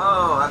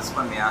 Whoa, that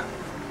spun me out.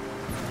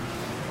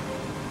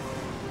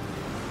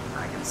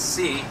 I can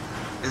see.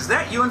 Is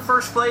that you in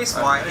first place?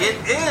 Why, it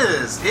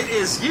is! It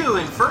is you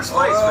in first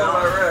place, Phil.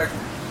 I wrecked.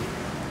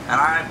 And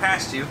I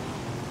passed you.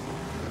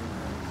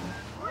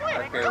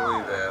 I can't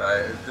believe that.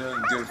 I'm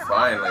doing good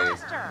finally.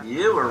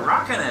 You were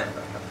rocking it.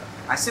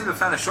 I seem to have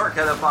found a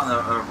shortcut up on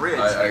the ridge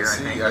here, I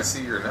think. I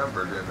see your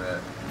number doing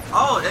that.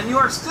 Oh, and you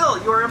are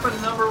up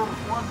in number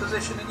 1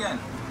 position again.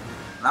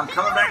 And I'm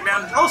coming back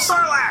down. Oh,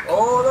 Sarlacc!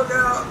 Oh, look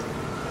out!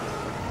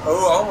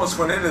 Oh, I almost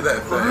went into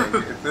that thing.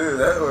 Dude,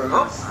 that was...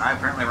 Oh, I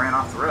apparently ran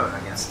off the road, I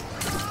guess.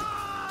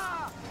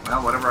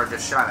 Well, whatever I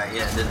just shot at,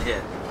 it didn't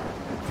hit.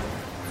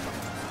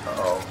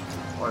 Uh-oh.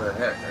 What the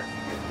heck? I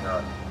keep getting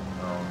shot.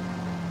 Oh.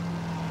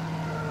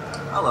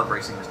 I love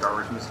racing the Star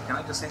Wars music. Can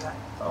I just say that?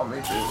 Oh,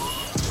 me too.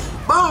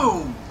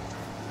 Boom!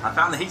 I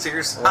found the heat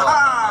seekers. Well,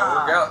 I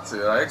work out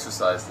to it. I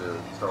exercise to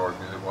Star Wars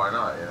music. Why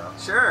not, you know?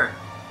 Sure.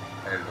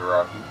 And the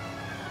Rocky.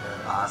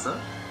 Yeah. Awesome.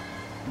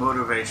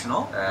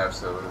 Motivational.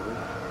 Absolutely.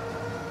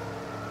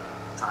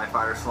 TIE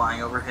fighters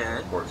flying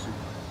overhead. Of course.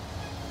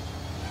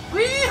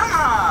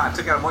 Wee-haw!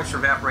 Took out a moisture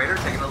evaporator,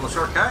 taking a little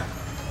shortcut.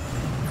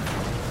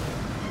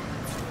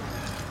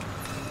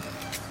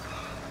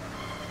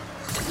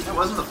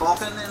 Wasn't the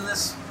Falcon in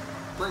this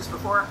place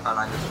before? Thought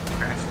I just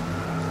crashed it.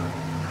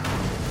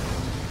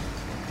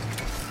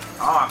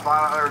 Oh, I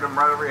fired him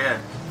right over your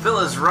head. Phil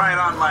is right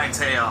on my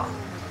tail.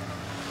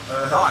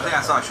 Oh, I think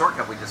I saw a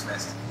shortcut we just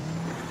missed.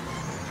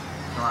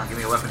 Come on, give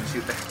me a weapon to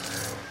shoot that.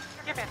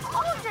 Give it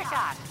all you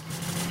got.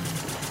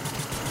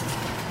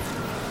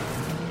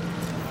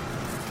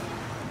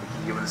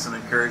 Giving us some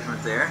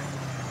encouragement there.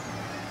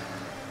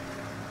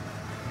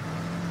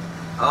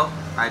 Oh,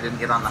 I didn't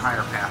get on the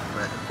higher path,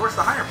 but of course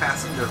the higher path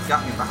seemed to have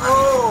got me behind me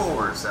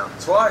before, so.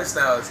 Twice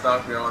now it's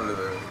knocked me onto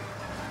the...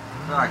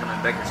 I feel like I'm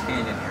in Baker's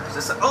Canyon here. Is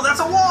this a... Oh, that's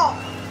a wall!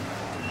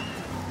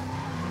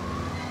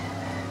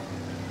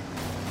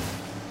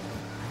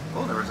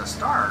 Oh, there was a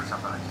star or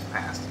something I just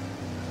passed.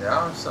 Yeah,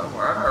 I'm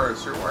somewhere. I'm not really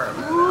sure where I'm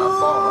at. I'm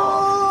falling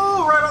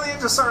off. Oh, right on the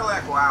edge of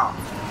Sarlacc. Wow.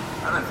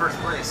 I'm in first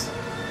place.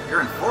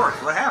 You're in fourth.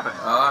 What happened?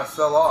 I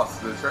fell off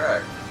the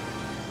track.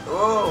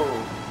 Oh!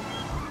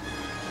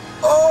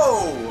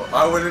 Oh!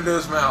 I went into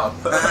his mouth.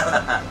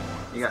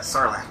 You got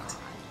Sarlacc.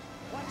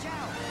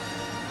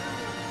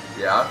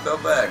 Yeah, I fell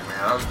back, man.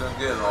 I was doing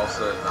good, and all of a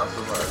sudden, not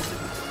so much.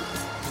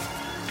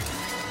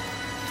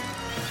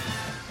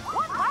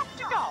 One lap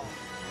to go.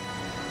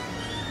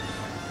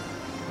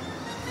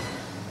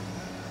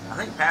 I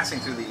think passing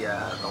through the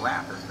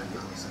lap has been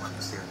giving me some luck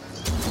this year.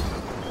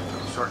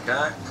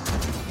 Shortcut.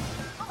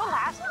 The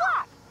last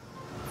lap.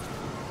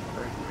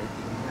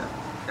 Yeah,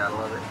 gotta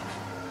love it.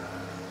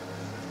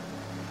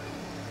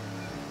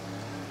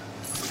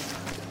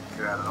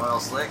 You're out an oil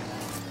slick.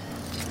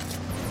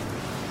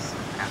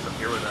 Path up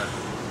here with a...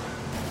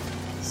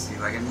 Let's see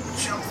if I can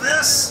jump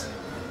this!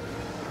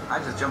 I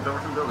just jumped over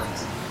some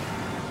buildings.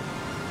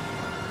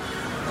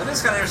 It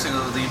is kind of interesting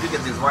though, you do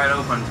get these wide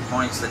open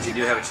points that you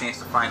do have a chance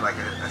to find like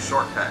a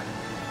shortcut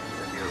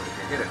if you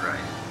hit it right.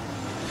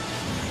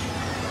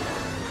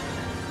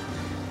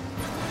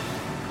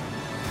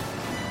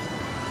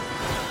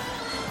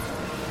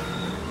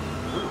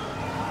 Ooh,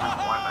 I'm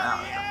wiping out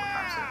a couple of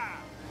times here.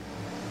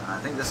 I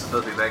think this is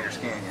supposed to be Baker's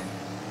Canyon.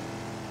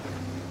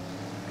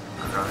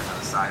 I'm driving on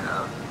the side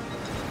of.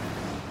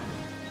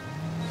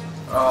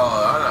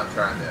 Oh, I'm not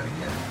trying that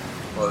again.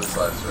 Well, this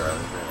last try,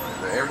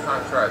 but every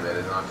time I try that,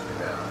 it knocks me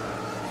down.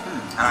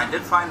 And I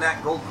did find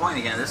that gold coin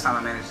again. This time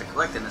I managed to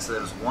collect it, and it said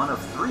it was 1 of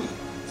 3.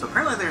 So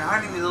apparently they're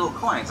hiding these little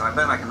coins, and I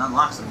bet I can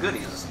unlock some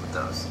goodies with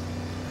those.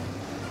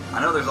 I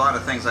know there's a lot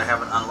of things I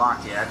haven't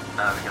unlocked yet,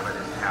 because I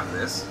didn't have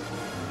this.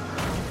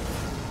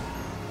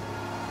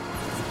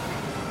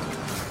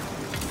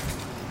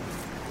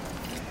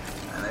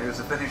 And there's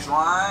the finish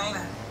line.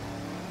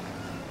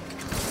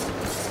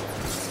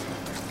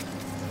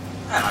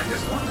 And I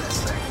just won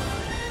this thing.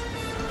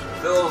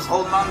 Phil's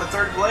holding on to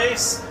 3rd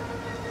place.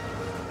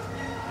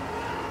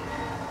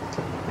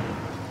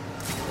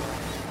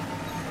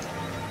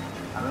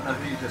 I don't know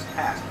who you just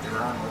passed, but they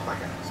were on with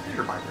like a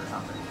speeder bike or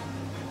something.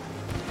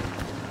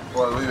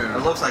 Well,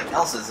 it looks like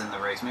Elsa's in the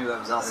race. Maybe that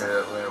was Elsa.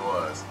 Yeah, it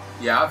was.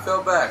 Yeah, I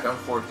fell back,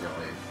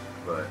 unfortunately,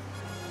 but...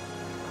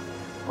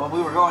 Well,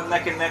 we were going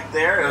neck and neck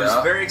there. It was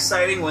very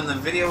exciting when the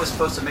video was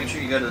supposed to. Make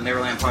sure you go to the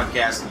Neverland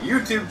Podcast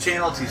YouTube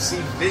channel to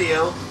see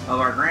video of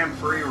our Grand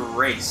Prix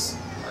race.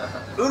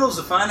 Oodles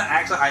of fun.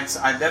 Actually,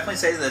 I'd definitely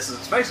say this,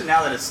 especially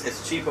now that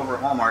it's cheap over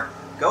at Walmart.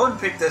 Go and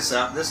pick this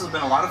up. This has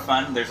been a lot of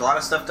fun. There's a lot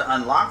of stuff to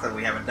unlock that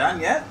we haven't done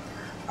yet.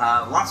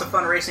 Lots of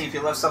fun racing. If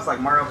you love stuff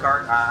like Mario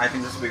Kart, I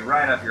think this will be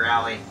right up your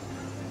alley.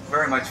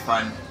 Very much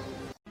fun.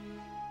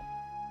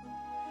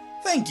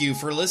 Thank you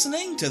for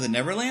listening to the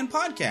Neverland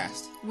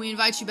Podcast. We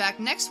invite you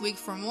back next week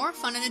for more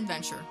fun and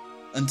adventure.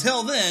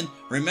 Until then,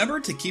 remember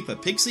to keep a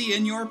pixie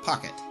in your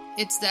pocket.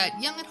 It's that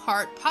young at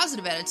heart,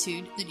 positive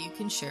attitude that you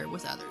can share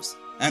with others.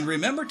 And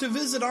remember to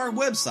visit our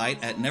website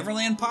at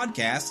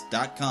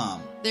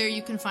neverlandpodcast.com. There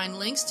you can find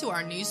links to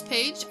our news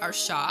page, our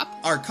shop,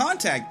 our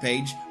contact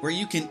page, where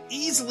you can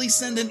easily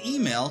send an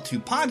email to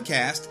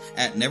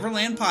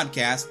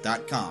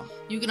podcast@neverlandpodcast.com.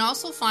 You can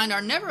also find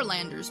our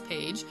Neverlanders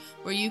page,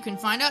 where you can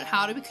find out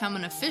how to become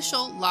an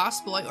official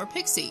Lost Boy or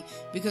Pixie,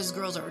 because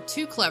girls are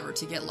too clever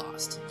to get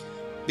lost.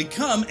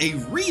 Become a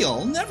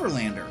real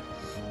Neverlander.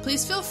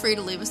 Please feel free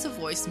to leave us a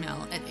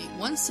voicemail at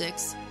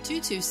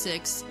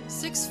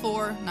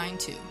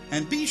 816-226-6492.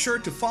 And be sure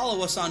to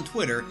follow us on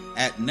Twitter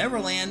at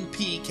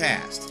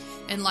NeverlandPcast.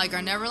 And like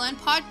our Neverland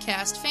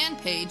Podcast fan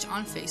page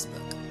on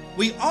Facebook.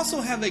 We also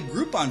have a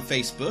group on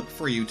Facebook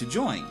for you to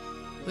join.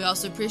 We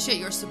also appreciate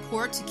your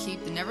support to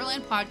keep the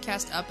Neverland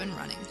Podcast up and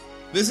running.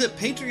 Visit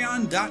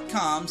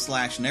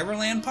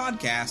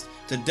patreon.com/NeverlandPodcast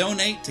to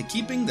donate to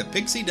keeping the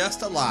pixie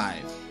dust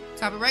alive.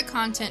 Copyright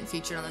content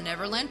featured on the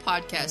Neverland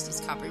Podcast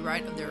is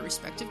copyright of their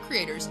respective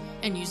creators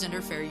and used under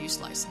fair use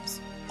license.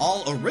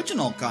 All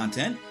original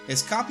content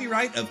is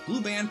copyright of Blue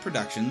Band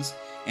Productions,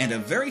 and a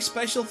very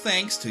special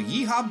thanks to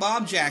Yeehaw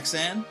Bob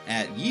Jackson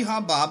at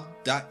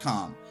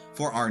yeehawbob.com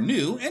for our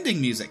new ending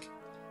music.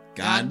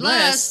 God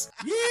bless!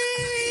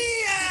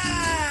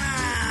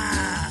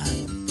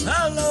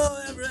 Hello,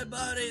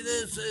 everybody.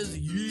 This is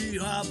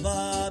Yeehaw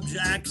Bob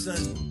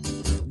Jackson.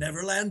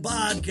 Neverland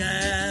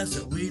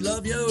Podcast, we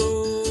love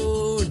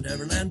you.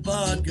 Neverland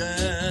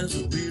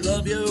Podcast, we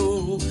love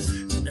you.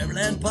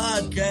 Neverland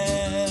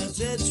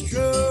Podcast, it's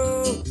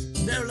true.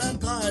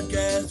 Neverland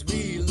Podcast,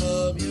 we